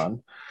 your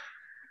son.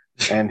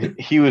 And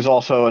he was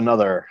also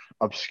another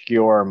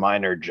obscure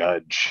minor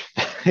judge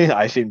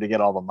I seem to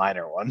get all the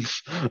minor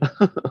ones.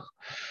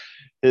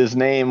 His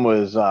name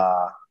was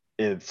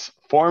it's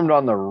formed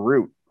on the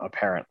root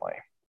apparently.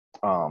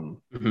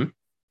 Mm-hmm.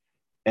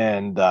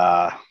 And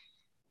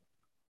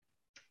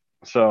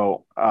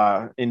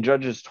in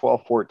Judges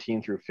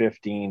 12:14 through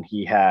 15,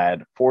 he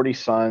had 40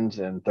 sons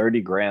and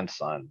 30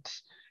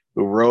 grandsons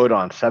who rode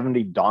on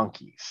 70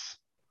 donkeys.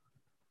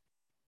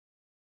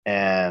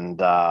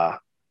 And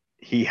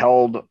he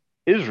held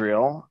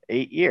Israel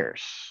 8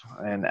 years.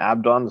 And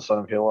Abdon, the son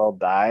of Hillel,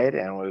 died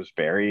and was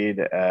buried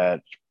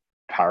at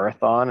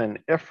Parathon in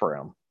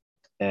Ephraim,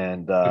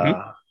 and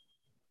Mm-hmm.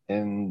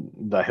 in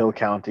the hill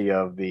county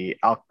of the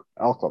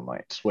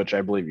Alchemites, which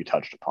I believe you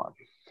touched upon.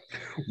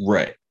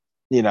 Right.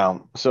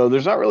 So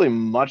there's not really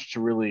much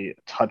to really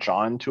touch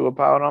on to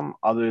about them,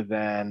 other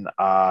than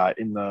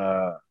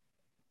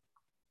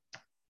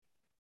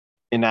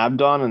in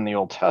Abdon in the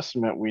Old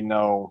Testament, we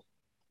know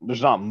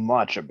there's not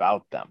much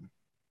about them,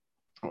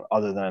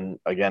 other than,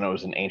 again, it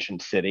was an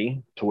ancient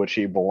city to which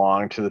he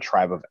belonged to the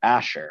tribe of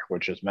Asher,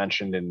 which is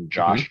mentioned in Mm-hmm.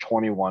 Josh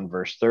 21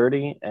 verse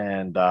 30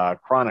 and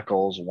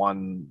Chronicles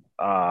 1,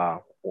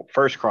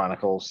 First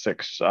Chronicles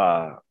 6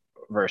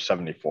 verse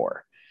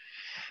 74.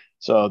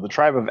 So the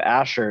tribe of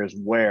Asher is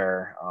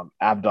where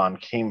Abdon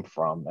came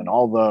from, and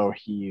although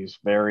he's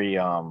very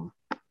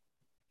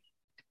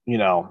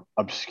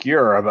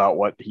obscure about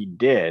what he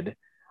did,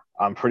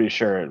 I'm pretty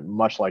sure,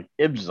 much like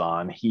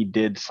Ibzan, he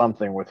did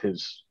something with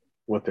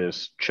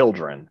his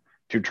children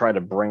to try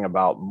to bring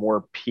about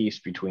more peace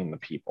between the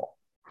people.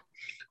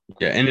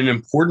 Yeah, and an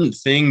important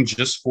thing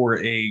just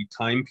for a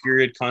time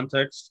period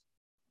context.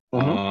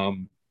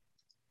 Mm-hmm.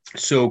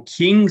 So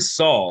King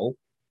Saul,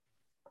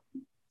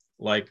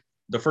 like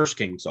the first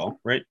King Saul,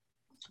 right?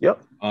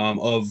 Yep.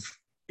 Of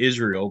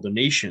Israel, the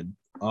nation,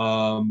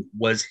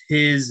 was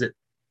his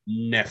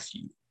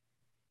nephew,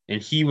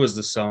 and he was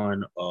the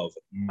son of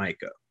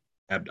Micah.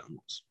 Abdon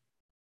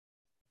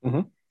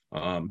was.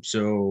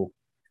 So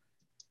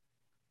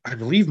I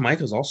believe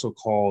Micah is also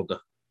called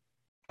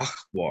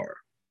Akwar.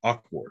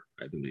 Akwar,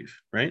 I believe,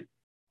 right?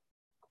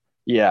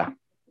 Yeah,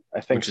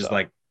 I think Which so. is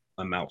like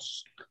a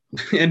mouse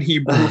in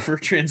Hebrew for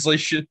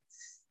translation.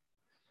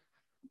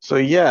 So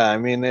yeah, I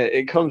mean,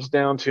 it comes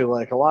down to,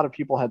 like, a lot of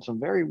people had some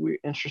very weird,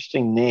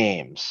 interesting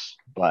names,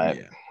 but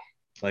Yeah,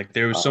 like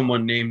there was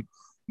someone named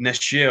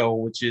Neshiel,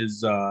 which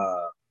is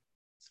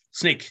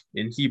snake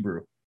in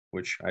Hebrew,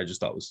 which I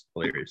just thought was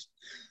hilarious.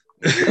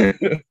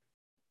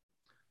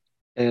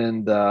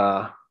 and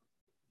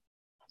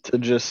to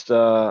just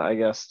I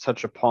guess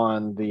touch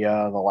upon the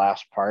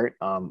last part,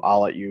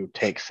 I'll let you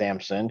take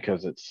Samson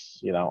because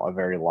it's a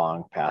very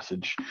long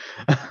passage.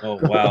 Oh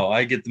wow,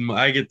 I get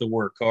the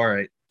work. All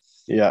right.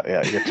 Yeah,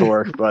 get to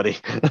work, buddy.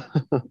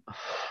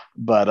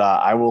 But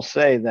I will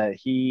say that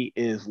he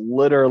is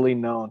literally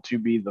known to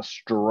be the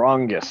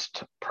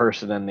strongest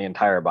person in the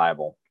entire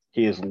Bible.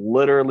 He is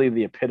literally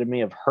the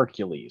epitome of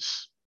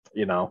Hercules,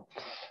 you know,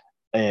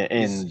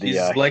 in the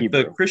He's like the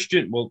Hebrew.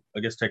 Christian. Well, I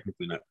guess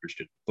technically not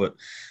Christian, but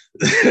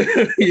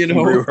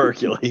Hebrew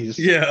Hercules.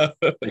 yeah.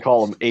 They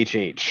call him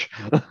HH.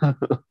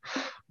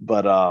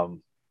 But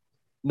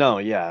no,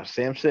 yeah,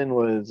 Samson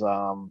was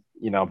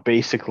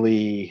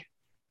basically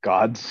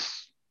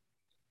God's,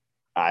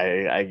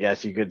 I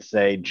guess you could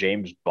say,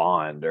 James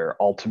Bond or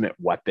Ultimate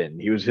Weapon.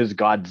 He was his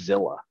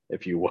Godzilla,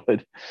 if you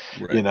would,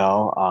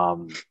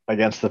 Right.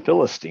 against the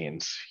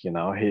Philistines.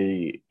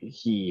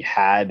 He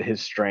had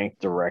his strength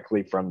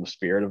directly from the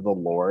Spirit of the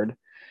Lord.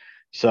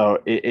 So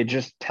it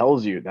just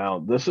tells you, now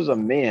this is a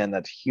man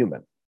that's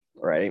human,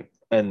 right?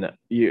 And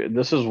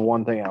this is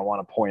one thing I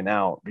want to point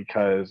out,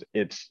 because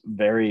it's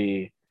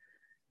very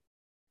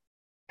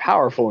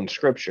powerful in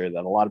scripture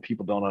that a lot of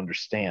people don't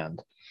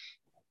understand,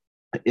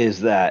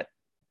 is that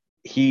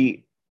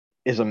he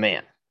is a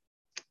man,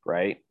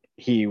 right?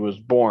 He was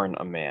born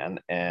a man,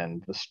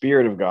 and the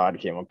Spirit of God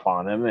came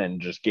upon him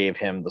and just gave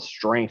him the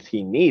strength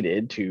he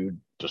needed to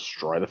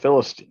destroy the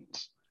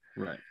Philistines.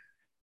 Right.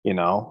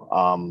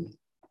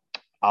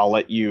 I'll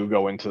let you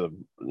go into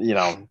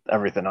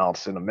everything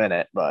else in a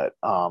minute, but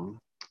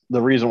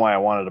the reason why I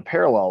wanted to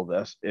parallel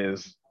this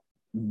is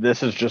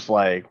just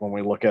like when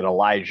we look at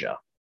Elijah,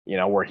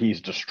 where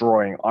he's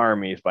destroying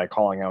armies by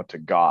calling out to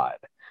God,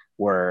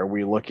 where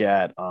we look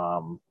at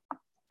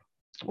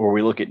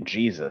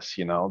Jesus,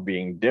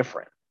 being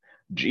different.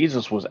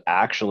 Jesus was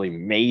actually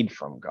made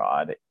from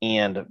God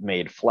and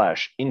made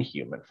flesh in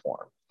human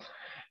form.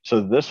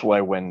 So this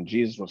way, when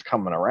Jesus was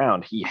coming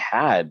around, he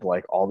had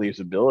like all these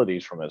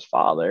abilities from his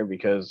father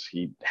because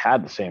he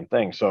had the same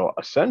thing. So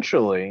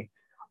essentially,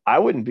 I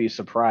wouldn't be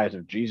surprised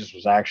if Jesus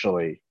was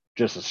actually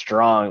just as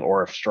strong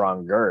or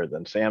stronger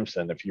than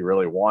Samson if he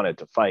really wanted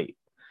to fight.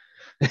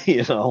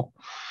 you know.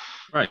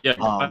 Right. Yeah.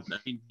 Um, I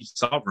mean, he's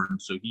sovereign,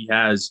 so he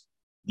has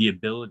the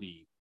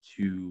ability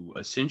to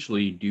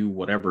essentially do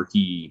whatever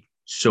he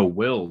so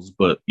wills.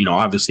 But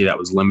obviously, that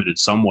was limited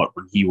somewhat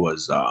when he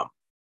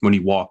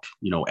walked,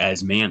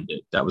 as man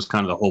did. That was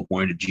kind of the whole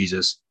point of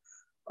Jesus,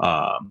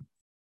 um,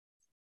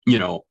 you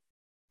know,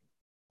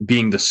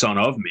 being the Son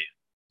of Man.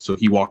 So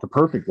he walked a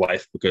perfect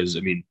life because,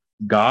 I mean,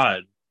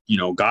 God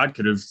God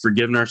could have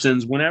forgiven our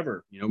sins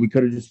whenever. We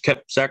could have just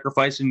kept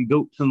sacrificing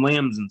goats and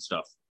lambs and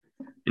stuff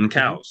and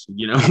cows,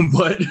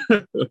 but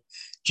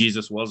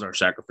Jesus was our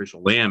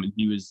sacrificial lamb, and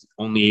he was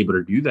only able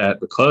to do that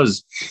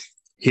because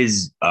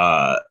his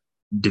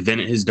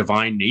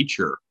divine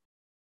nature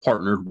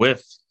partnered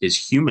with his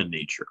human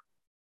nature.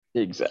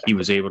 Exactly. He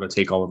was able to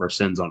take all of our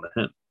sins onto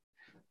him.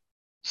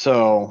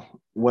 So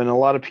when a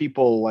lot of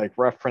people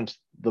reference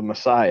the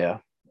Messiah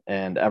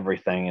and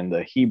everything in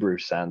the Hebrew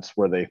sense,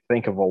 where they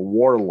think of a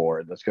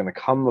warlord that's going to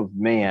come of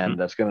man,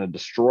 that's going to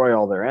destroy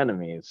all their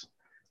enemies,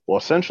 well,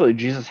 essentially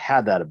Jesus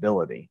had that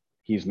ability.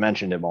 He's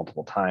mentioned it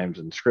multiple times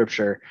in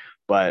scripture,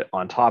 but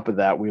on top of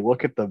that, we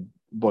look at the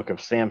book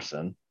of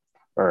Samson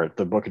or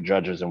the book of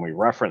Judges, and we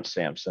reference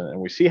Samson, and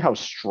we see how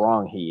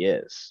strong he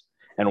is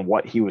and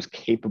what he was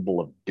capable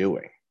of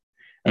doing.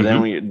 And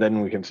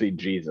then we can see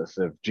Jesus.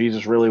 If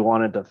Jesus really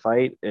wanted to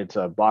fight, it's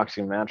a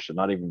boxing match that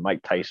not even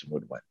Mike Tyson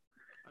would win.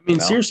 I mean,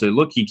 seriously,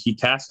 look, he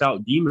cast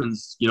out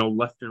demons,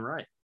 left and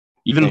right.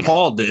 Even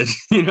Paul did,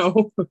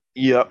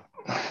 Yep.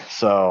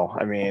 So,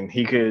 I mean,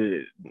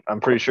 I'm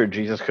pretty sure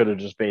Jesus could have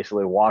just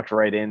basically walked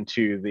right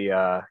into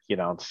the,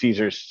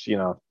 Caesar's,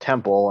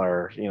 temple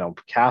or,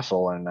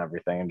 castle and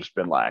everything and just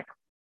been like,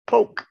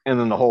 poke, and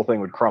then the whole thing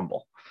would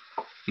crumble.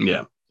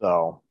 Yeah.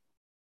 So,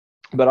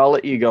 but I'll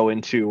let you go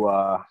into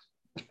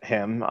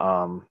him,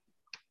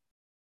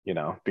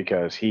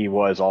 because he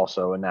was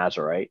also a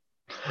Nazarite.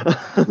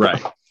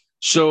 Right.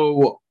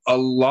 So a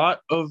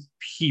lot of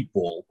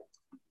people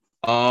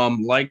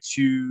like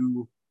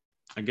to,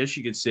 I guess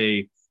you could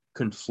say,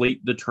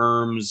 conflate the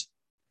terms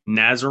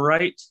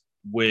Nazarite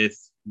with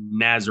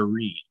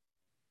Nazarene.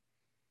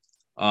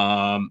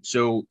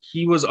 So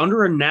he was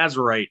under a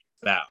Nazarite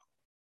vow,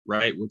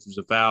 right? Which was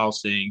a vow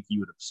saying he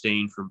would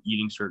abstain from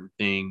eating certain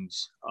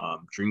things,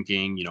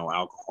 drinking,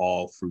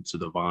 alcohol, fruits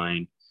of the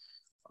vine,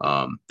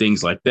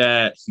 things like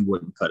that. He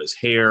wouldn't cut his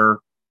hair.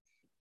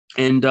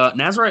 And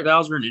Nazarite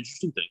vows are an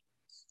interesting thing.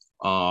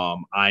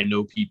 I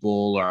know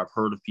people, or I've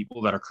heard of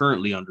people that are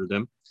currently under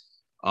them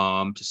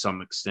to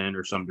some extent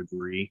or some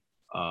degree.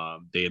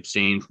 They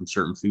abstain from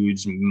certain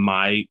foods.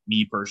 Me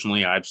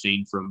personally, I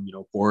abstain from,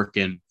 pork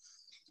and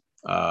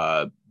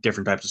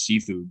different types of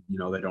seafood.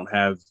 They don't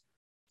have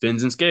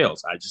fins and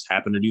scales. I just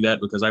happen to do that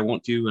because I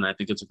want to, and I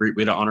think it's a great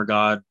way to honor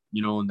God,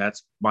 and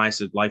that's my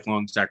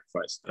lifelong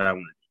sacrifice that I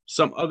want to do.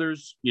 Some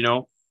others,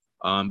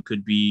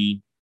 could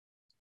be,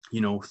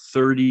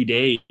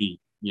 30-day,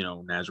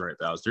 Nazarite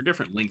vows. They're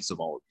different lengths of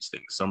all of these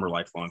things. Some are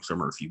lifelong,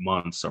 some are a few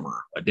months, some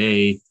are a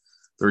day,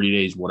 30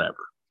 days, whatever.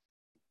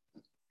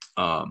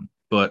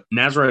 But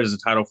Nazarite is a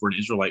title for an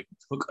Israelite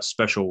who took a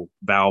special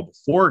vow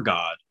before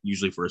God,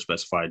 usually for a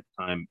specified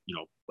time,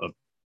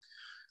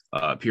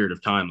 a period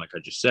of time, like I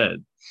just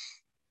said.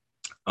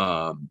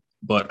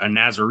 But a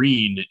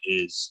Nazarene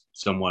is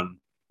someone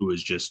who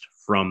is just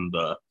from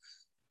the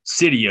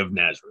city of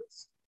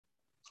Nazareth.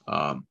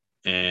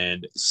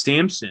 And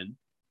Samson,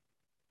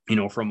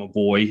 from a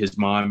boy, his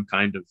mom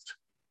kind of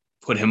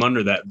put him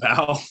under that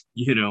vow,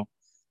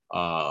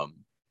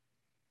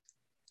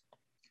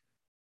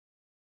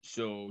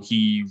 So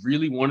he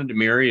really wanted to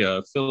marry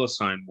a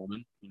Philistine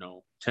woman,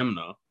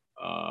 Timnah,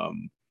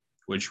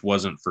 which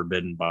wasn't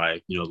forbidden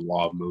by, the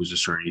law of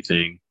Moses or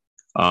anything,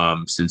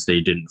 since they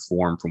didn't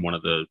form from one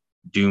of the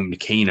doomed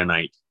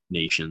Canaanite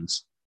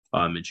nations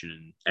mentioned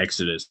in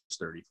Exodus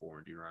 34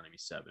 and Deuteronomy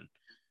 7.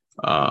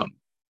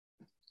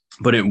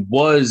 But it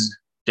was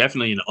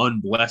definitely an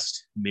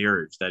unblessed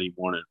marriage that he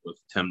wanted with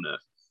Timnah.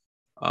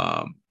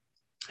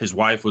 His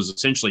wife was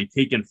essentially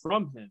taken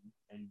from him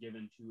and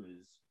given to his,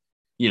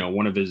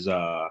 one of his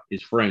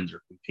friends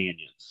or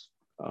companions.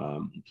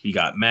 He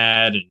got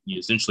mad and he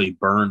essentially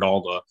burned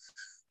all the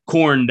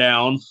corn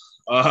down,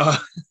 that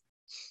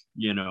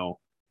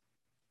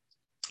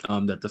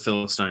the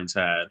Philistines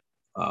had,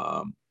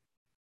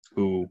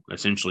 who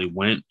essentially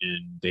went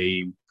and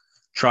they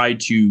tried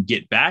to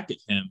get back at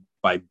him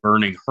by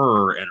burning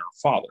her and her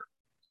father,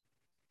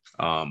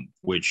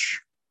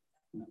 which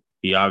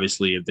he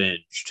obviously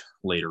avenged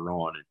later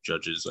on in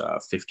Judges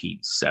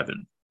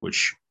 15:7,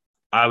 which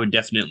I would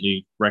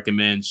definitely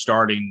recommend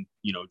starting,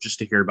 just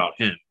to hear about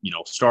him.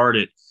 Start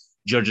at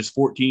Judges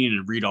 14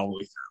 and read all the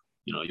way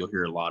through. You'll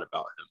hear a lot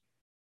about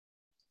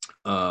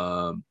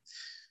him.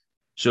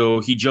 So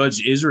he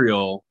judged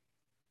Israel,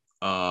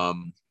 for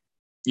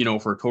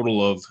a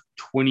total of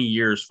 20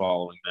 years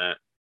following that.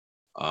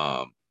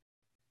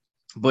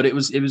 But it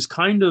was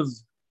kind of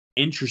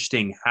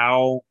interesting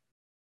how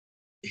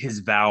his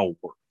vow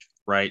worked,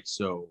 right?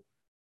 So,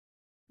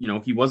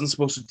 he wasn't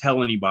supposed to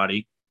tell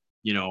anybody,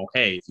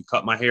 hey, if you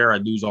cut my hair,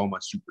 I'd lose all my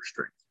super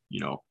strength.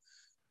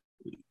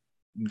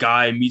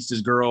 Guy meets this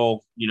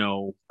girl,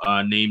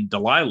 named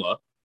Delilah,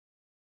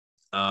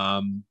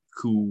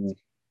 who,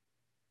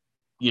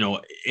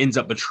 ends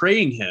up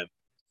betraying him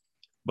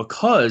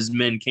because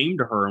men came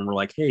to her and were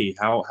like, hey,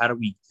 how do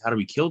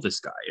we kill this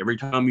guy? Every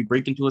time we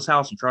break into his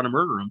house and try to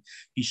murder him,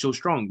 he's so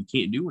strong, we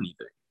can't do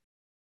anything.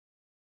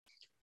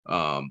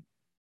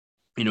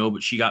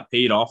 But she got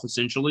paid off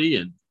essentially,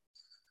 and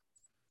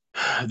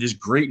this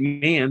great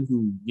man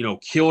who,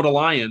 killed a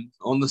lion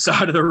on the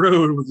side of the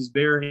road with his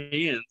bare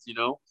hands,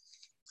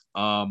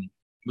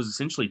 was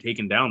essentially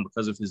taken down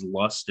because of his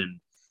lust, and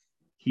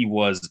he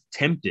was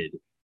tempted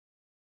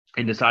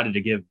and decided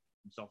to give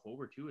himself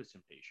over to his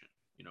temptation.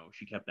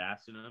 She kept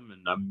asking him,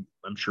 and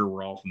I'm sure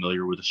we're all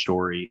familiar with the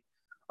story,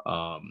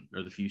 or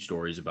the few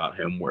stories about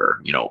him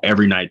where,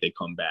 every night they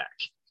come back,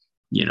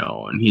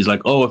 and he's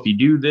like, oh, if you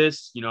do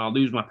this, I'll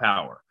lose my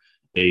power.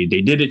 They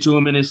did it to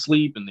him in his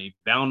sleep, and they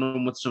bound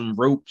him with some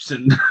ropes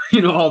and,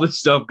 all this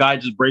stuff. Guy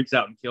just breaks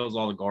out and kills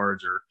all the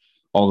guards or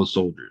all the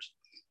soldiers.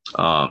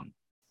 But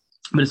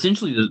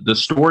essentially the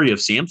story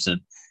of Samson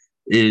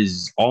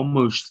is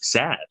almost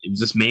sad. It was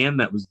this man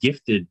that was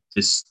gifted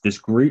this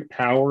great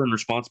power and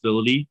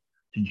responsibility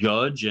to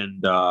judge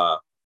and,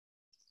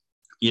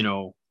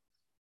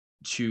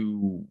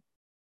 to,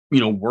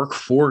 work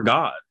for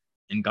God,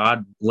 and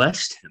God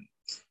blessed him.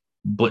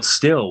 But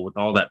still, with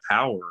all that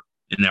power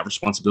and that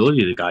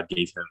responsibility that God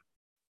gave him,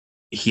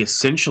 he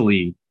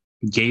essentially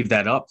gave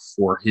that up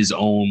for his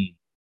own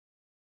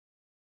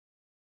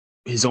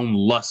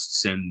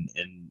lusts and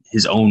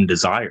his own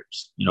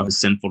desires, his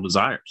sinful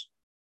desires.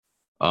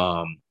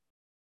 But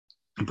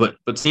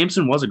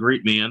Samson was a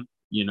great man,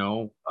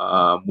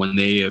 when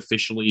they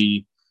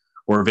officially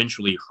or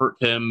eventually hurt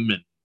him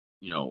and,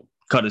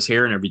 cut his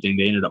hair and everything,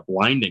 they ended up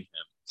blinding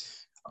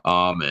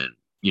him. And,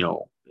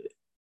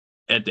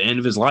 at the end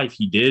of his life,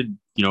 he did,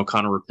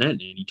 kind of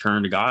repent, and he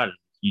turned to God, and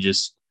he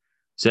just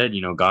said,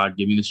 God,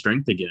 give me the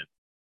strength again,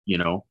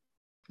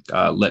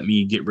 let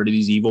me get rid of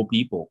these evil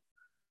people.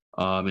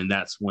 And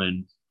that's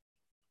when,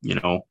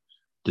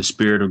 the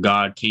Spirit of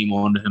God came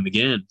on to him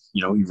again.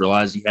 He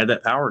realized he had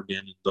that power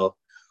again, and the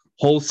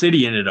whole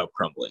city ended up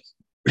crumbling,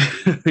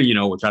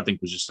 which I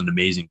think was just an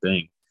amazing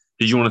thing.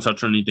 Did you want to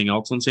touch on anything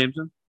else on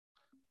Samson?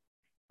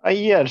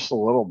 Yeah, just a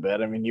little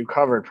bit. I mean, you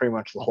covered pretty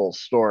much the whole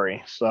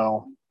story.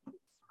 So,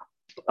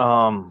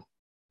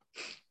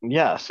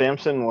 yeah,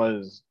 Samson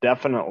was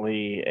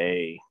definitely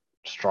a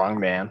strong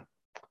man.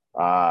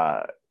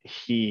 I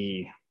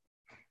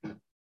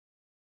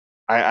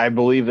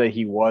believe that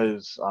he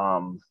was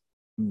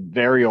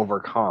very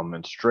overcome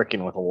and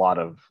stricken with a lot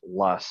of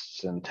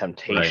lusts and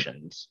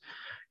temptations.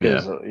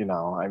 Because, Yeah.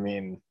 I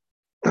mean,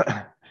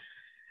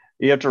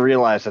 you have to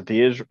realize that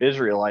the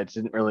Israelites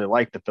didn't really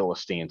like the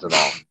Philistines at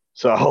all.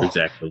 So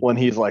Exactly. when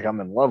he's like,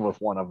 I'm in love with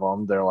one of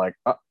them, they're like,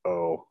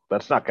 uh-oh,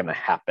 that's not going to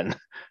happen.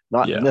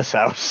 Not in Yeah. this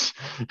house.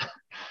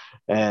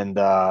 And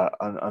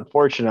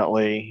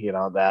unfortunately,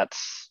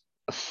 that's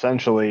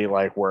essentially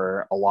like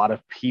where a lot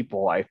of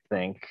people, I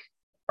think,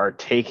 are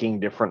taking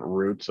different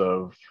routes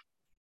of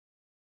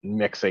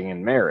mixing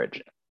in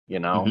marriage,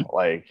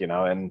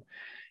 Mm-hmm. and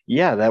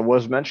yeah, that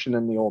was mentioned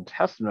in the Old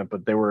Testament,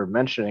 but they were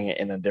mentioning it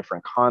in a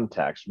different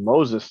context.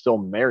 Moses still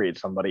married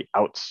somebody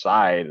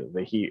outside of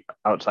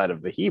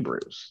the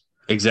Hebrews.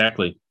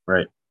 Exactly.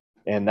 Right.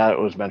 And that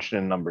was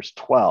mentioned in Numbers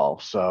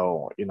 12.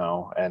 So,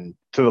 and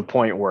to the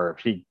point where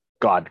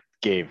God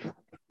gave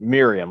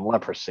Miriam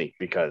leprosy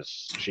because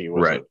she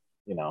was Right.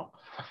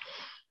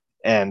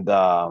 and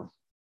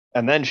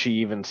and then she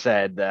even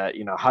said that,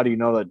 how do you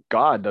know that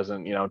God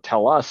doesn't,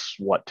 tell us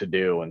what to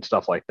do and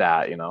stuff like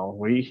that?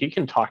 He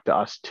can talk to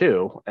us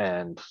too.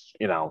 And,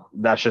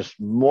 that's just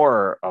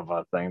more of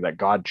a thing that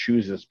God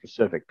chooses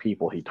specific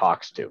people he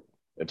talks to.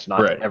 It's not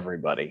Right.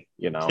 everybody.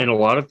 And a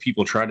lot of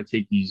people try to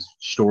take these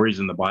stories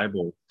in the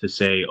Bible to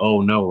say,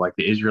 oh, no, like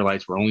the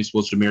Israelites were only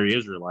supposed to marry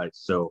Israelites.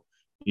 So,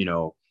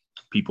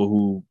 people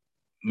who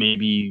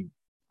maybe,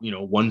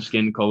 one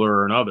skin color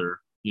or another,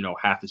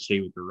 have to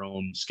stay with their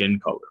own skin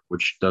color,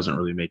 which doesn't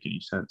really make any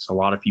sense. A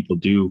lot of people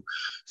do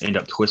end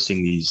up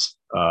twisting these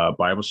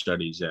Bible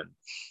studies, and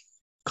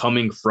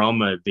coming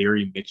from a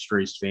very mixed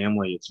race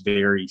family, it's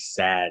very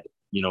sad,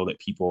 that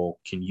people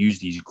can use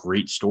these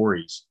great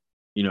stories,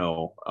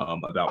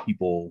 about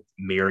people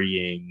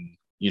marrying,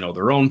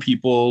 their own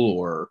people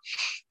or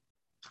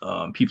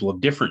people of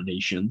different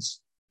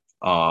nations.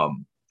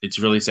 It's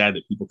really sad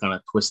that people kind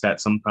of twist that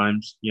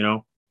sometimes,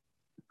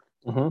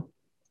 Mm-hmm.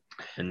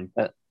 and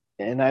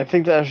And I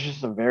think that's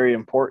just a very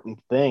important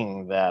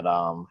thing that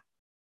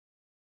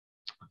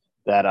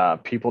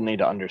people need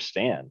to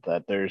understand,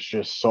 that there's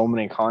just so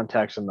many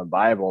contexts in the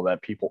Bible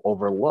that people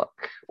overlook,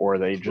 or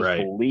they just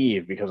right.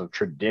 believe because of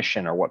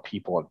tradition or what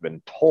people have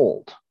been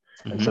told,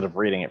 Mm-hmm. instead of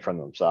reading it from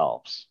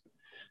themselves.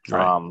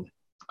 Right.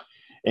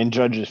 In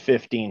Judges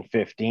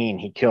 15:15,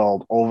 he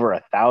killed over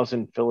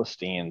 1,000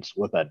 Philistines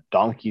with a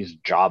donkey's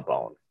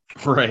jawbone.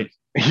 Right.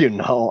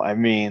 I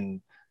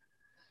mean,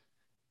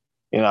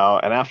 and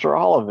after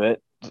all of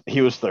it,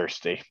 he was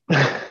thirsty,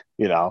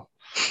 you know.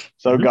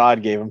 So Mm-hmm.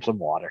 God gave him some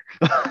water.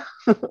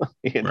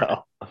 Right.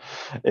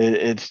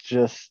 It's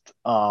just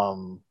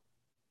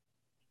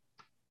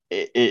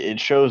it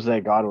shows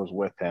that God was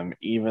with him,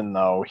 even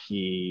though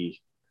he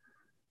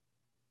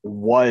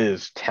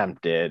was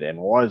tempted and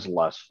was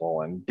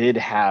lustful and did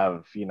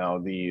have,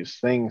 these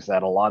things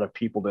that a lot of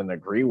people didn't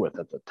agree with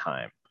at the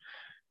time.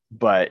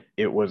 But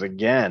it was,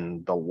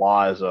 again, the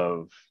laws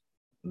of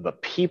the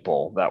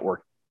people that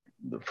were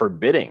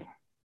forbidding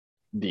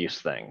these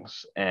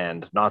things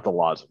and not the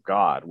laws of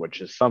God, which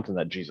is something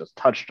that Jesus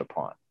touched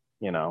upon,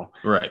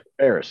 Right.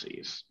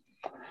 Pharisees.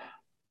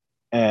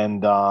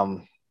 And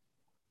the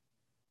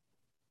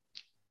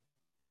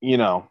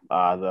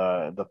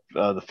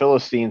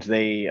Philistines,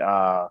 they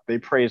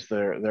praised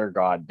their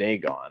god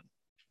Dagon.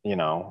 You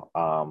know,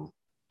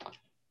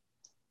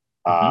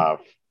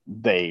 Mm-hmm.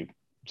 they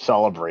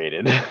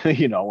celebrated,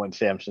 when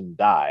Samson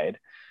died.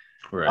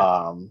 Right.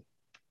 And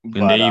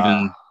But they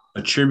even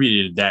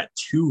attributed that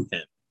to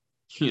him.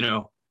 You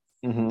know,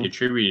 they mhm.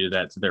 attributed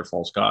that to their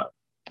false god.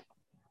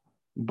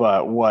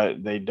 But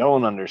what they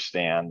don't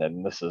understand,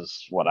 and this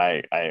is what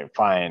I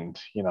find,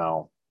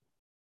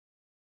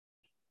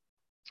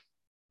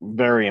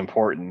 very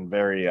important,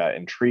 very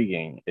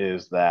intriguing,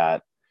 is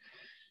that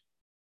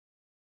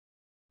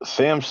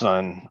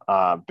Samson,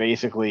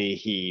 basically,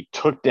 he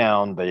took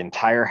down the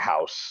entire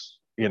house,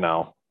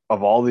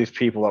 of all these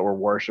people that were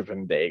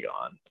worshiping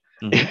Dagon,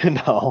 Mm-hmm. you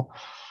know,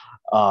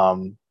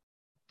 um,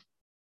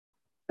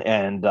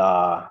 and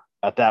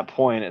at that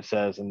point it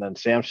says, and then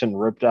Samson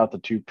ripped out the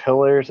two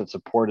pillars that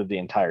supported the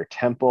entire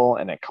temple,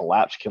 and it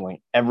collapsed,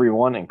 killing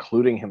everyone,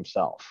 including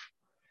himself.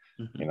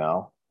 Mm-hmm. You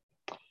know,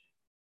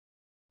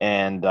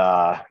 and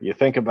you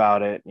think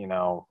about it,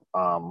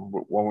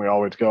 when we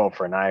always go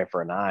for an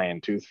eye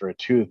and tooth for a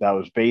tooth, that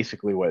was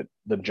basically what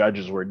the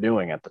judges were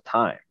doing at the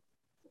time.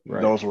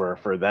 Right. Those were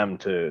for them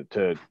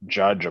to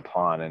judge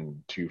upon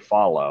and to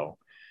follow.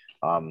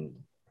 Um,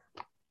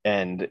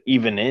 and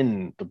even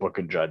in the book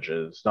of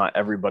Judges, not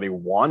everybody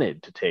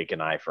wanted to take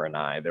an eye for an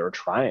eye. They were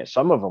trying,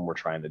 some of them were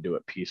trying to do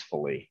it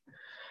peacefully.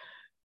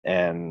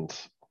 And,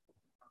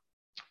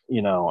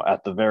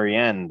 at the very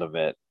end of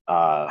it,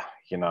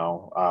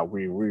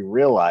 we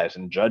realize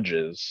in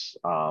Judges,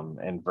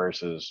 in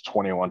verses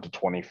 21 to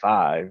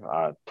 25,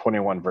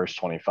 21 verse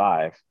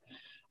 25,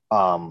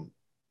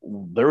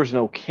 there was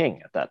no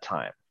king at that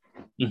time.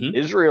 Mm-hmm.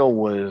 Israel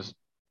was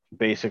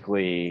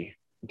basically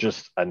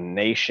just a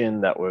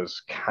nation that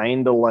was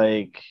kind of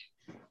like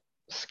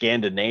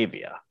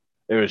Scandinavia.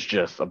 It was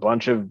just a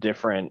bunch of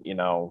different,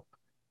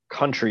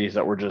 countries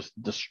that were just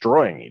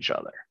destroying each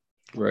other.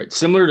 Right.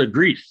 Similar to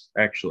Greece,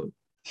 actually.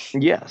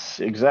 Yes,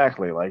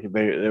 exactly. Like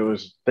there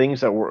was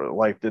things that were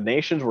like the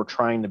nations were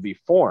trying to be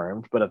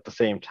formed, but at the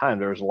same time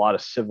there was a lot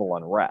of civil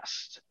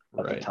unrest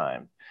at the Right.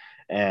 time,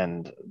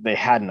 and they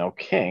had no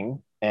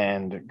king.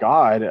 And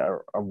God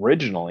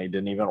originally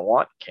didn't even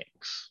want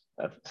kings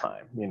at the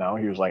time.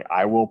 He was like,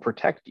 "I will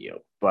protect you,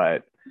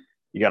 but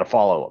you got to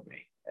follow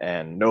me."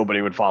 And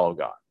nobody would follow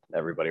God.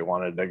 Everybody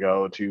wanted to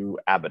go to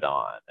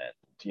Abaddon and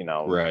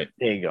Right.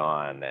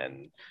 Dagon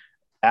and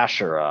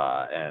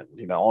Asherah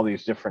and all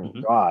these different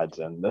Mm-hmm. gods.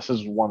 And this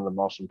is one of the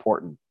most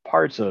important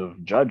parts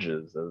of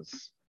Judges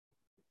is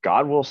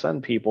God will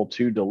send people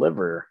to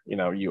deliver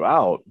you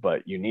out,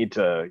 but you need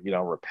to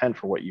repent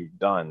for what you've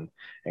done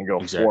and go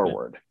Exactly.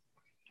 forward.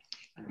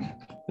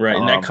 Right.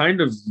 And that Um,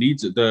 kind of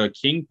leads, the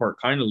king part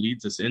kind of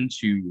leads us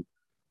into,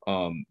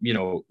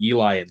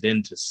 Eli and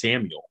then to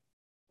Samuel.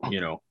 You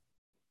know,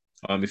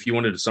 if you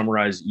wanted to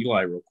summarize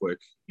Eli real quick,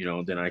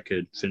 then I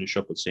could finish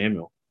up with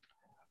Samuel.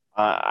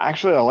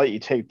 Actually, I'll let you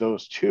take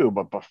those two,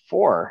 but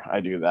before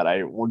I do that, I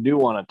do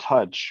want to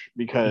touch Mm-hmm.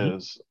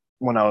 because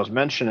when I was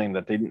mentioning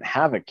that they didn't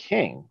have a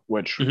king,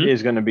 which Mm-hmm.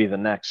 is going to be the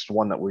next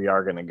one that we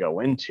are going to go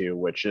into,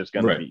 which is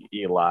going to Right. be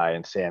Eli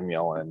and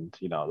Samuel and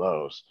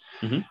those.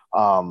 Mm-hmm.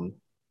 Um,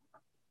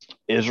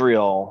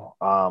 Israel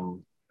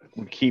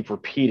would keep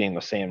repeating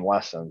the same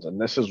lessons, and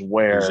this is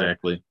where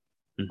Exactly.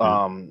 Mm-hmm.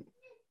 um,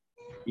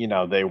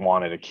 they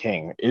wanted a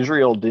king.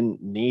 Israel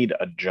didn't need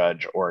a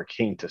judge or a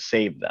king to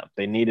save them.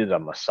 They needed a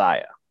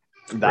Messiah.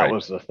 That Right.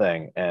 was the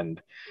thing.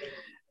 And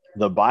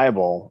the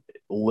Bible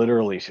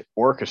literally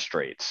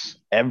orchestrates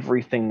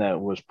everything that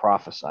was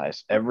prophesied,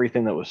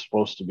 everything that was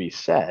supposed to be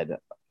said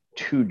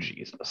to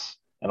Jesus.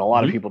 And a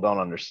lot of Mm-hmm. people don't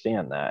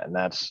understand that. And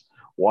that's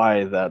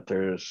why that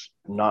there's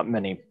not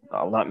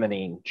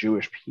many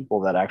Jewish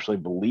people that actually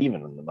believe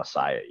in the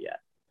Messiah yet.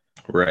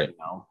 Right.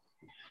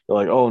 They're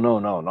like, oh no,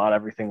 not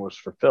everything was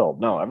fulfilled.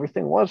 No,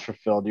 everything was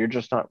fulfilled. You're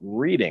just not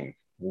reading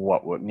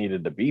what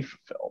needed to be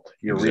fulfilled.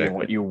 You're reading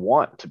what Exactly. you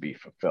want to be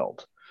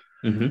fulfilled.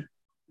 Mm-hmm.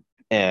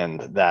 And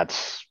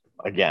that's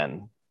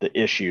again the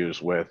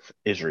issues with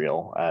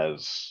Israel,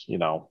 as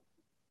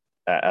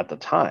at the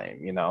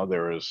time.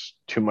 There was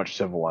too much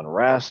civil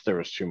unrest. There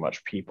was too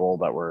much people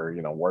that were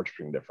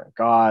worshiping different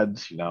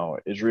gods.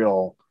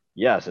 Israel,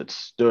 yes, it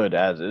stood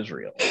as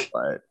Israel,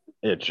 but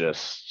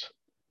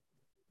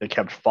it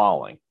kept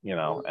falling,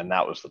 and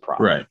that was the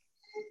problem. Right.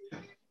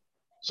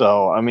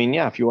 So, I mean,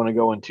 yeah, if you want to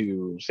go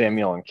into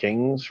Samuel and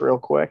Kings real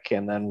quick,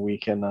 and then we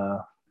can,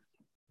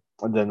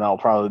 then that'll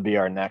probably be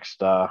our next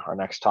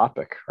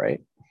topic,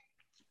 right?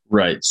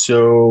 Right.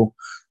 So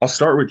I'll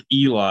start with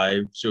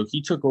Eli. So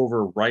he took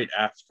over right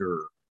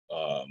after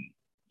um,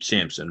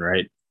 Samson,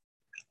 right?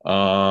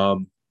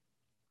 Um,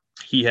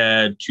 he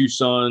had two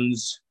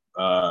sons,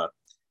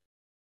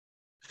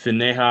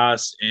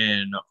 Phinehas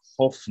and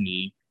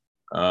Hophni,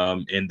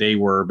 and they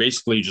were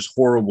basically just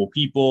horrible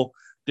people.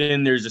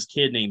 Then there's this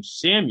kid named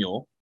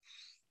Samuel,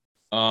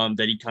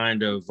 that he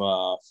kind of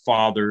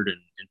fathered and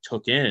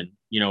took in.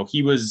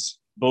 He was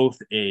both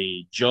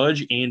a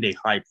judge and a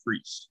high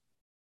priest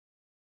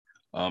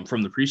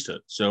from the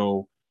priesthood.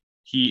 So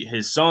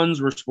his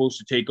sons were supposed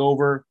to take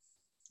over.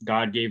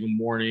 God gave him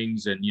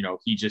warnings, and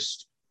he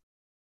just,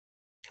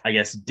 I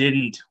guess,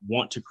 didn't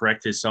want to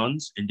correct his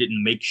sons and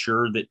didn't make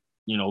sure that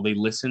they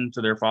listened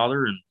to their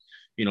father and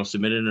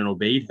submitted and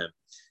obeyed him.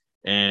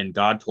 And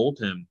God told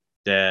him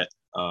that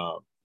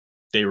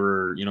they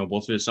were,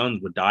 both of his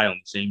sons would die on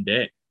the same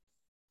day.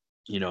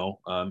 He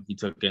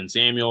took in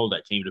Samuel.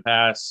 That came to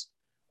pass.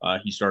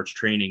 He starts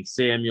training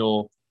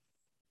Samuel.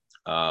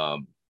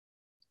 And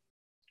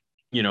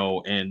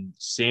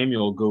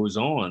Samuel goes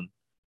on.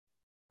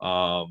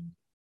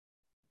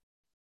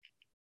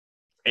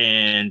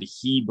 And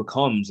he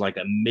becomes like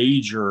a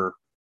major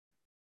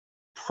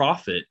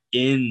prophet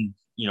in,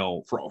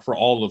 for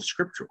all of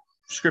scripture.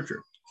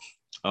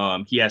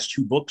 He has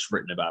 2 books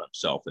written about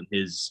himself and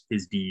his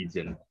deeds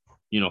and,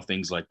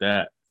 things like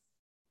that.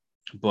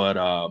 But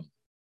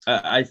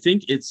I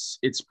think it's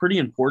pretty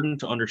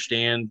important to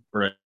understand,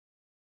 right,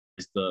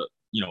 is the,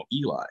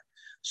 Eli.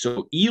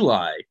 So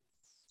Eli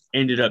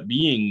ended up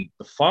being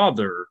the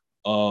father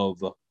of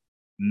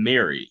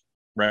Mary,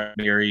 right?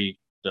 Mary,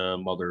 the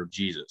mother of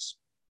Jesus.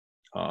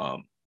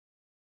 So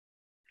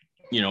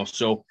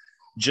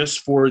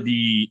just for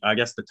the, I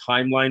guess, the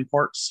timeline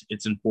parts,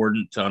 it's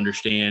important to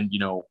understand,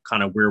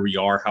 kind of where we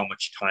are, how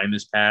much time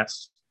has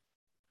passed.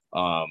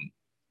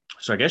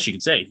 So I guess you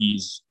could say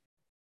he's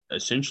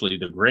essentially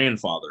the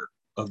grandfather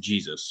of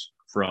Jesus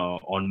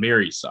on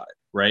Mary's side,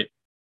 right?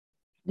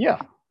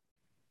 Yeah.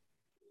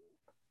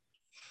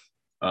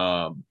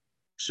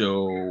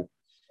 So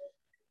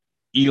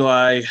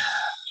Eli,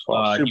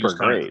 super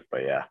great,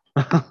 but yeah.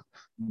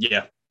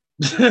 Yeah.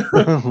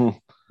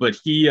 But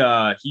he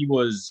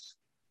was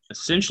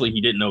essentially,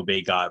 he didn't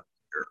obey God,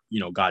 or,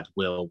 God's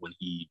will when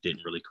he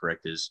didn't really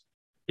correct his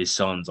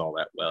sons all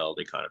that well.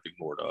 They kind of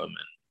ignored him,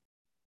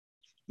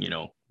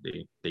 and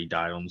they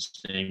died on the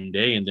same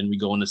day. And then we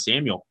go into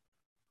Samuel.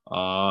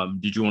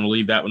 Did you want to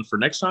leave that one for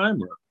next time,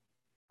 or?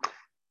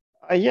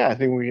 Yeah, I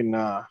think we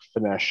can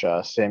finish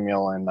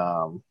Samuel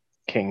and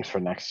Kings for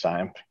next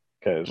time,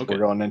 because we're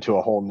going into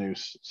a whole new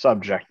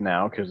subject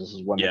now, because this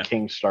is when the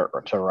kings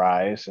start to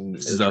rise in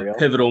this Israel. Is a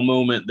pivotal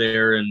moment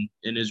there in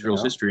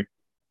Israel's history.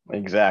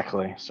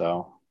 Exactly.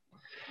 So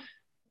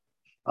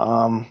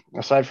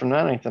aside from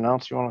that, anything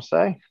else you want to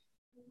say?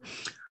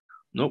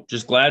 Nope,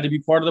 just glad to be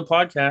part of the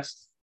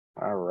podcast.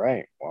 All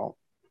right, well,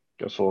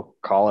 guess we'll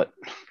call it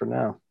for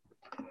now.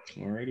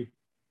 Alrighty.